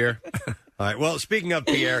 thanks, Pierre. All right. Well, speaking of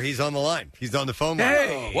Pierre, he's on the line. He's on the phone line.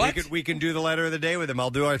 Hey, what? We can do the letter of the day with him. I'll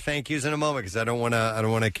do our thank yous in a moment because I don't want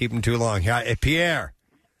to keep him too long. Hey, Pierre.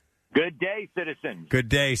 Good day, citizens. Good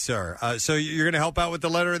day, sir. So you're going to help out with the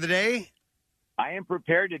letter of the day? I am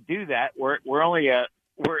prepared to do that. We're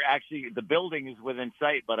actually the building is within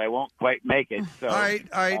sight, but I won't quite make it. So all right.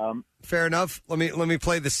 Fair enough. Let me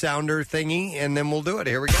play the sounder thingy, and then we'll do it.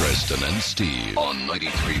 Here we go. Preston and Steve on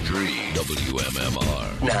 93.3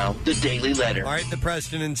 WMMR. Now, the Daily Letter. All right, the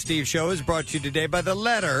Preston and Steve Show is brought to you today by the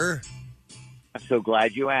letter. I'm so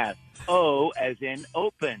glad you asked. O as in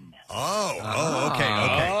open. Okay.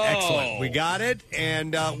 Excellent. We got it,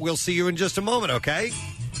 and we'll see you in just a moment, okay?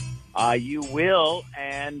 You will,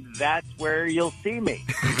 and that's where you'll see me.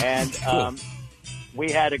 And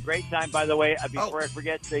we had a great time, by the way. Before I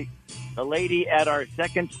forget, the lady at our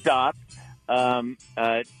second stop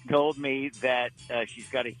told me that she's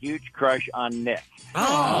got a huge crush on Nick.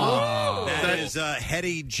 That is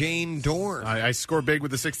Hetty Jane Dorn. I score big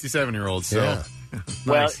with the 67-year-old. So, Yeah. Nice.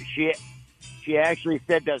 Well, she actually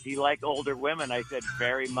said, "Does he like older women?" I said,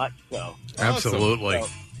 "Very much so." Absolutely.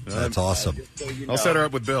 That's awesome. I'll set her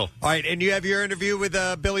up with Bill. All right, and you have your interview with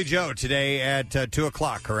Billy Joe today at 2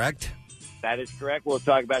 o'clock, correct? That is correct. We'll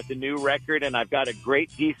talk about the new record, and I've got a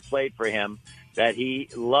great piece played for him that he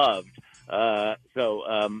loved.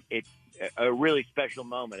 So it's a really special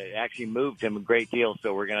moment. It actually moved him a great deal,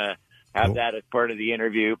 so we're going to have that as part of the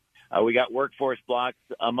interview. We got workforce blocks.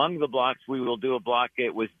 Among the blocks, we will do a block.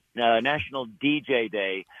 It was National DJ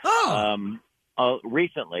Day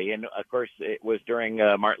recently, and, of course, it was during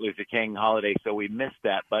Martin Luther King holiday, so we missed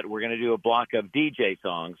that. But we're going to do a block of DJ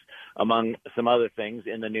songs, among some other things,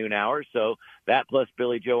 in the noon hour. So that plus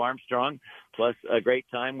Billy Joe Armstrong, plus a great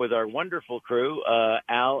time with our wonderful crew,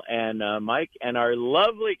 Al and Mike, and our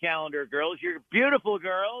lovely calendar girls. You're beautiful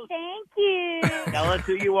girls. Thank you. Tell us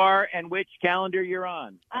who you are and which calendar you're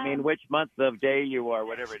on. I mean, which month of day you are,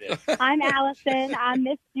 whatever it is. I'm Allison. I'm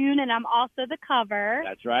Miss June, and I'm also the cover.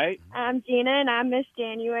 That's right. I'm Gina, and I'm Miss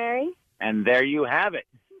January. And there you have it.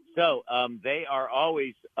 So they are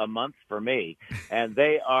always a month for me, and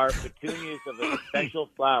they are petunias of a special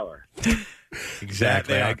flower.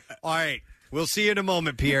 Exactly. All right. We'll see you in a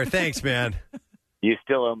moment, Pierre. Thanks, man. You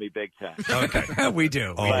still owe me big time. Okay. We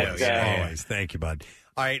do. Always. Thank you, bud.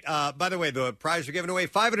 All right. By the way, the prize we're giving away,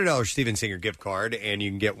 $500 Steven Singer gift card, and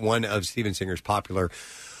you can get one of Steven Singer's popular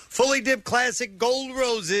fully dipped classic gold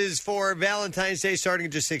roses for Valentine's Day, starting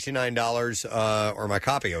at just $69. Or my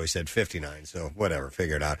copy always said $59, so whatever,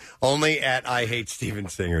 figure it out. Only at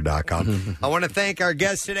IHateStevenSinger.com. I want to thank our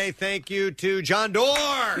guest today. Thank you to John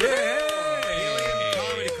Doerr. Helium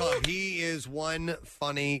Comedy Club. He is one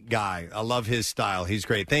funny guy. I love his style. He's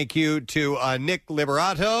great. Thank you to Nick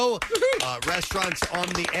Liberato. Restaurants on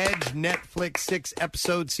the Edge, Netflix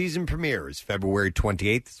 6-episode season premieres February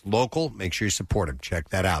 28th. It's local. Make sure you support him. Check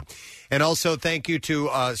that out. And also thank you to,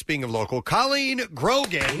 speaking of local, Colleen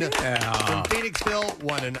Grogan from Phoenixville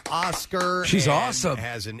won an Oscar. She's awesome.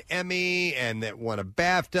 Has an Emmy and that won a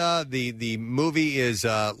BAFTA. The movie is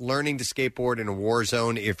Learning to Skateboard in a War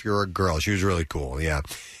Zone If You're a Girl. She was really cool, yeah.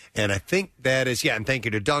 And I think that is, and thank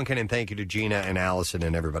you to Duncan, and thank you to Gina and Allison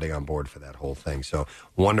and everybody on board for that whole thing. So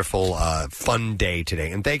wonderful, fun day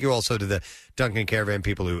today. And thank you also to the Duncan Caravan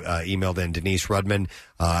people who emailed in, Denise Rudman,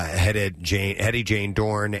 Hetty Jane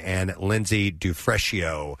Dorn, and Lindsay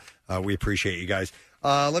Dufrescio. We appreciate you guys.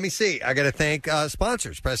 Let me see. I got to thank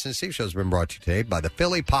sponsors. Preston and Steve Show has been brought to you today by the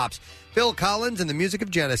Philly Pops, Phil Collins, and the music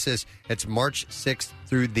of Genesis. It's March 6th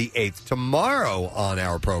through the 8th. Tomorrow on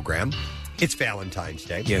our program, it's Valentine's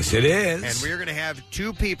Day. Yes, it is. And we're going to have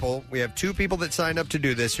two people. We have two people that signed up to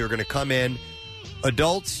do this who are going to come in.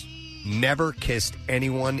 Adults never kissed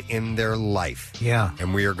anyone in their life. Yeah.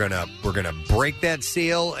 And we're going to break that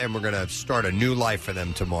seal, and we're going to start a new life for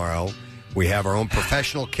them tomorrow. We have our own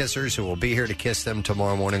professional kissers who will be here to kiss them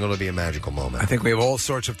tomorrow morning. It'll be a magical moment. I think we have all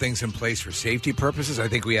sorts of things in place for safety purposes. I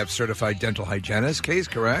think we have certified dental hygienist case,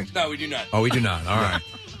 correct? No, we do not. Oh, we do not. All right.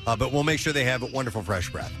 But we'll make sure they have wonderful fresh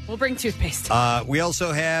breath. We'll bring toothpaste. We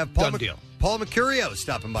also have Paul Mercurio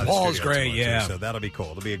stopping by the Paul's studio great, tomorrow, yeah. too, so that'll be cool.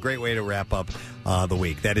 It'll be a great way to wrap up the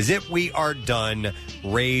week. That is it. We are done.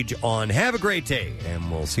 Rage on. Have a great day, and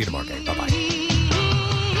we'll see you tomorrow. Bye-bye.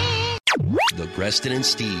 The Preston and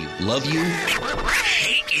Steve Love You,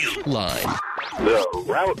 Hate You line. The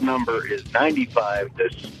route number is 95. The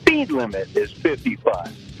speed limit is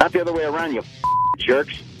 55. Not the other way around, you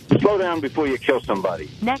jerks. Slow down before you kill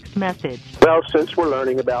somebody. Next message. Well, since we're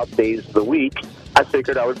learning about days of the week, I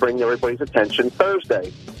figured I would bring everybody's attention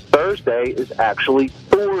Thursday. Thursday is actually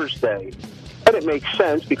Thursday. And it makes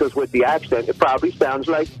sense because with the accent, it probably sounds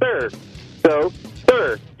like third. So,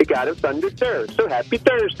 third. It got us under third. So happy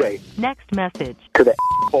Thursday. Next message. To the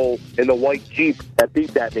asshole in the white Jeep that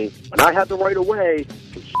beat at me. When I had the right of way,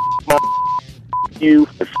 you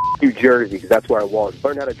and New Jersey, because that's where I was.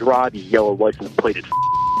 Learn how to drive, you yellow license plated.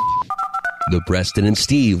 The Preston and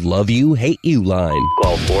Steve Love You, Hate You line.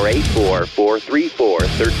 Call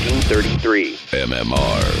 484-434-1333.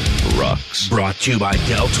 MMR rocks. Brought to you by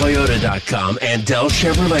DellToyota.com and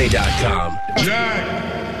DellChevrolet.com.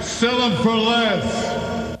 Jack, sell them for less.